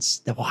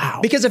 Yeah. Wow.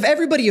 Because if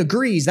everybody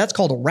agrees, that's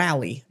called a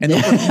rally, and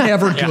those are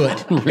never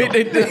good.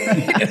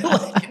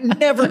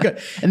 Never good.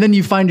 And then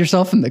you find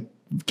yourself in the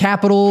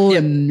Capitol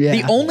and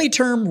The only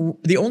time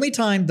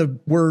the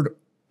word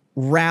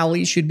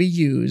rally should be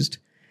used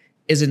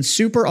is in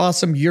super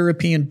awesome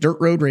European dirt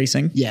road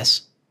racing,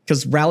 yes.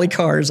 because rally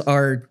cars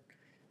and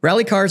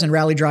rally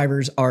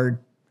drivers are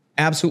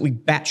absolutely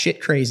batshit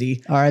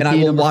crazy. R.I.P. And I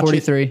will number watch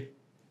 43.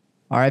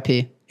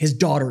 R.I.P. His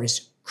daughter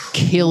is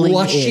Killing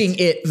crushing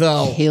it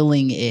though.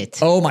 Killing it.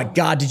 Oh my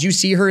God. Did you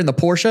see her in the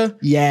Porsche?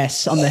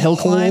 Yes. On the hill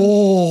climb.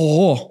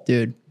 Oh,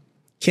 Dude.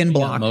 Ken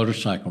Block.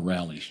 Motorcycle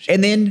rallies.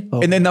 And then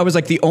that was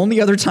like the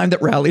only other time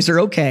that rallies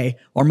are okay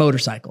are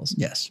motorcycles.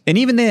 Yes. And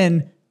even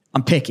then,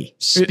 I'm picky.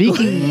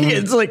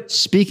 It's like,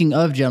 Speaking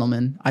of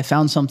gentlemen, I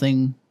found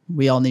something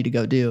we all need to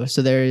go do.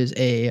 So there is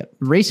a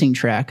racing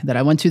track that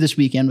I went to this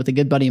weekend with a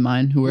good buddy of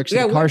mine who works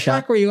at a car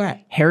shop. were you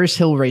at? Harris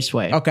Hill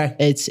Raceway. Okay.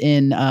 It's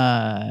in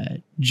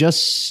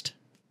just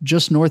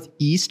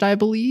northeast, I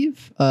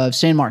believe, of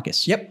San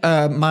Marcos. Yep.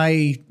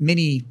 My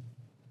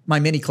My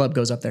mini club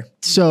goes up there.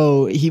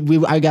 So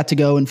I got to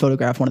go and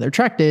photograph one of their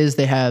track days.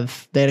 They had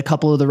a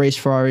couple of the race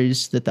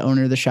Ferraris that the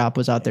owner of the shop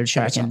was out there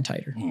Should have tracking. shot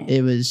tighter.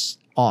 It was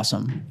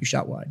awesome. You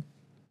shot wide.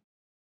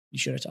 You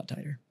should have shot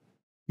tighter.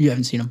 You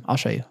haven't seen them. I'll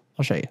show you.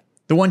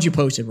 The ones you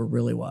posted were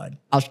really wide.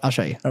 I'll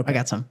show you. Okay. I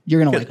got some.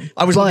 You're gonna like them.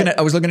 I was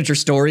looking at your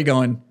story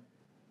going,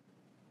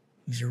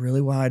 these are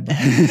really wide,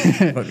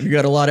 but you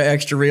got a lot of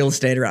extra real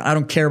estate around. I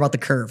don't care about the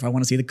curve. I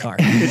want to see the car.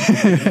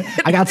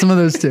 I got some of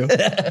those too.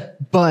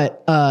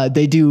 But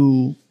they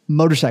do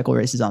motorcycle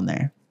races on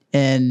there.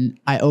 And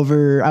I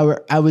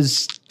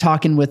was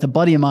talking with a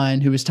buddy of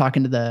mine who was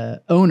talking to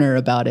the owner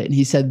about it. And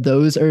he said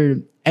those are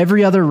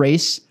every other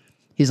race.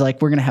 He's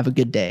like, we're going to have a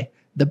good day.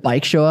 The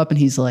bikes show up and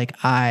he's like,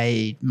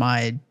 I'm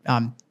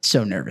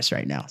so nervous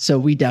right now. So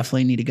we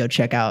definitely need to go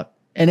check out.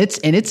 And it's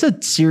a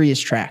serious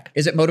track.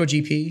 Is it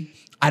MotoGP?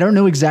 I don't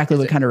know exactly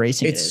what kind of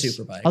racing it It's is.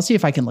 Superbike. I'll see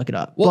if I can look it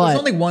up. Well, but there's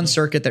only one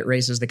circuit that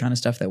races the kind of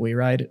stuff that we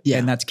ride, Yeah.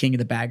 and that's King of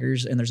the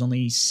Baggers, and there's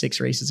only 6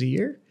 races a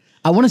year.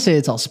 I want to say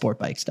it's all sport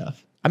bike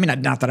stuff. I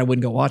mean, not that I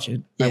wouldn't go watch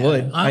it. I Yeah.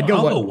 would. I'll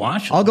go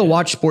watch it. I'll go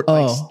watch sport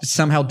bikes Oh.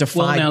 somehow defy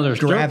Well, now there's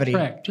gravity. dirt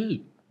track too.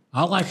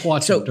 I like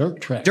watching So,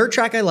 dirt track. Dirt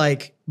track I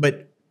like,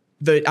 but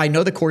I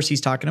know the course he's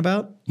talking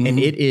about, and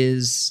it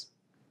is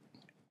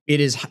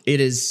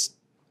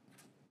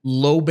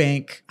low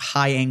bank,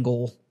 high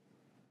angle.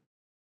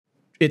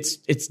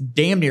 It's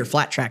damn near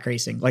flat track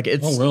racing. Like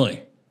it's Oh,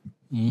 really?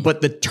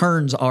 but the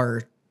turns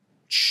are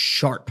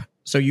sharp.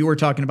 So you were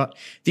talking about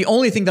the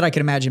only thing that I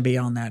could imagine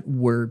beyond that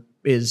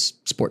is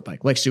sport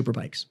bike, like super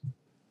bikes.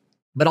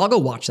 But I'll go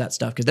watch that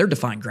stuff because they're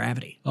defying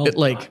gravity. Oh,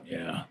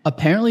 yeah.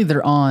 Apparently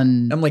they're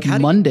on I'm like,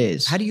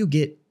 Mondays. How do you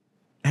get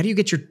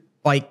your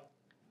bike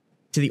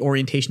to the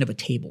orientation of a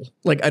table?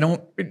 Like I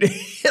don't like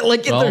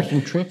It's all there's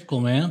centrifugal,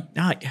 man.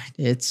 not.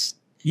 It's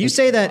You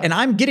say that, and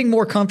I'm getting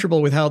more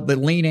comfortable with how the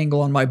lean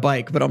angle on my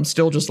bike, but I'm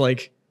still just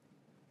like,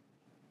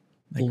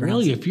 Well,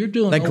 really, if you're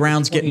doing that over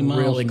ground's 20 getting miles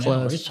really an hour,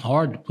 close. it's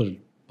hard to put a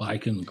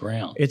bike in the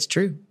ground. it's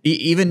true.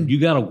 Even You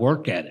got to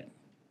work at it.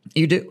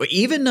 you do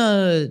even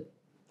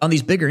on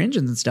these bigger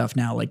engines and stuff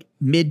now, like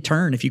mid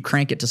turn, if you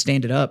crank it to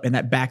stand it up and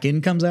that back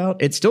end comes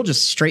out, it still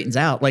just straightens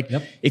out. Like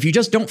Yep. if you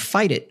just don't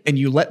fight it and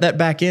you let that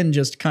back end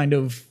just kind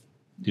of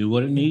Do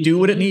what it needs. do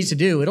what it needs to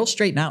do, it'll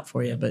straighten out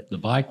for you. But The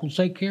bike will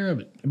take care of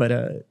it.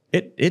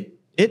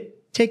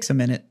 it takes a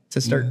minute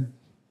to start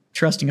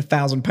trusting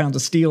 1,000 pounds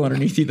of steel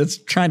underneath you that's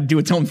trying to do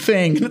its own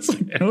thing. And it's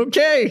like,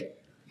 okay.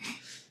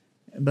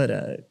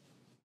 But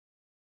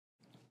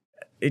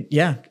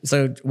yeah.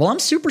 So, well, I'm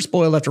super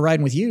spoiled after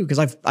riding with you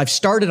because I've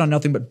started on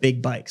nothing but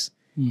big bikes.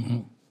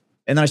 And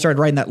then I started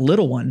riding that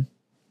little one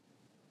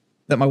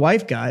that my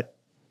wife got.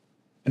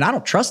 And I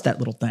don't trust that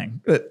little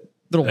thing.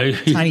 Little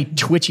tiny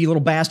twitchy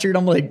little bastard.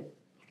 I'm like,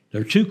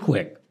 They're too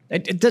quick.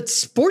 that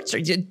sports,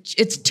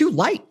 it's too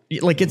light.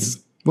 Like it's,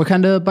 what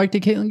kind of bike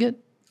did Caitlin get?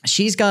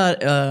 she's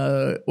got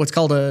what's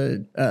called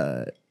an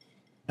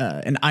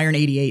Iron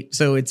 88.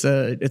 So it's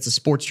a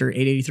Sportster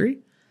 883.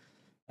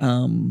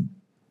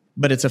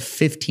 But it's a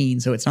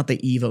 15, so it's not the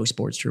Evo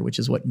Sportster, which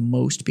is what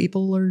most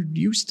people are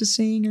used to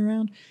seeing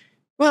around.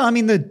 Well, I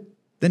mean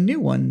the new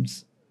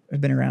ones have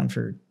been around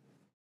for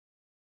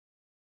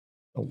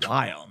a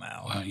while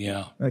now.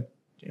 Yeah. Like,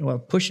 well,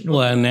 pushing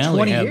Well, and now they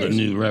 20 have years.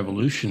 the new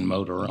Revolution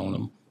motor on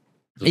them.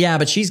 Yeah,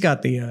 but she's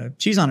got the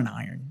she's on an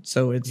iron,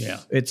 so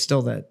it's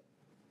still that.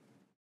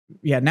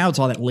 Yeah, now it's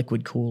all that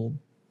liquid cooled,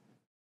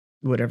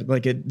 whatever.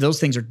 Like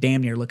those things are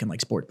damn near looking like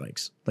sport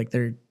bikes. Like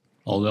they're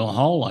Oh, they'll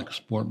haul like a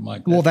sport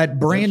bike. well, that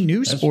brand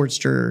new that's-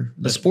 Sportster,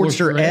 the that's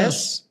Sportster Sportster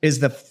S, is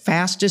the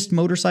fastest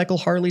motorcycle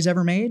Harley's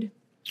ever made.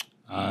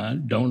 I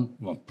don't.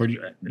 Well, pretty.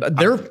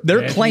 They're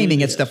Imagine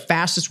claiming it it's the is.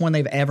 fastest one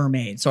they've ever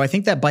made. So I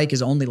think that bike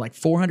is only like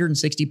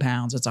 460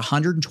 pounds. It's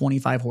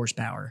 125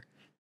 horsepower.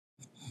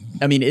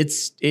 I mean,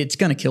 it's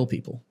gonna kill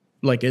people.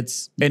 Like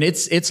it's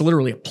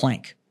literally a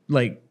plank.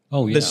 Like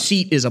Oh, yeah. the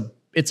seat is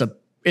it's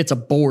a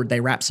board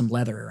they wrap some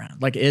leather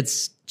around. Like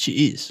it's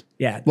Jeez.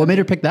 yeah. What made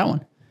her pick that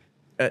one?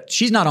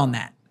 She's not on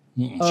that.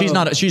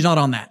 She's not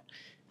on that.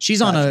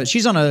 She's on a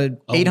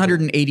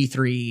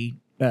 883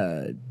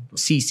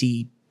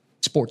 cc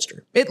Sportster.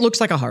 It looks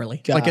like a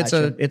Harley. Like it's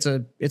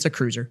a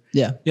cruiser.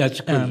 Yeah. Yeah,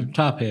 it's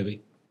top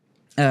heavy.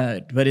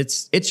 But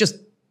it's just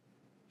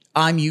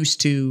I'm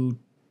used to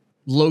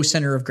low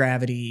center of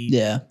gravity,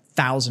 Yeah.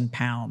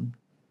 1,000-pound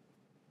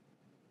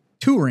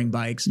touring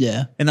bikes.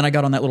 Yeah. And then I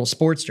got on that little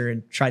Sportster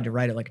and tried to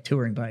ride it like a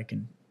touring bike,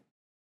 and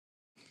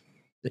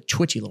the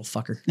twitchy little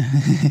fucker.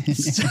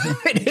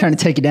 Trying to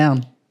take it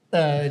down.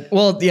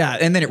 Well, yeah,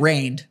 and then it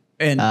rained,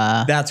 and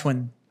Ah. that's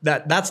when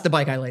that's the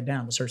bike I laid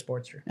down, was her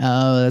Sportster,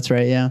 Oh, that's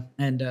right. Yeah.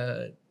 and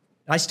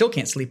I still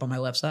can't sleep on my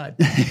left side.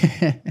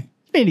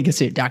 You need to go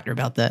see a doctor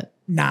about that.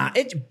 Nah,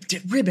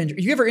 rib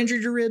injury. You ever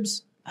injured your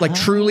ribs? Like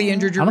truly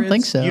injured your I don't ribs?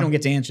 think so. You don't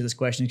get to answer this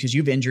question because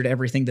you've injured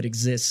everything that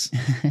exists.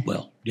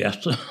 Well,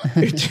 yes.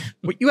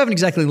 You haven't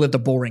exactly lived a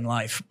boring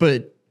life,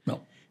 but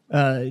No.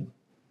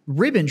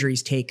 rib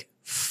injuries take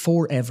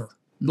forever.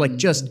 Like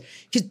just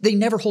because they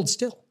never hold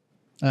still.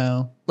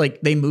 Oh.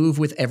 Like they move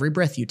with every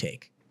breath you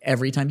take.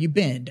 every time you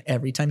bend,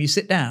 every time you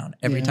sit down,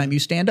 every time you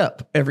stand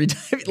up, every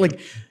time like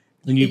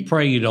And you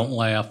pray you don't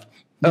laugh.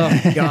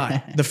 oh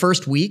God, the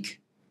first week,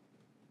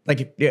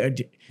 like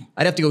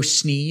I'd have to go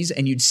sneeze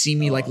and you'd see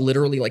me like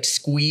literally like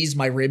squeeze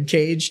my rib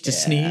cage to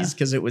sneeze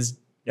because it was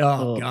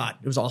God,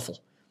 it was awful.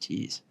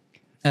 Jeez.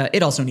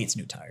 It also needs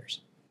new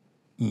tires,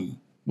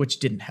 which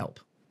didn't help.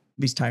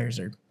 These tires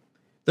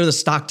they're the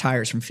stock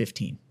tires from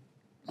 15.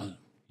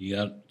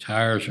 Yeah,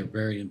 tires are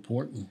very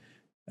important.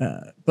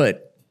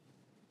 But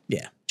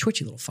yeah,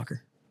 twitchy little fucker.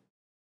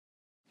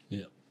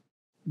 Yeah.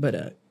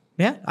 But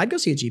yeah, I'd go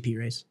see a GP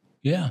race.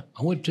 Yeah,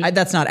 I would too.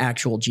 That's not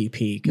actual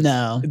GP. 'Cause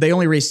No. they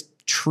only race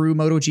true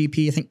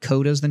MotoGP. I think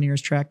COTA's the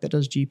nearest track that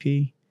does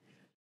GP.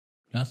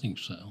 I think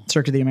so.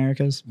 Circuit of the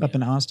Americas up Yeah,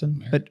 in Austin.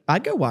 America. But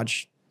I'd go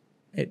watch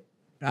it.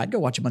 I'd go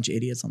watch a bunch of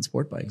idiots on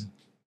sport bikes.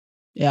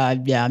 Yeah,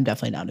 I'm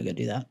definitely down to go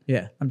do that.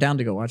 Yeah, I'm down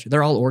to go watch it.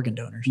 They're all organ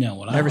donors. Now,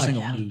 what Every I'd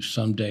single like to do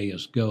someday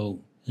is go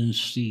and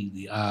see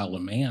the Isle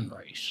of Man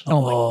race.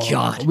 Oh my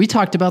God. We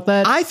talked about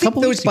that. I a think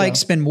couple those weeks ago. bikes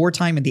spend more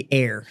time in the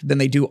air than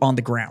they do on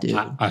the ground. Dude.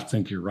 I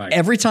think you're right.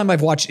 Every time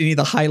I've watched any of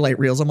the highlight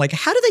reels, I'm like,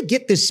 how do they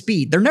get this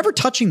speed? They're never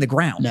touching the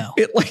ground. No.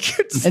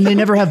 It's And they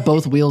never have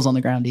both wheels on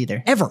the ground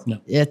either. ever.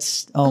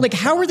 It's Like,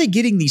 how are they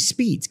getting these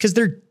speeds? Because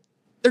they're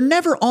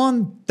never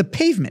on the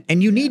pavement,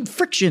 and you need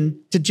friction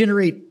to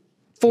generate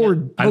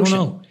forward I don't motion.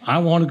 know. I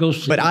want to go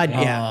see But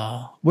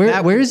it.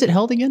 where is it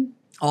held again?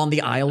 On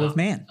the Isle of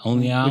Man, on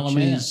the Isle of which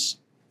Man. is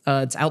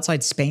it's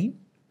outside Spain,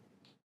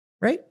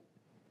 right?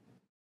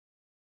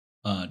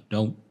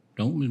 Don't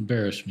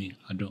embarrass me.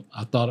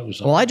 I thought it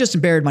was. Well, I just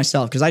embarrassed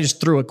myself because I just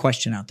threw a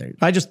question out there.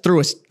 I just threw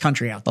a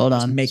country out there. Hold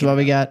Just on. make So it what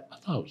we up. got?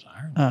 I thought it was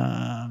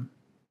Ireland.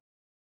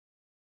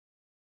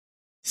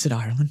 Is it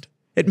Ireland?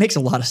 It makes a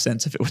lot of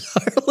sense if it was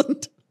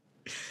Ireland.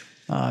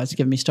 It's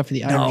giving me stuff for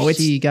the No, Irish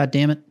Sea. God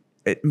damn it.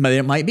 It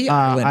might be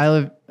Ireland. I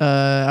live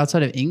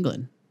outside of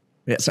England.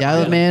 Yeah, The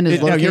Isle of Man is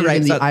No, located you're right.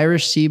 in It's the not-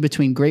 Irish Sea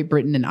between Great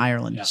Britain and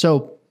Ireland. Yeah.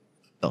 So,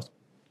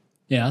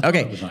 Yeah. I thought it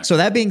Okay, was Ireland. so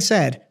that being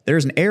said,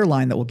 there's an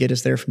airline that will get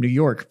us there from New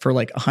York for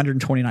like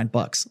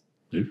 $129.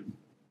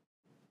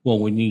 Well,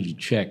 we need to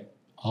check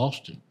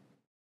Austin.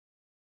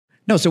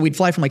 No, so we'd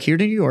fly from like here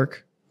to New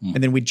York, Hmm.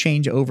 and then we'd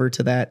change over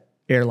to that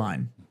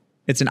airline.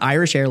 It's an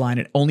Irish airline.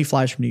 It only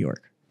flies from New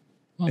York,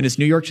 Oh. and it's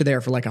New York to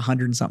there for like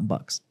 $100 and something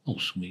bucks. Oh,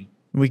 sweet.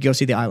 We could go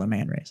see the Isle of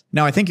Man race.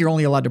 Now, I think you're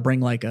only allowed to bring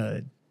like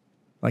a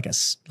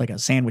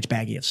sandwich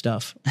baggie of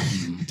stuff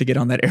to get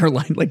on that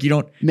airline. Like you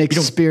don't. makes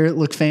Spirit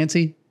look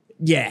fancy.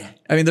 Yeah,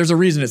 I mean, there's a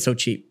reason it's so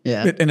cheap.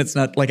 Yeah. and it's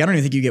not like I don't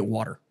even think you get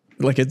water.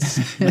 Like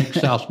it's Make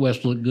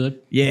Southwest look good.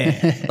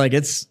 yeah, like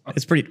it's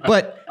pretty.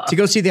 But to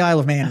go see the Isle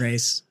of Man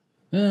race,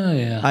 Oh,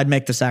 yeah. I'd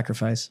make the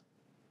sacrifice.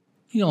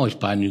 You always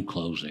buy new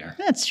clothes there.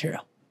 That's true.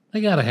 They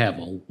got to have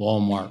a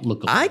Walmart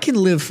look. I can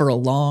live for a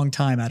long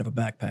time out of a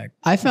backpack.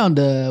 I found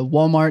a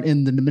Walmart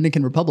in the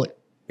Dominican Republic,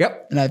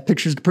 Yep. and I have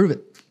pictures to prove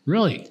it.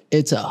 Really?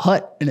 It's a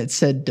hut, and it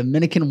said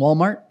Dominican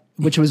Walmart,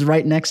 which was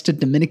right next to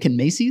Dominican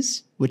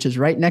Macy's, which is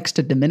right next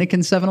to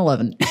Dominican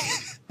 7-Eleven.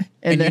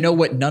 And you then- know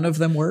what none of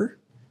them were?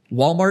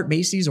 Walmart,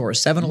 Macy's, or a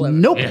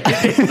 7-Eleven. Nope.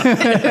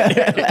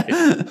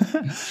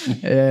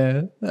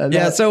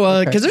 Yeah,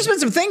 so because there's been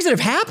some things that have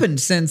happened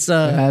since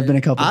have been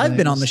a couple I've been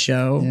things. on the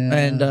show,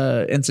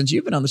 Yeah. and since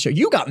you've been on the show,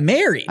 you got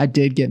married. I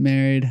did get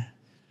married.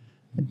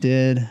 I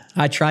did.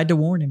 I tried to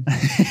warn him.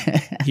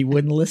 He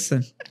wouldn't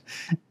listen.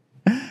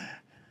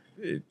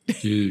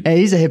 Dude. Hey,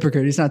 he's a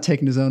hypocrite. He's not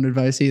taking his own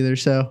advice either.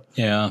 So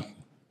Yeah.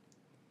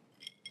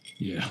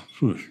 Yeah.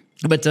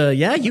 But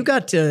yeah, you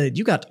got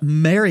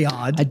married,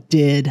 I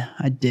did.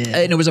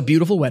 and it was a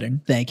beautiful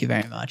wedding. Thank you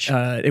very much.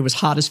 It was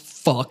hot as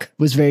fuck.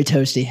 Was very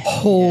toasty.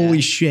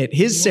 Holy shit!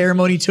 His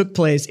ceremony took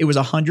place. It was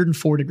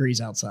 104 degrees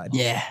outside.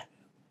 Yeah.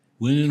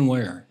 When and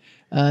where?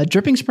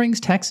 Dripping Springs,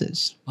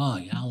 Texas. Oh,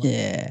 yeah.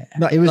 Yeah.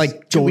 Like- it was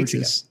like 2 weeks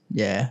gorgeous.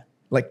 Yeah.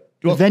 Like,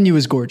 The well, venue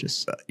was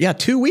gorgeous. yeah,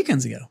 2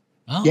 weekends ago.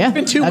 Oh, Yeah.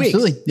 been 2 weeks.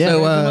 Absolutely. Yeah. So,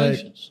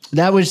 Congratulations.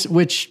 That was,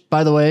 which,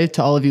 by the way,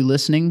 to all of you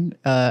listening,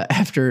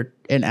 after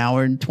an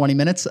hour and 20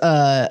 minutes,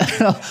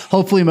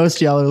 hopefully most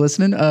of y'all are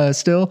listening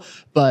still,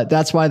 but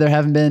that's why there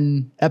haven't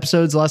been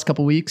episodes the last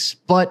couple weeks.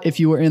 But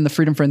if you were in the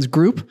Freedom Friends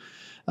group,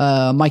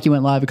 Mikey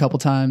went live a couple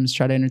times,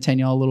 tried to entertain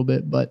y'all a little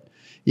bit, but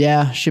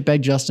yeah,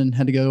 shitbag Justin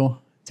had to go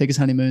take his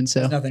honeymoon.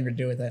 So Nothing to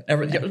do with that.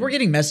 We're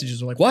getting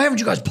messages like, "Why haven't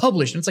you guys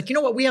published?" And it's like, you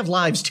know what? We have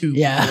lives too.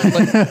 yeah.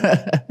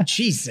 Like,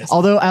 Jesus.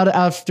 Although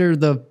after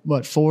the,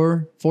 what,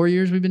 four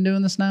years we've been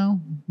doing this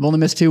now, we've only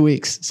missed 2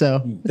 weeks.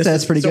 So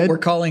that's pretty good. We're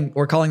calling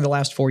the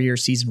last 4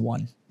 years season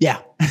 1. Yeah.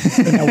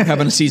 Now we're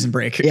having a season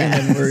break. Yeah.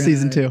 And then we're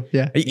Season 2.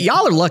 Yeah.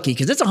 Y'all are lucky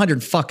because it's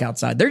 100 fuck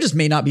outside. There just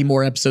may not be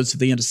more episodes to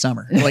the end of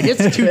summer. Like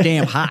it's too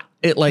damn hot.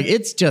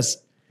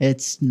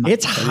 It's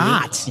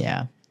hot.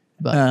 Yeah.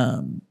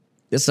 But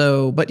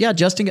But yeah,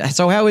 Justin.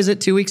 So how is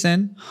it 2 weeks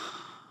in?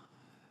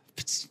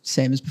 it's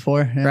same as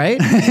before. Yeah. Right?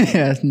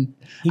 Yeah.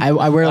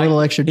 I wear a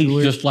little extra He's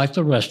jewelry. just like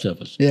the rest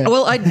of us. Yeah.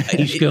 Well,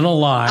 He's going to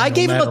lie. I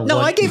gave him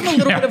I gave him a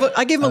little bit of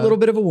I gave him a little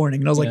bit of a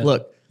warning, and I was like, Yeah.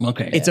 look,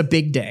 Okay. it's a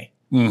big day,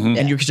 and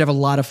you're going to have a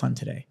lot of fun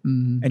today,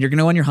 and you're going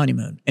to go on your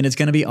honeymoon, and it's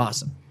going to be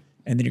awesome,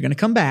 and then you're going to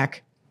come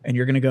back, and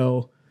you're going to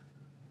go,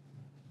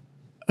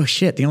 oh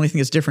shit, the only thing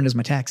that's different is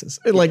my taxes.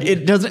 Like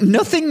it doesn't,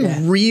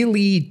 nothing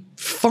really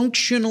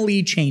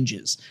functionally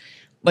changes.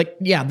 Like,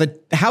 yeah,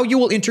 how you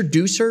will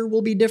introduce her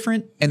will be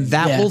different, and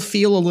that will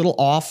feel a little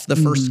off the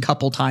first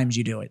couple times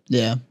you do it.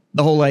 Yeah.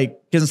 The whole like,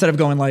 because instead of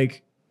going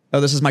like, oh,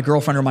 this is my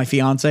girlfriend or my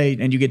fiance,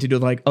 and you get to do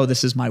like, oh,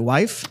 this is my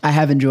wife. I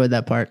have enjoyed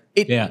that part.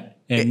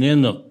 And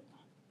then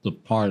the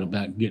part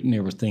about getting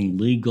everything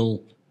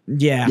legal.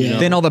 Yeah.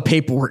 Then all the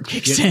paperwork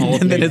kicks in,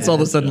 and then it's all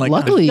of a sudden like,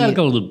 Luckily, You got to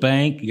go to the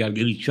bank. You got to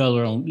get each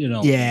other on,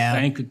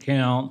 bank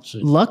accounts.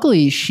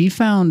 luckily she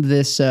found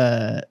this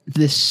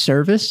this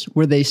service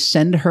where they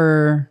send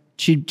her.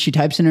 She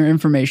types in her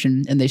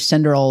information and they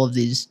send her all of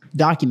these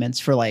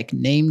documents for like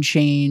name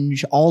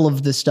change, all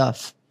of the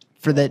stuff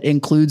for that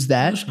includes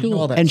that. That's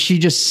cool. And she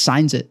just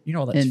signs it. you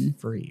know, all that's and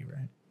free,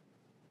 right?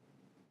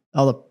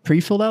 all the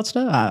pre-filled out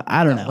stuff.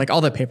 I don't know. Like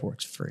all that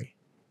paperwork's free.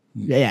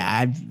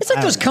 Yeah, It's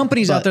like those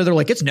companies out there. They're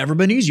like, it's never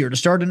been easier to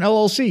start an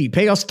LLC.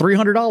 Pay us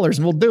 $300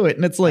 and we'll do it.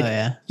 And it's like,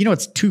 you know,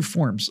 it's 2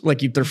 forms.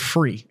 Like they're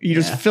free. You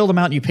just fill them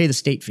out and you pay the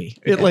state fee.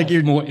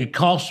 It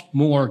costs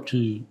more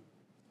to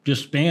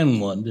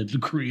disband one than to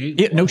create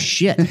one. No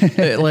shit.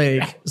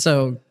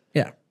 So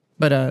yeah.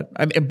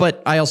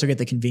 But I also get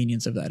the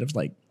convenience of that. Of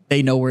like,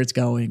 they know where it's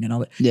going and all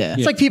that. Yeah.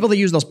 It's like people that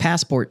use those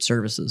passport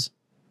services.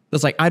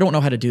 It's like, I don't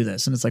know how to do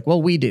this. And it's like,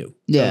 well, we do.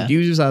 Yeah. So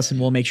use us and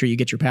we'll make sure you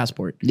get your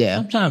passport. Yeah.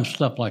 Sometimes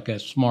stuff like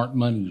that, smart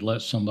money, to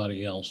let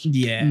somebody else.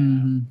 Yeah.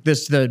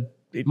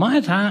 My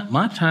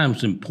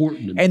time's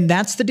important to me. And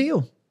that's the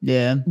deal.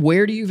 Yeah.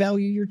 Where do you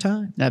value your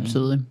time?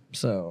 Absolutely.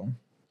 So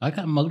I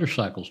got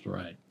motorcycles to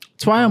ride.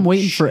 That's why I'm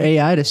waiting for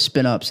AI to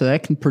spin up so that I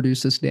can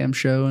produce this damn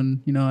show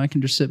and, I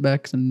can just sit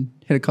back and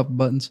hit a couple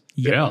buttons.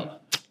 Yeah.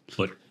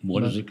 But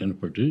what is it going to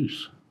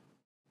produce?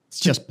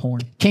 it's just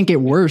porn. Can't get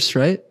worse,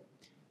 right?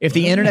 If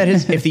the internet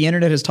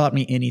has taught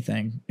me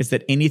anything, it's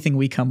that anything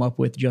we come up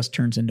with just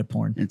turns into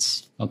porn.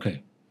 It's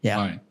Okay. yeah,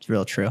 All right. it's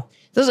real true.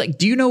 So it's like,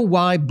 do you know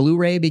why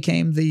Blu-ray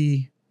became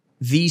the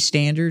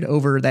standard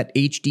over that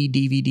HD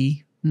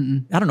DVD?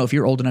 I don't know if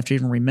you're old enough to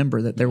even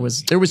remember that there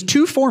was 2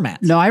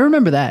 formats. No, I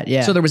remember that.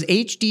 Yeah. So there was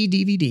HD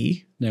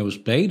DVD. There was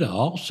beta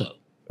also.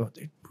 Oh,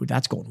 dude,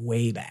 that's going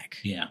way back.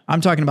 Yeah.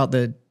 I'm talking about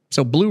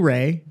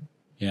Blu-ray,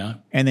 Yeah.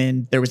 and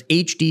then there was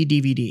HD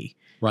DVD.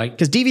 Right.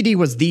 Because DVD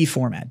was the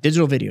format,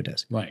 digital video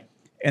disc. Right.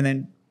 And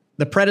then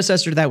the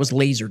predecessor to that was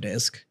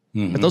Laserdisc.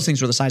 But those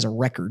things were the size of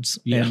records.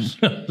 Yes.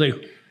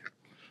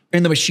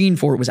 And the machine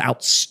for it was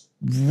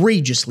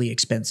outrageously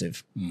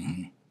expensive.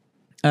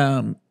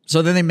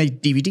 So then they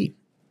made DVD.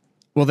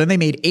 Well, then they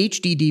made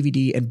HD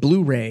DVD, and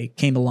Blu-ray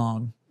came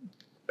along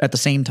at the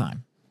same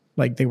time.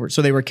 Like they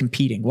were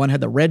competing. One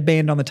had the red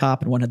band on the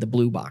top and one had the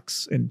blue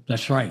box. And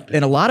That's right.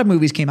 a lot of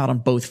movies came out on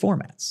both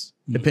formats,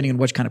 depending on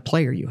which kind of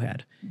player you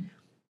had.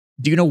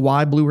 Do you know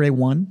why Blu-ray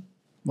won?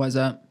 Why is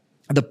that?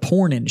 The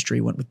porn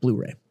industry went with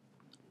Blu-ray.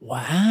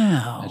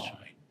 Wow. That's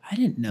right. I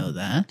didn't know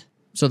that.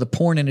 So the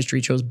porn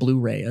industry chose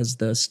Blu-ray as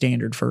the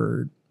standard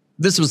for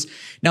this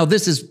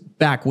is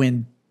back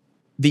when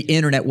the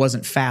internet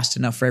wasn't fast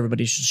enough for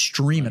everybody to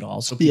stream it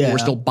all. So people were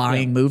still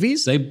buying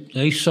movies.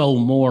 They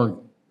sold more.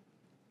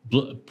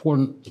 The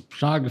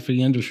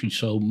photography industry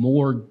sold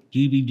more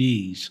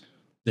DVDs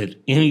than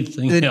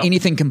anything else.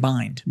 Anything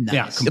combined. Nice.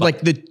 Yeah, combined.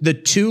 Like the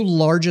 2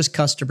 largest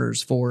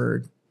customers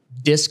for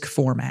disc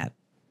format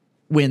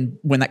when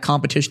that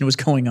competition was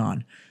going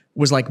on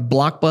was like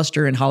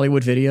Blockbuster and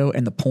Hollywood Video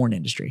and the porn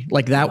industry.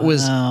 Like that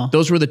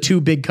those were the 2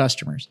 big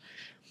customers.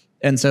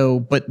 And so,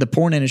 but the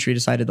porn industry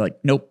decided like,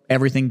 nope,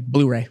 everything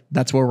Blu-ray.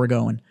 That's where we're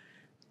going.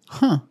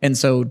 Huh. And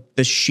so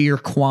the sheer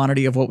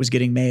quantity of what was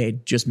getting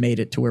made just made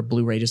it to where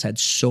Blu-ray just had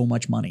so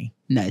much money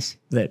Nice.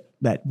 that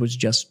was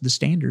just the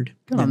standard.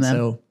 Good on and them.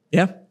 so,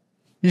 yeah.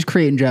 Just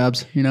creating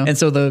jobs, And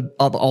so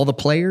all the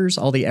players,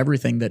 all the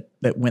everything that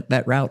went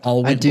that route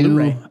all went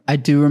Blu-ray. I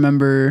do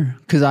remember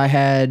because I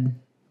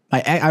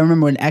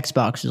remember when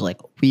Xbox was like,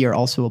 we are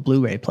also a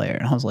Blu-ray player.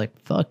 And I was like,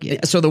 fuck yeah.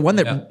 So the one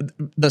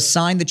the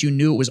sign that you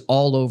knew it was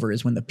all over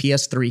is when the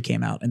PS3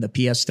 came out, and the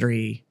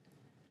PS3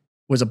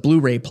 was a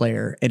Blu-ray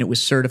player, and it was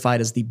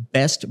certified as the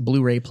best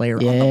Blu-ray player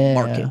on the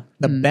market.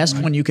 The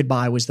best one you could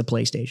buy was the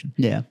PlayStation.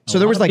 Yeah. So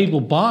there was like people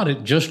bought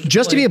it just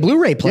to be a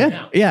Blu-ray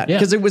player. Yeah,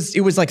 because it was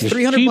like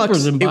 $300 cheaper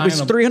bucks. than It buying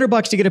was a-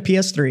 $300 to get a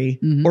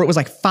PS3, or it was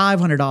like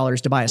 $500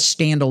 to buy a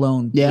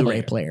standalone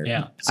Blu-ray player.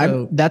 Yeah.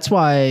 So That's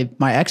why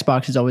my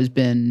Xbox has always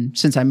been,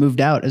 since I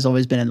moved out, has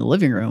always been in the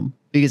living room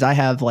because I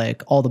have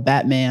like all the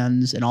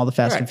Batmans and all the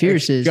Fast and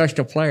Furiouses. just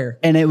a player.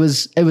 And it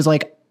was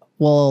like,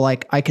 well,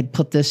 like I could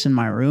put this in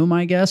my room,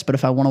 I guess, but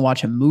if I want to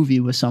watch a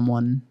movie with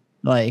someone,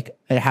 like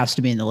it has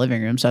to be in the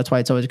living room. So that's why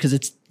it's always, because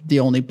it's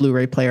the only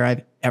Blu-ray player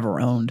I've ever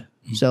owned.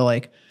 So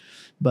like,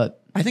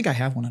 but I think I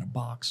have one in a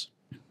box.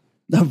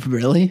 oh,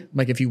 really?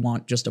 Like if you don't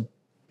want just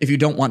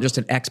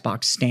an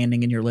Xbox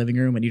standing in your living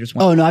room and you just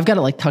want Oh no, I've got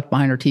it like tucked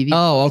behind our TV.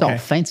 Oh, It's okay. all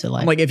fancy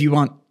like. like if you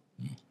want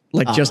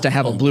just to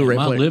have a Blu-ray in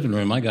my player. living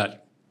room. I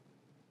got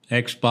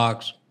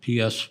Xbox,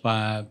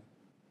 PS5,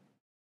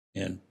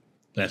 and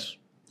that's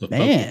the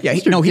Man, Yeah,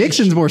 Mr. no, he's-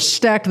 Dixon's more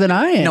stacked than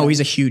I am. No,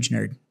 he's a huge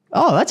nerd.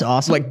 Oh, that's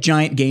awesome. Like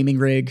giant gaming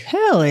rig.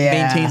 Hell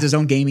yeah. Maintains his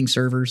own gaming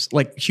servers.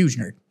 Like huge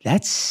nerd.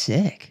 That's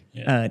sick.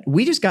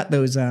 We just got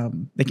those.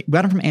 We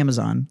got them from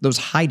Amazon. Those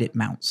Hide It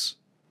mounts.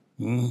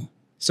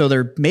 So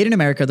they're made in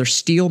America. They're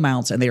steel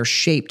mounts, and they are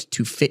shaped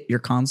to fit your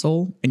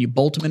console. And you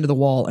bolt them into the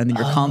wall, and then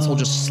your console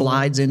just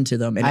slides into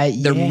them.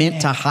 And they're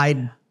meant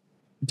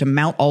to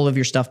mount all of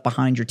your stuff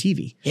behind your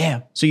TV.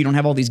 Yeah. So you don't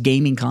have all these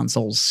gaming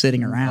consoles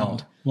sitting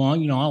around. Well,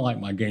 I like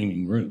my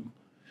gaming room.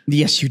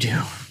 Yes, you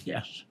do,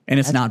 Yes. and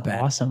it's not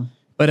bad. Awesome.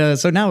 But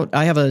so now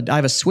I have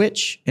a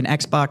Switch, an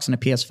Xbox, and a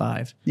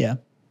PS5. Yeah.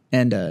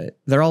 And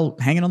they're all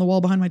hanging on the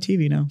wall behind my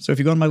TV now. So if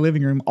you go in my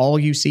living room, all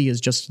you see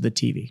is just the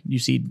TV. You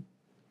see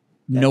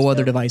no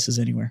other devices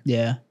anywhere.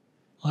 Yeah.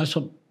 Well, that's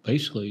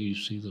basically you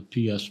see the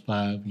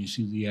PS5, and you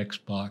see the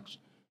Xbox,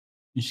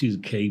 you see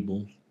the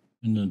cable,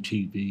 and the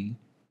TV.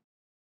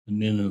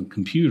 And then in the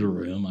computer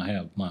room, I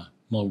have my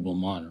mobile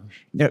monitors.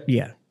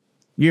 Yeah.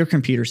 Your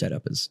computer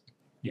setup is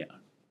Yeah.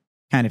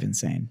 kind of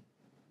insane.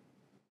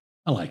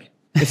 I like it.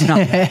 It's not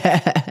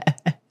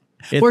bad.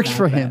 It's Works not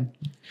for bad. him.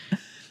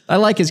 I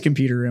like his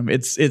computer room.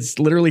 It's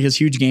literally his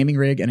huge gaming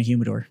rig and a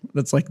humidor.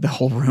 That's like the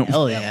whole room.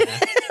 Hell yeah.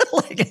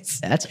 Like it's,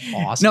 That's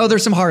awesome. no,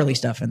 there's some Harley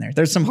stuff in there.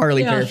 There's some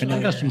Harley Yeah, I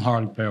paraphernalia. got some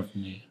Harley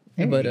paraphernalia.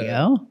 There but, you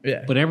go.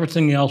 Yeah. But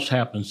everything else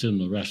happens in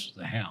the rest of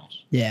the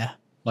house. Yeah.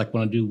 Like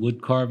when I do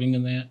wood carving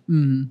and that,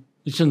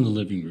 it's in the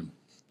living room.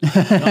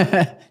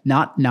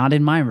 Not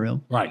in my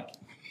room. Right.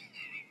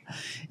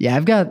 Yeah,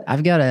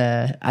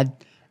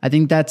 I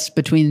think that's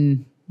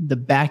between the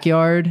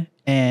backyard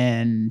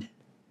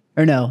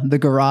the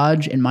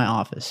garage and my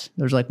office.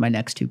 Those are like my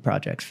next two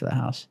projects for the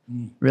house.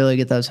 Really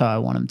get those how I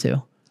want them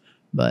to.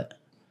 But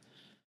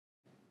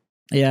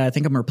Yeah, I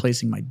think I'm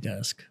replacing my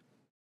desk.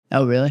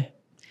 oh really?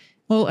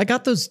 Well, I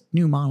got those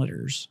new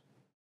monitors,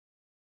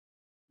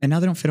 and now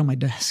they don't fit on my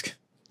desk.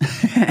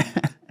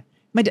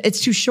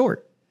 It's too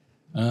short.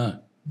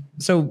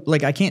 So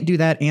like I can't do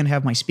that and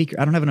have my speaker.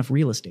 I don't have enough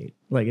real estate.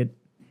 Like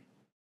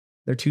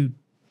the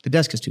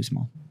desk is too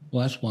small.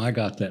 Well, that's why I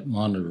got that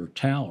monitor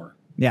tower.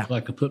 Yeah. So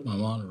I could put my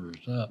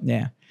monitors up.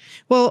 Yeah.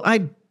 Well,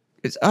 I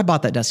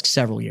bought that desk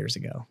several years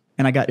ago,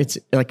 and it's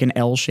like an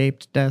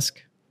L-shaped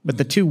desk, but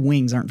the two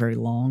wings aren't very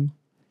long.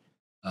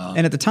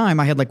 And at the time,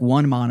 I had like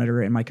one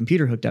monitor and my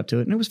computer hooked up to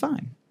it, and it was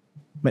fine.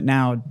 But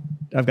now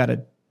I've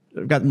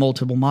got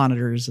multiple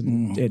monitors,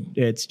 and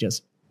it's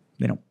just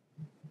they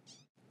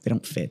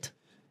don't fit.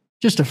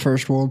 Just a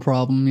first world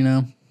problem, you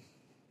know.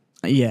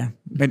 Yeah,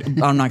 but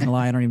I'm not gonna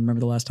lie. I don't even remember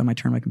the last time I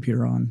turned my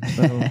computer on.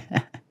 So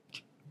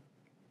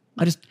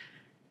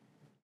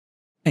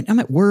I'm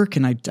at work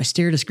and I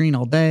stare at a screen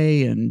all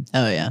day, and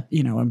Oh yeah.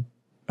 you know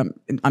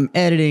I'm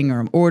editing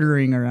or I'm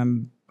ordering or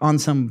I'm on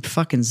some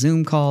fucking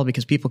Zoom call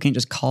because people can't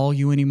just call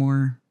you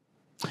anymore.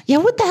 Yeah,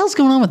 what the hell's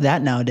going on with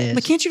that nowadays?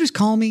 Like, can't you just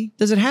call me?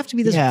 Does it have to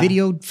be this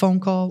video phone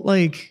call?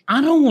 Like, I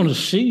don't want to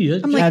see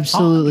it. I'm like,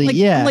 Absolutely,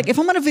 yeah. I'm like, if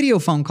I'm on a video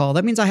phone call,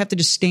 that means I have to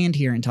just stand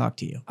here and talk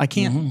to you. I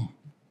can't.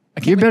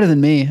 You're better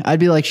than me. I'd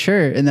be like,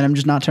 sure, and then I'm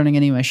just not turning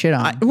any of my shit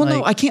on.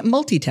 No, I can't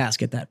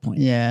multitask at that point.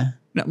 Yeah.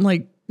 I'm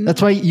like, no.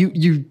 That's why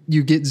you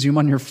get Zoom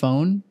on your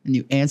phone and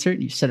you answer it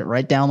and you set it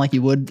right down like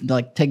you would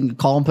like taking a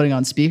call and putting it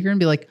on speaker and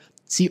be like,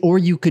 see, or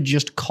you could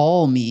just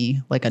call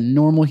me like a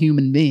normal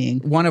human being.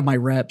 One of my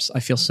reps, I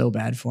feel so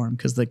bad for him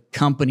because the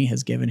company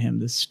has given him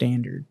this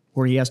standard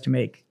where he has to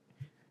make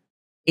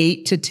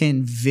 8 to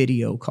 10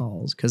 video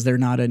calls because they're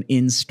not an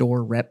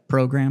in-store rep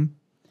program.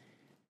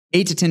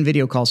 8 to 10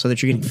 video calls so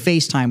that you're getting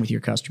FaceTime with your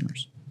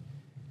customers.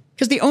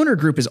 Because the owner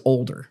group is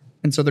older.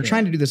 And so they're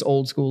trying to do this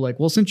old school, like,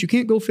 well, since you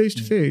can't go face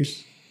to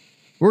face,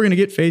 we're going to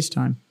get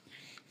FaceTime.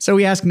 So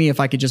he asked me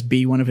if I could just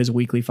be one of his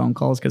weekly phone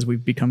calls because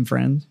we've become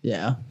friends.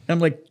 Yeah. I'm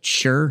like,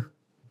 sure.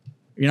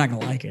 You're not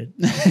going to like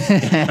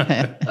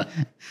it.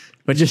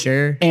 But just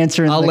sure.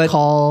 Answering the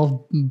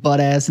call butt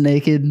ass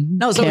naked.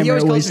 No, so he camera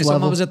always calls waist me. So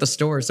level. I was at the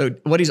store. So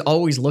what he's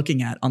always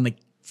looking at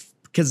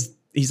because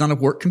he's on a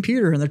work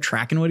computer and they're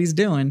tracking what he's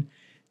doing.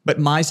 But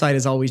my side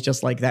is always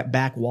just like that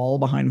back wall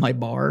behind my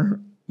bar.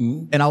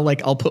 And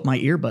I'll put my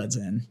earbuds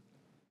in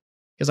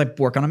because I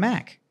work on a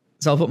Mac.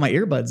 So I'll put my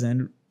earbuds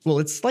in. Well,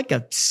 it's like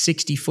a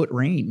 60-foot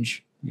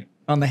range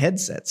on the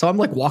headset. So I'm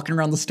like walking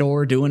around the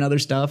store doing other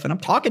stuff and I'm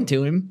talking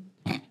to him.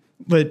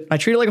 But I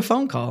treat it like a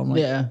phone call. I'm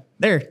like,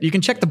 there, you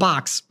can check the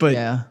box, but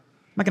I'm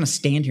not going to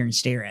stand here and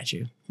stare at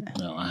you.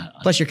 No,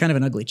 Plus, you're kind of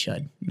an ugly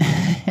chud.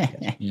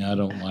 I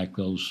don't like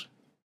those.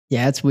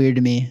 Yeah, it's weird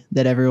to me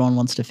that everyone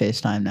wants to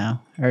FaceTime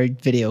now or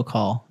video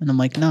call. And I'm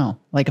like, no,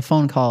 like a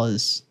phone call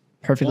is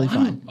perfectly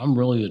fine. I'm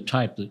really the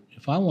type that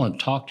if I want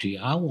to talk to you,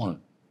 I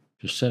want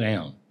to sit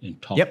down and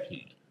talk to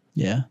you.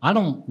 Yeah. I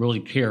don't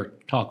really care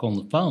to talk on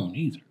the phone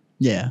either.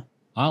 Yeah.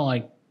 I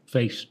like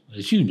face,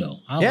 as you know.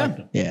 I'm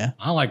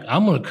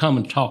going to come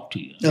and talk to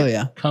you. Oh,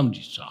 yeah. Come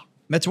to talk.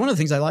 That's one of the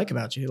things I like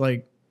about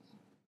you.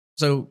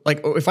 So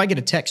if I get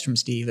a text from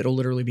Steve, it'll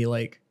literally be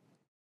like,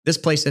 this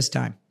place, this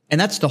time. And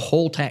that's the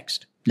whole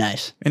text.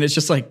 Nice. And it's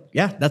just like,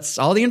 yeah, that's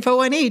all the info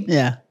I need.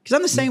 Yeah. Because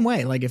I'm the same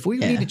way. Like, if we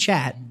need to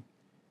chat,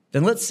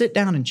 then let's sit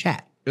down and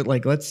chat.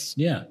 Like, let's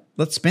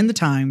spend the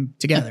time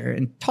together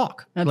and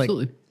talk.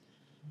 Absolutely.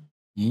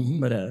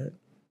 But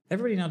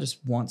everybody now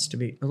just wants to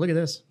be. Oh, look at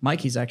this.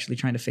 Mikey's actually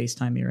trying to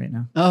FaceTime me right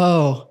now.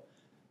 Oh,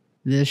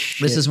 this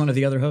shit. This is one of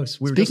the other hosts.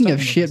 We were just Speaking of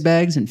talking about shit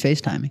bags and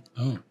FaceTiming.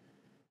 Oh.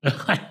 this.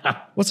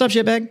 What's up,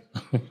 shitbag?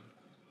 Hey, buddy.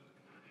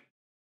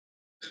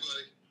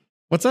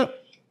 What's up?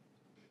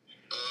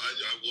 I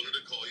wanted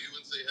to call you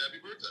and say happy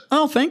birthday.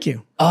 Oh, thank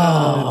you.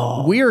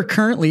 Oh. We are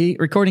currently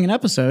recording an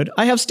episode.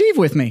 I have Steve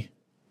with me.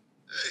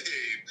 Hey,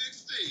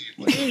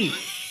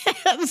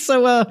 Big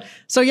Steve.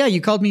 So yeah,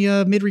 you called me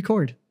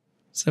mid-record.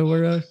 So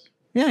we're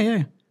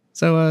yeah.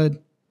 So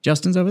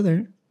Justin's over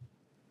there.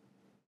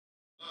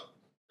 Oh,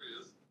 there he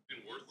is.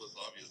 Being worthless,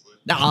 obviously.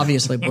 No,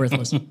 obviously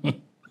worthless.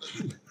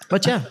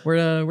 But yeah,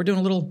 we're doing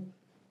a little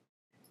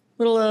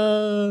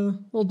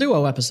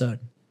duo episode.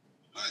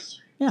 Nice.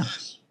 Yeah.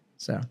 Nice.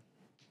 So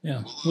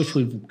Yeah. Wish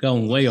we've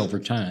gone way over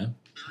time.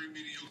 Very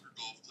mediocre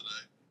golf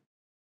today.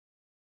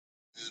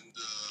 And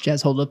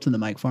Jazz, hold up to the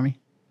mic for me.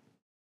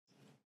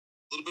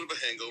 a little bit of a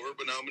hangover,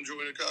 but now I'm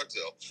enjoying a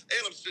cocktail.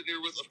 And I'm sitting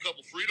here with a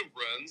couple Freedom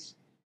friends.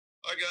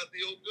 I got the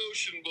old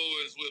Goshen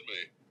boys with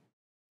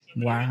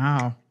me.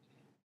 wow,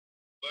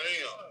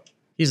 Bam.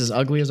 he's as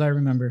ugly as I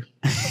remember.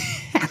 It's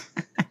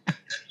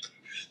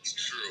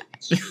true.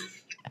 It's true.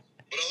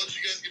 But I'll let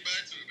you guys get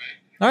back to it, man.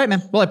 All right,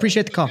 man. Well, I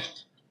appreciate the call. Happy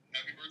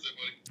birthday,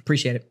 buddy.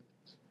 Appreciate it.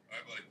 All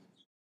right,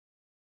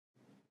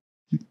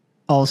 buddy.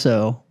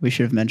 Also, we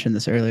should have mentioned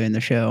this earlier in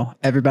the show.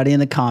 Everybody in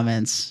the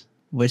comments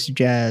wish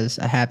Jazz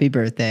a happy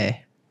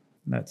birthday.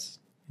 That's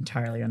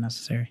entirely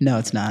unnecessary. No,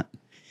 it's not.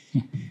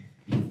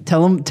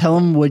 Tell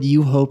him what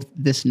you hope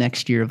this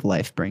next year of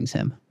life brings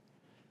him.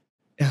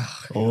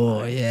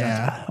 Oh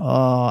yeah.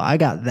 Oh, I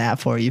got that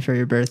for you for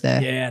your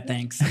birthday. Yeah,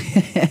 thanks.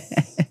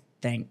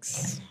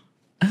 Thanks.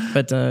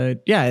 But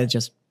yeah, it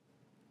just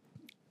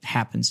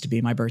happens to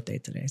be my birthday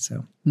today.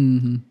 So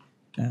hmm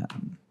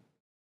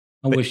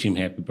I wished him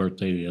happy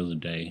birthday the other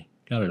day.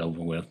 Got it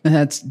over with.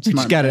 That's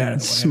smart. got it out of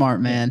the way.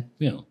 Smart man.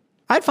 You know.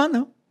 I had fun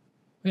though.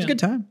 It was Yeah. a good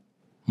time.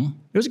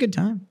 It was a good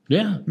time.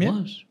 Yeah, it Yeah.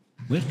 was.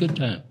 We had a good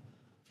time.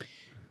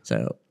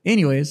 So,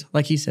 anyways,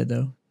 like he said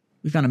though,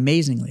 we've gone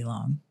amazingly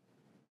long.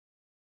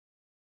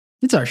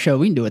 It's our show.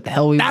 We can do what the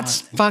hell we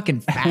That's fucking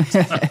fact.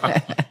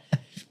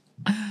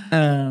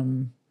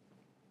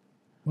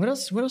 What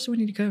else do we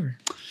need to cover?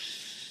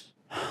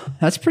 want.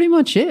 That's pretty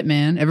much it,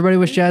 man. Everybody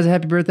wish Jazz a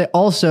happy birthday.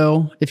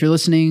 Also, if you're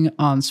listening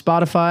on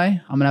Spotify,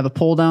 I'm gonna have a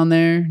poll down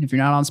there. If you're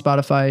not on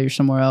Spotify, you're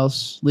somewhere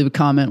else, leave a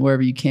comment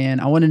wherever you can.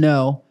 I want to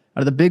know,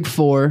 out of the big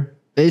four,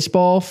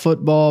 baseball,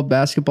 football,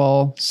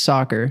 basketball,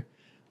 soccer,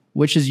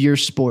 which is your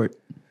sport?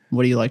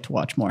 What do you like to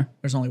watch more?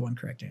 There's only one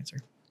correct answer.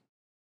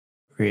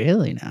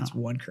 Really now? That's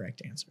one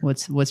correct answer.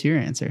 What's your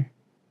answer?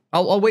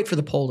 I'll wait for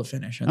the poll to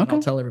finish and then Okay.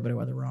 I'll tell everybody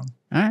why they're wrong.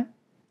 All right.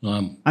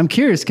 I'm I'm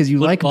curious because you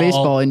like Football.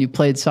 baseball and you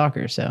played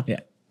soccer. So, Yeah.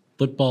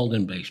 football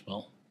than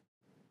baseball.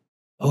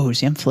 oh,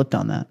 see, I'm flipped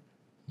on that.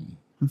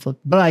 I'm flipped,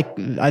 but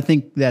I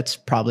think that's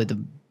probably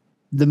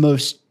the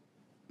most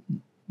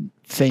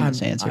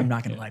famous answer. I'm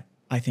not gonna lie.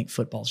 I think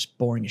football's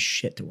boring as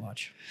shit to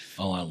watch.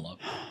 Oh, I love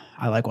it.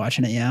 I like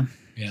watching it. Yeah.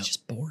 Yeah. It's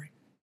just boring.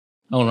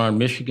 On our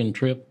Michigan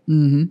trip,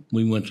 Mm-hmm.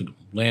 we went to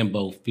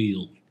Lambeau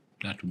Field,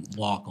 got to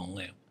walk on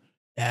Lambeau.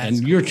 That's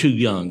And you're too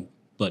young,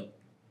 but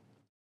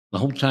the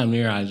whole time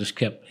there, I just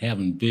kept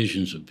having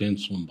visions of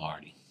Vince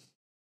Lombardi.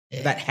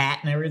 that hat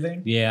and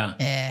everything. Yeah,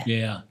 Yeah.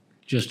 yeah.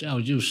 Just,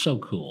 it was so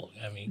cool.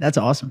 I mean, That's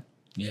awesome.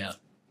 yeah.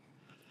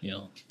 You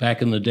know,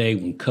 back in the day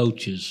when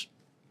coaches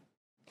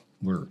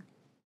were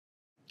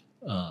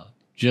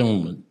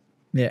gentlemen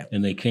Yeah.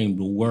 and they came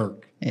to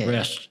work Yeah.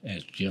 dressed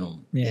as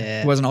gentlemen. Yeah.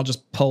 Yeah. It wasn't all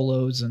just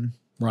polos and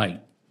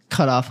Right.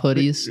 Cut off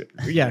hoodies.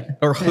 yeah,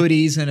 or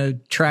hoodies and a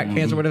track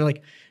pants or whatever.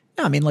 Like,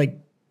 no, I mean, like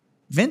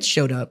Vince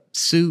showed up,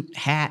 suit,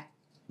 hat,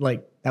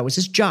 like that was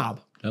his job.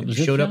 That was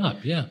He his showed job.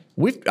 up. Yeah.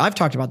 I've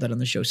talked about that on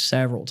the show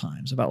several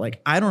times about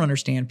like I don't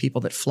understand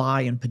people that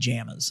fly in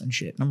pajamas and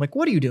shit. And I'm like,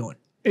 what are you doing?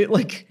 It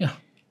like Yeah.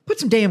 put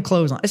some damn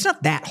clothes on. It's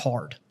not that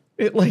hard.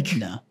 It like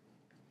No.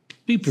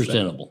 Be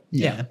presentable.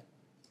 Yeah.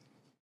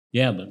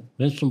 Yeah, but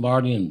Vince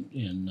Lombardi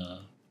and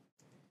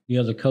the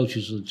other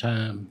coaches of the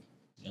time,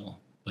 you know,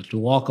 but to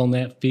walk on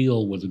that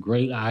field where the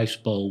Great Ice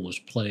Bowl was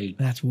played,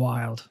 that's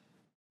wild.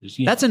 is,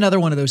 you know, That's another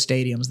one of those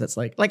stadiums that's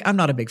like I'm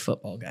not a big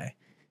football guy,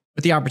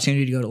 but the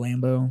opportunity to go to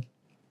Lambeau,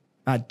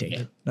 I'd take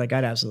it. Like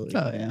I'd absolutely.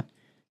 Oh yeah.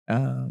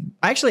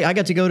 I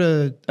got to go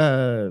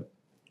to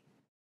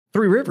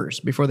Three Rivers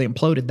before they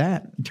imploded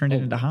that and turned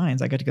it into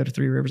Heinz. I got to go to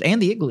Three Rivers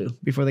and the Igloo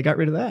before they got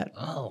rid of that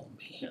oh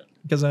man,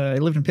 because I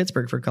lived in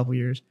Pittsburgh for a couple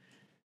years.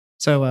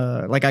 So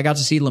like I got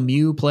to see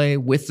Lemieux play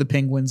with the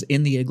Penguins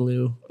in the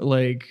Igloo.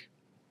 Like,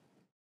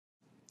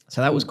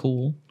 so that was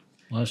cool.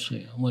 well, let's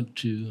see. I went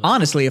to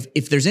Honestly,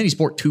 if there's any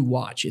sport to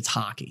watch, it's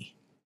hockey.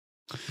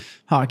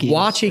 Hockey. is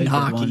Watching a good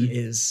hockey one.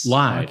 is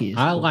live. hockey is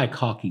I cool. like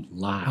hockey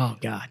live. oh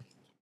god,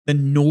 the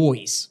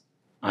noise.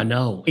 I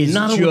know. It's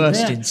Not only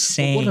just that,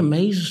 insane. but what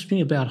amazes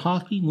me about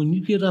hockey, when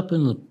you get up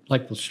in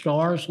the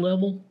stars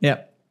level,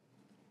 Yeah.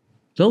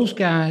 those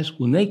guys,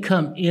 when they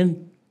come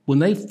in, when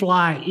they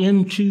fly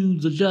into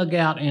the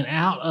dugout and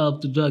out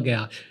of the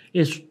dugout,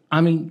 it's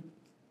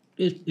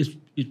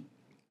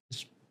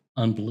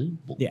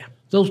unbelievable. Yeah.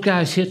 Those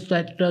guys hit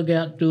that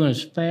dugout doing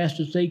as fast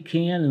as they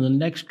can, and the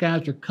next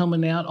guys are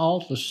coming out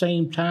all at the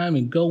same time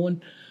and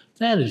going.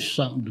 That is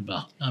something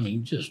about. I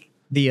mean, just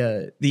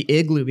The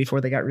igloo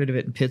before they got rid of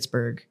it in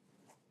Pittsburgh.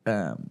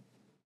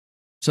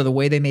 So the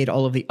way they made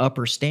all of the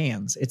upper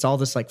stands, it's all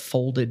this like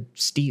folded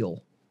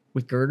steel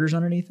with girders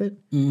underneath it.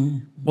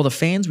 Well, the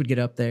fans would get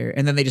up there,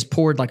 and then they just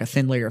poured like a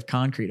thin layer of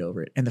concrete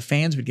over it, and the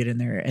fans would get in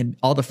there, and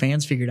all the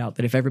fans figured out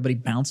that if everybody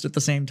bounced at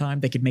the same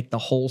time, they could make the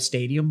whole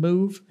stadium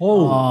move.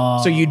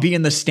 So you'd be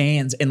in the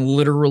stands and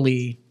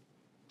literally,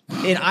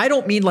 and I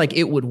don't mean like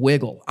it would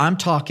wiggle. I'm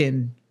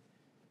talking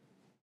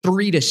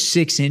 3 to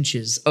 6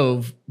 inches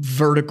of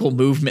vertical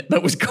movement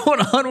that was going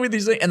on with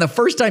these things. And the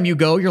first time you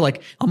go, you're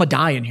like, I'm gonna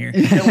die in here.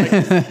 You're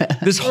like,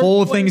 this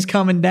whole thing's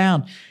coming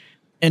down.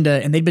 And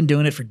they'd been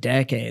doing it for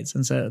decades.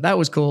 And so that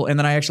was cool. And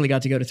then I actually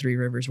got to go to Three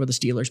Rivers where the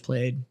Steelers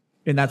played.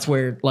 And that's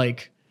where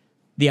like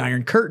the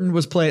Iron Curtain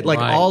was played. Like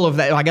all of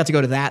that. I got to go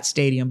to that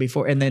stadium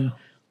before. And then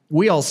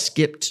we all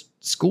skipped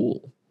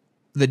school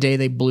the day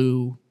they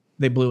blew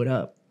it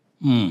up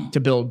to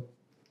build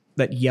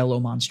that yellow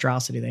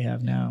monstrosity they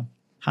have now.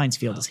 Heinz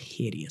Field is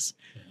hideous.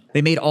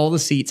 They made all the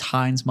seats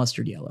Heinz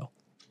mustard yellow.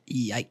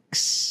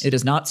 Yikes. It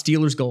is not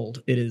Steelers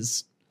gold. It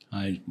is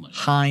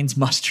Heinz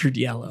mustard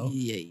yellow.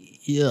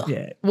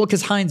 Yeah. Well,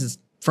 because Heinz is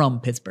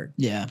from Pittsburgh.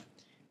 Yeah.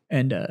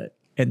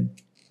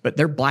 But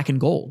they're black and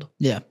gold.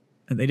 Yeah.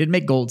 And they didn't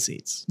make gold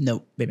seats.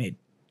 Nope. They made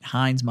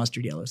Heinz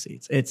mustard yellow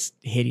seats. It's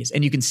hideous.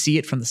 And you can see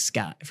it from the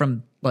sky,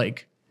 from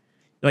like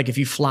if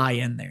you fly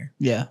in there.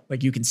 Yeah.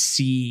 Like you can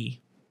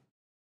see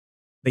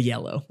the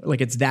yellow.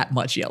 Like it's that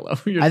much yellow.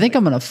 I think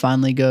I'm going to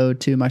finally go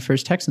to my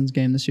first Texans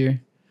game this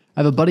year. I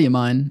have a buddy of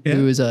mine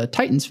who is a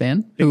Titans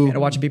fan. Big fan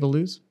of watching people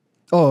lose?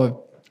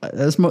 Oh,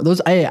 I was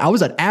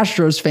an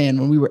Astros fan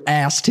when we were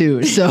ass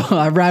too. So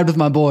I ride with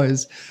my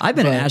boys. I've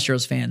been an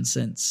Astros fan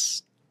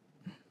since,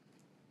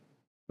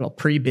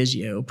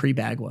 pre-Biggio,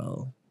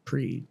 pre-Bagwell,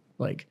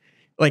 like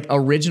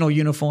original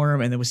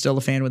uniform, and then was still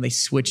a fan when they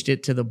switched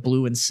it to the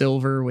blue and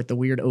silver with the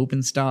weird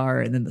open star,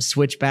 and then the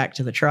switch back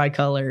to the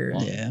tricolor.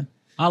 Yeah.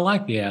 I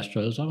like the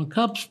Astros. I'm a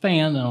Cubs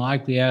fan, and I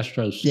like the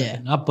Astros. Yeah.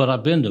 But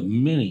I've been to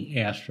many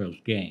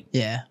Astros games.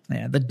 Yeah.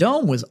 Yeah. The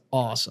Dome was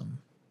awesome.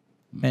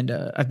 And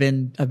I've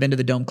been to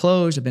the Dome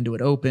closed. I've been to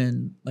it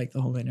open, like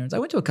the whole thing. I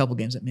went to a couple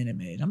games at Minute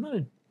Maid.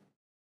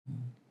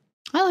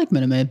 I like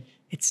Minute Maid.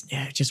 It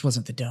just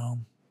wasn't the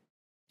Dome.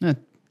 Yeah.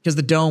 Because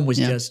the Dome was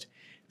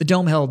the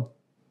Dome held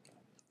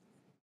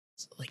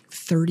like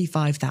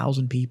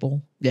 35,000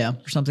 people. Yeah.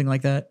 Or something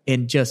like that.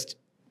 And just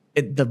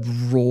the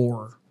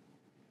roar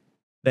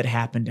that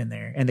happened in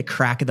there and the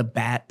crack of the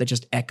bat that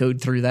just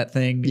echoed through that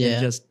thing. Yeah.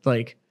 And just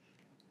like,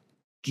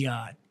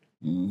 God.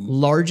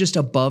 Largest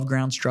above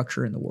ground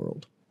structure in the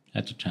world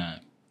at the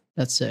time.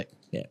 That's sick.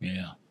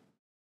 Yeah.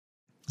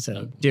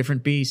 So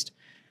different beast.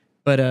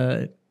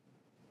 But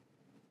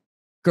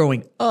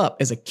growing up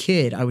as a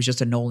kid, I was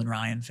just a Nolan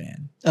Ryan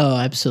fan. Oh,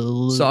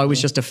 absolutely. So I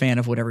was just a fan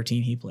of whatever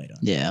team he played on.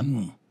 Yeah.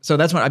 So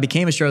that's when I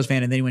became a Astros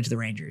fan, and then he went to the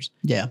Rangers.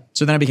 Yeah.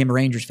 So then I became a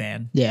Rangers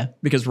fan. Yeah.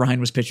 Because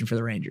Ryan was pitching for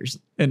the Rangers.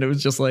 And it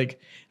was just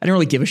like, I didn't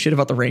really give a shit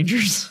about the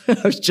Rangers.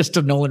 I was just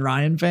a Nolan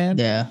Ryan fan.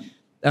 Yeah.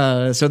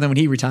 So then when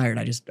he retired,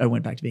 I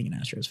went back to being an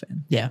Astros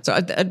fan. Yeah. So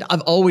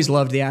I've always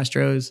loved the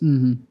Astros.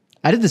 Mm-hmm.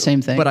 I did the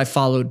same thing. But I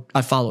followed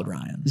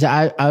Ryan. So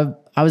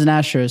I was an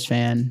Astros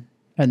fan,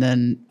 and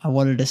then I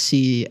wanted to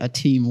see a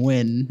team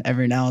win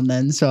every now and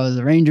then. So I was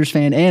a Rangers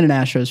fan and an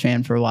Astros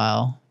fan for a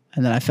while,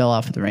 and then I fell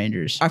off with the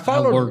Rangers. I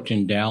worked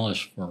in Dallas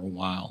for a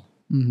while,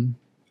 and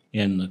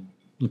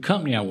the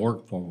company I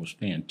worked for was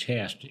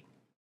fantastic.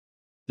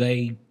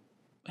 They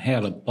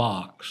had a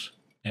box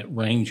at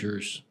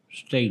Rangers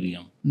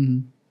Stadium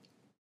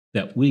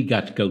that we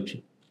got to go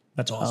to.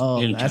 That's awesome. Oh,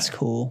 anytime. that's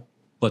cool.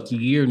 But the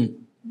year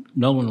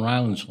Nolan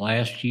Ryan's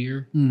last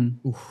year,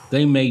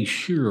 they made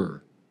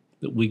sure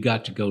that we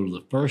got to go to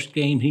the first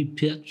game he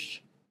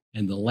pitched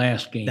and the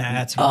last game.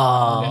 That's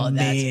That's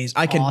amazing.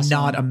 I cannot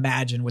awesome.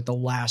 imagine what the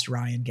last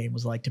Ryan game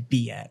was like to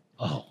be at.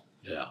 Oh,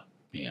 yeah,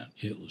 man.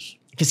 It was.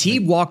 Because he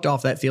walked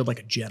off that field like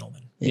a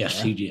gentleman.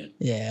 Yes, he did.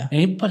 Yeah.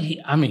 But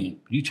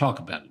you talk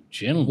about a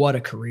gentleman. What a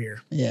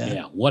career. Yeah.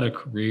 Yeah, what a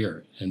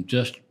career. And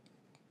just.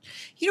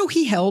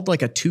 He held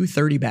like a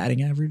 230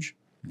 batting average.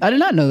 I did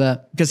not know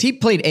that. Because he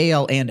played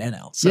AL and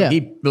NL.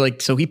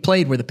 So he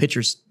played where the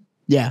pitchers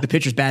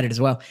batted as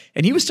well.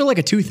 And he was still like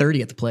a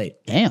 230 at the plate.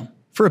 Damn.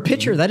 For a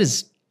pitcher, that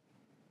is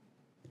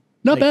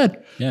Not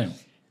bad. Yeah.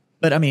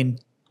 But I mean,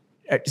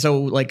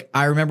 so like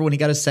I remember when he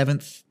got his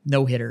 7th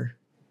no-hitter.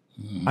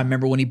 I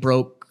remember when he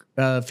broke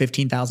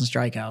 15,000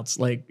 strikeouts.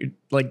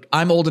 Like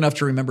I'm old enough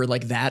to remember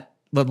like that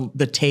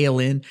the tail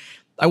end.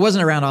 I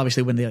wasn't around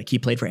obviously when he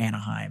played for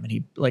Anaheim, and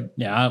he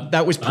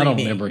that was I don't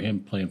pre-me. remember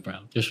him playing for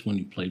just when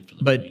he played for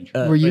the But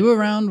Rangers. Were you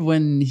around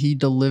when he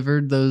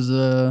delivered those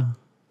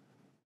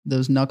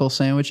knuckle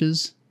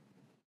sandwiches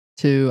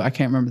to, I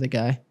can't remember the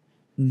guy.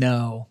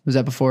 No, Was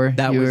that before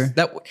that you was were?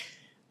 that.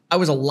 I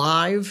was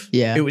alive.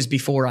 Yeah. It was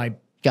before I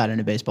got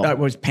into baseball. I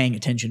was paying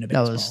attention to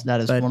baseball.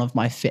 That is But one of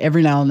my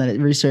every now and then it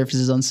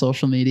resurfaces on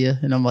social media,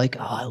 and I'm like,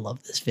 oh, I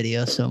love this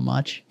video so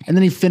much. And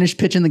then he finished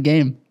pitching the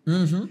game,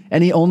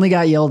 and he only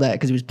got yelled at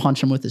because he was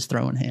punching with his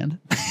throwing hand.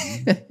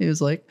 He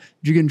was like,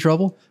 "Did you get in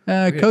trouble?"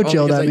 Coach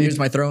yelled at me. I used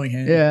my throwing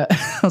hand. Yeah,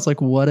 I was like,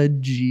 "What a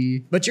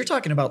G." But you're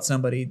talking about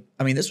somebody.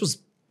 I mean, this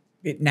was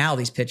now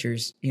these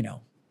pitchers.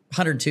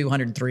 102,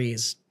 103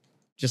 is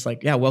just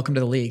like, yeah, welcome to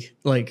the league.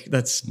 Like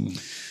that's.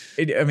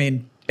 I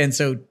mean, and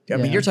so I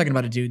mean, you're talking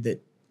about a dude that.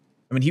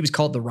 I mean, he was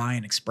called the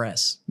Ryan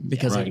Express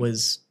because it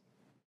was,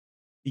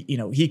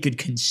 he could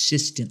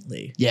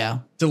consistently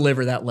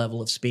deliver that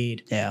level of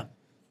speed. Yeah.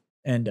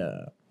 And,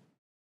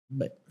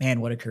 but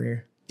man, what a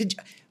career.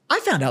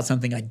 I found out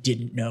something I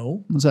didn't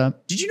know. What's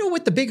up? Did you know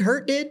what the Big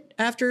Hurt did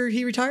after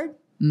he retired?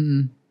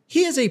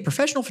 He is a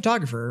professional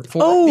photographer for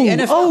the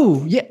NFL.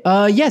 Oh,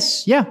 yeah.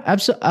 Yes. Yeah.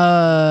 Absolutely.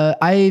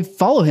 I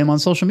follow him on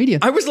social media.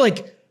 I was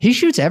like, he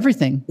shoots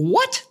everything.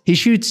 what? He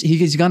shoots.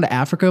 He's gone to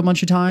Africa a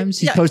bunch of times.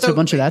 He's posted a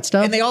bunch of that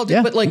stuff. And they all do.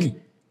 Yeah. But like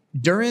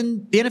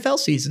during the NFL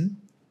season,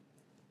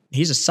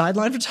 he's a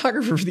sideline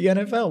photographer for the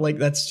NFL. Like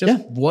that's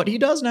just what he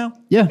does now.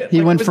 Yeah. He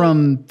Like, went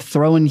from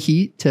throwing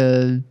heat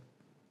to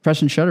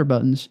pressing shutter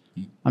buttons.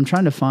 I'm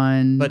trying to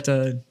find. But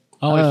I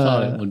always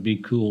thought it would be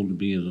cool to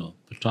be a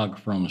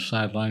photographer on the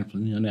sideline for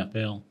the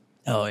NFL.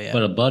 oh yeah.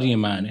 But a buddy of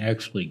mine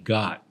actually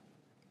got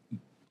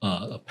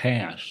a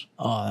pass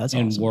Oh, that's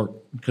and awesome.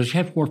 worked because you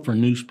have to work for a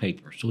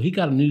newspaper. So he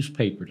got a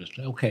newspaper to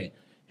say, okay,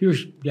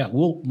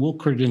 we'll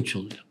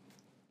credential you.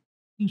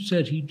 He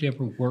said he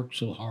never worked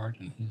so hard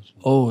in his.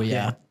 Oh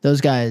yeah. Those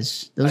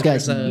guys. Those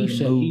guys. He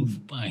said move.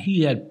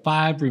 he had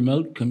 5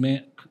 remote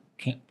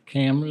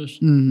cameras,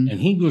 and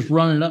he was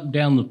running up and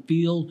down the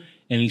field.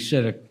 And he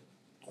said, of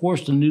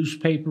course, the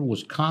newspaper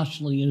was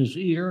constantly in his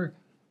ear,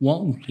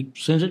 wanting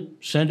to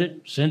send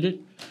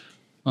it.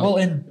 well,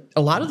 and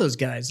a lot of those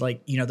guys,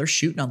 like, they're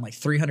shooting on like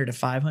 300 to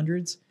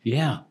 500s.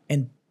 Yeah.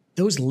 And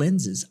those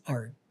lenses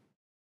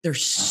they're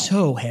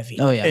so heavy.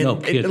 Oh, yeah. And, No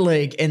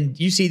kidding. and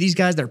you see these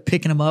guys, they're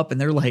picking them up and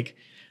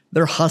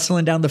they're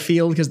hustling down the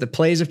field because the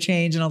plays have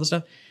changed and all this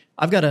stuff.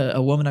 I've got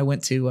a woman I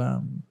went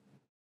to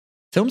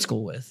film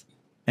school with,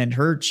 and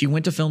she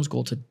went to film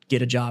school to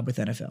get a job with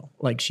NFL.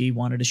 Like she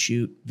wanted to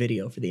shoot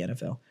video for the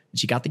NFL, and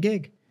she got the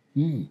gig.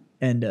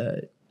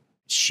 And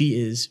she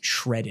is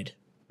shredded.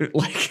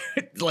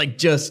 like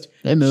just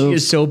They move. she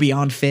is so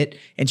beyond fit,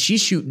 and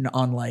she's shooting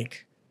on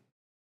like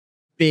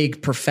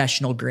big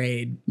professional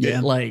grade,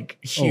 like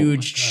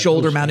huge God,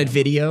 shoulder mounted those-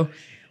 video,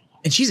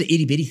 and she's an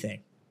itty bitty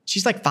thing.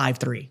 She's like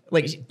 5'3",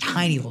 like she's a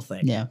tiny little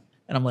thing. Yeah.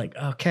 And I'm like,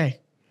 okay,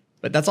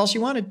 but that's all she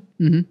wanted.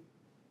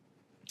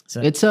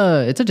 So It's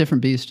a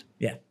different beast.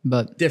 yeah,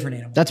 But different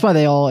animal. that's why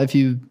they all, if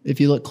you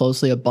look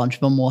closely, a bunch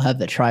of them will have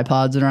the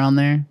tripods around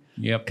there.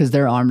 Yep. Because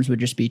their arms would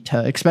just be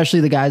especially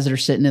the guys that are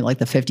sitting at like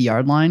the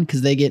 50-yard line,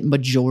 because they get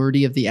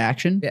majority of the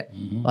action. Yeah.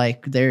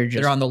 Like they're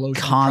just They're on the low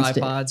constant.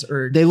 tripods,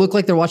 or They look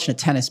like they're watching a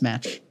tennis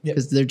match Yep.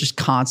 because they're just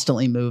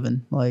constantly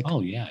moving. Like, Oh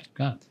yeah,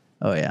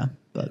 oh yeah,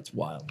 but it's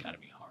wild. gotta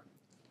be hard.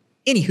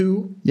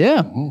 Anywho,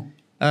 yeah.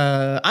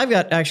 I've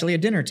got actually a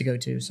dinner to go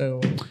to,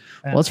 so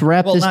Let's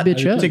wrap this not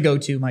bitch up. to go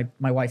to. My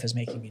wife is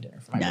making me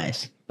dinner for my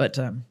Nice. birthday. But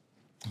All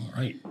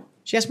right.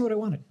 she asked me what I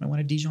wanted. I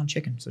wanted Dijon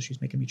chicken, so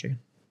she's making me chicken.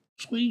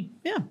 Sweet.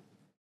 Yeah.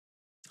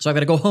 So I've got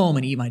to go home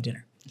and eat my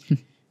dinner.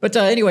 But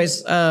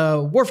anyways,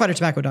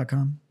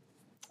 warfightertobacco.com.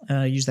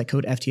 Use that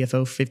code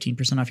FTFO,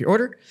 15% off your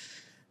order.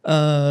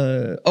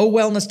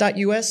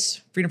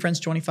 owellness.us, Freedom Friends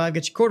 25,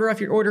 get your quarter off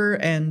your order,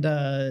 and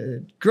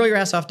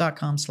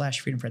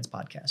grillyourassoff.com/Freedom Friends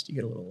podcast. You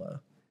get a little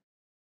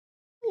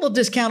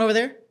discount over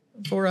there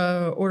for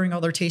ordering all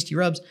their tasty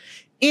rubs.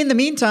 In the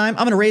meantime,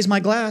 I'm going to raise my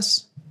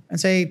glass and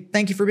say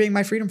thank you for being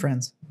my Freedom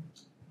Friends.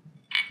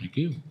 Thank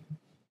you.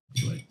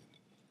 Good.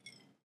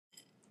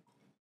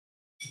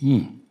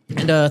 And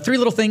 3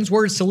 little things,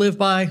 words to live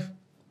by.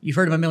 You've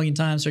heard them a million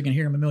times, so you're going to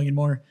hear them a million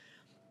more.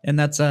 And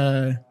that's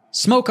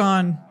smoke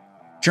on,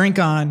 drink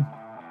on,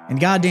 and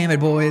goddamn it,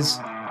 boys,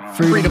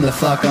 Freedom the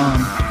fuck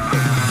on.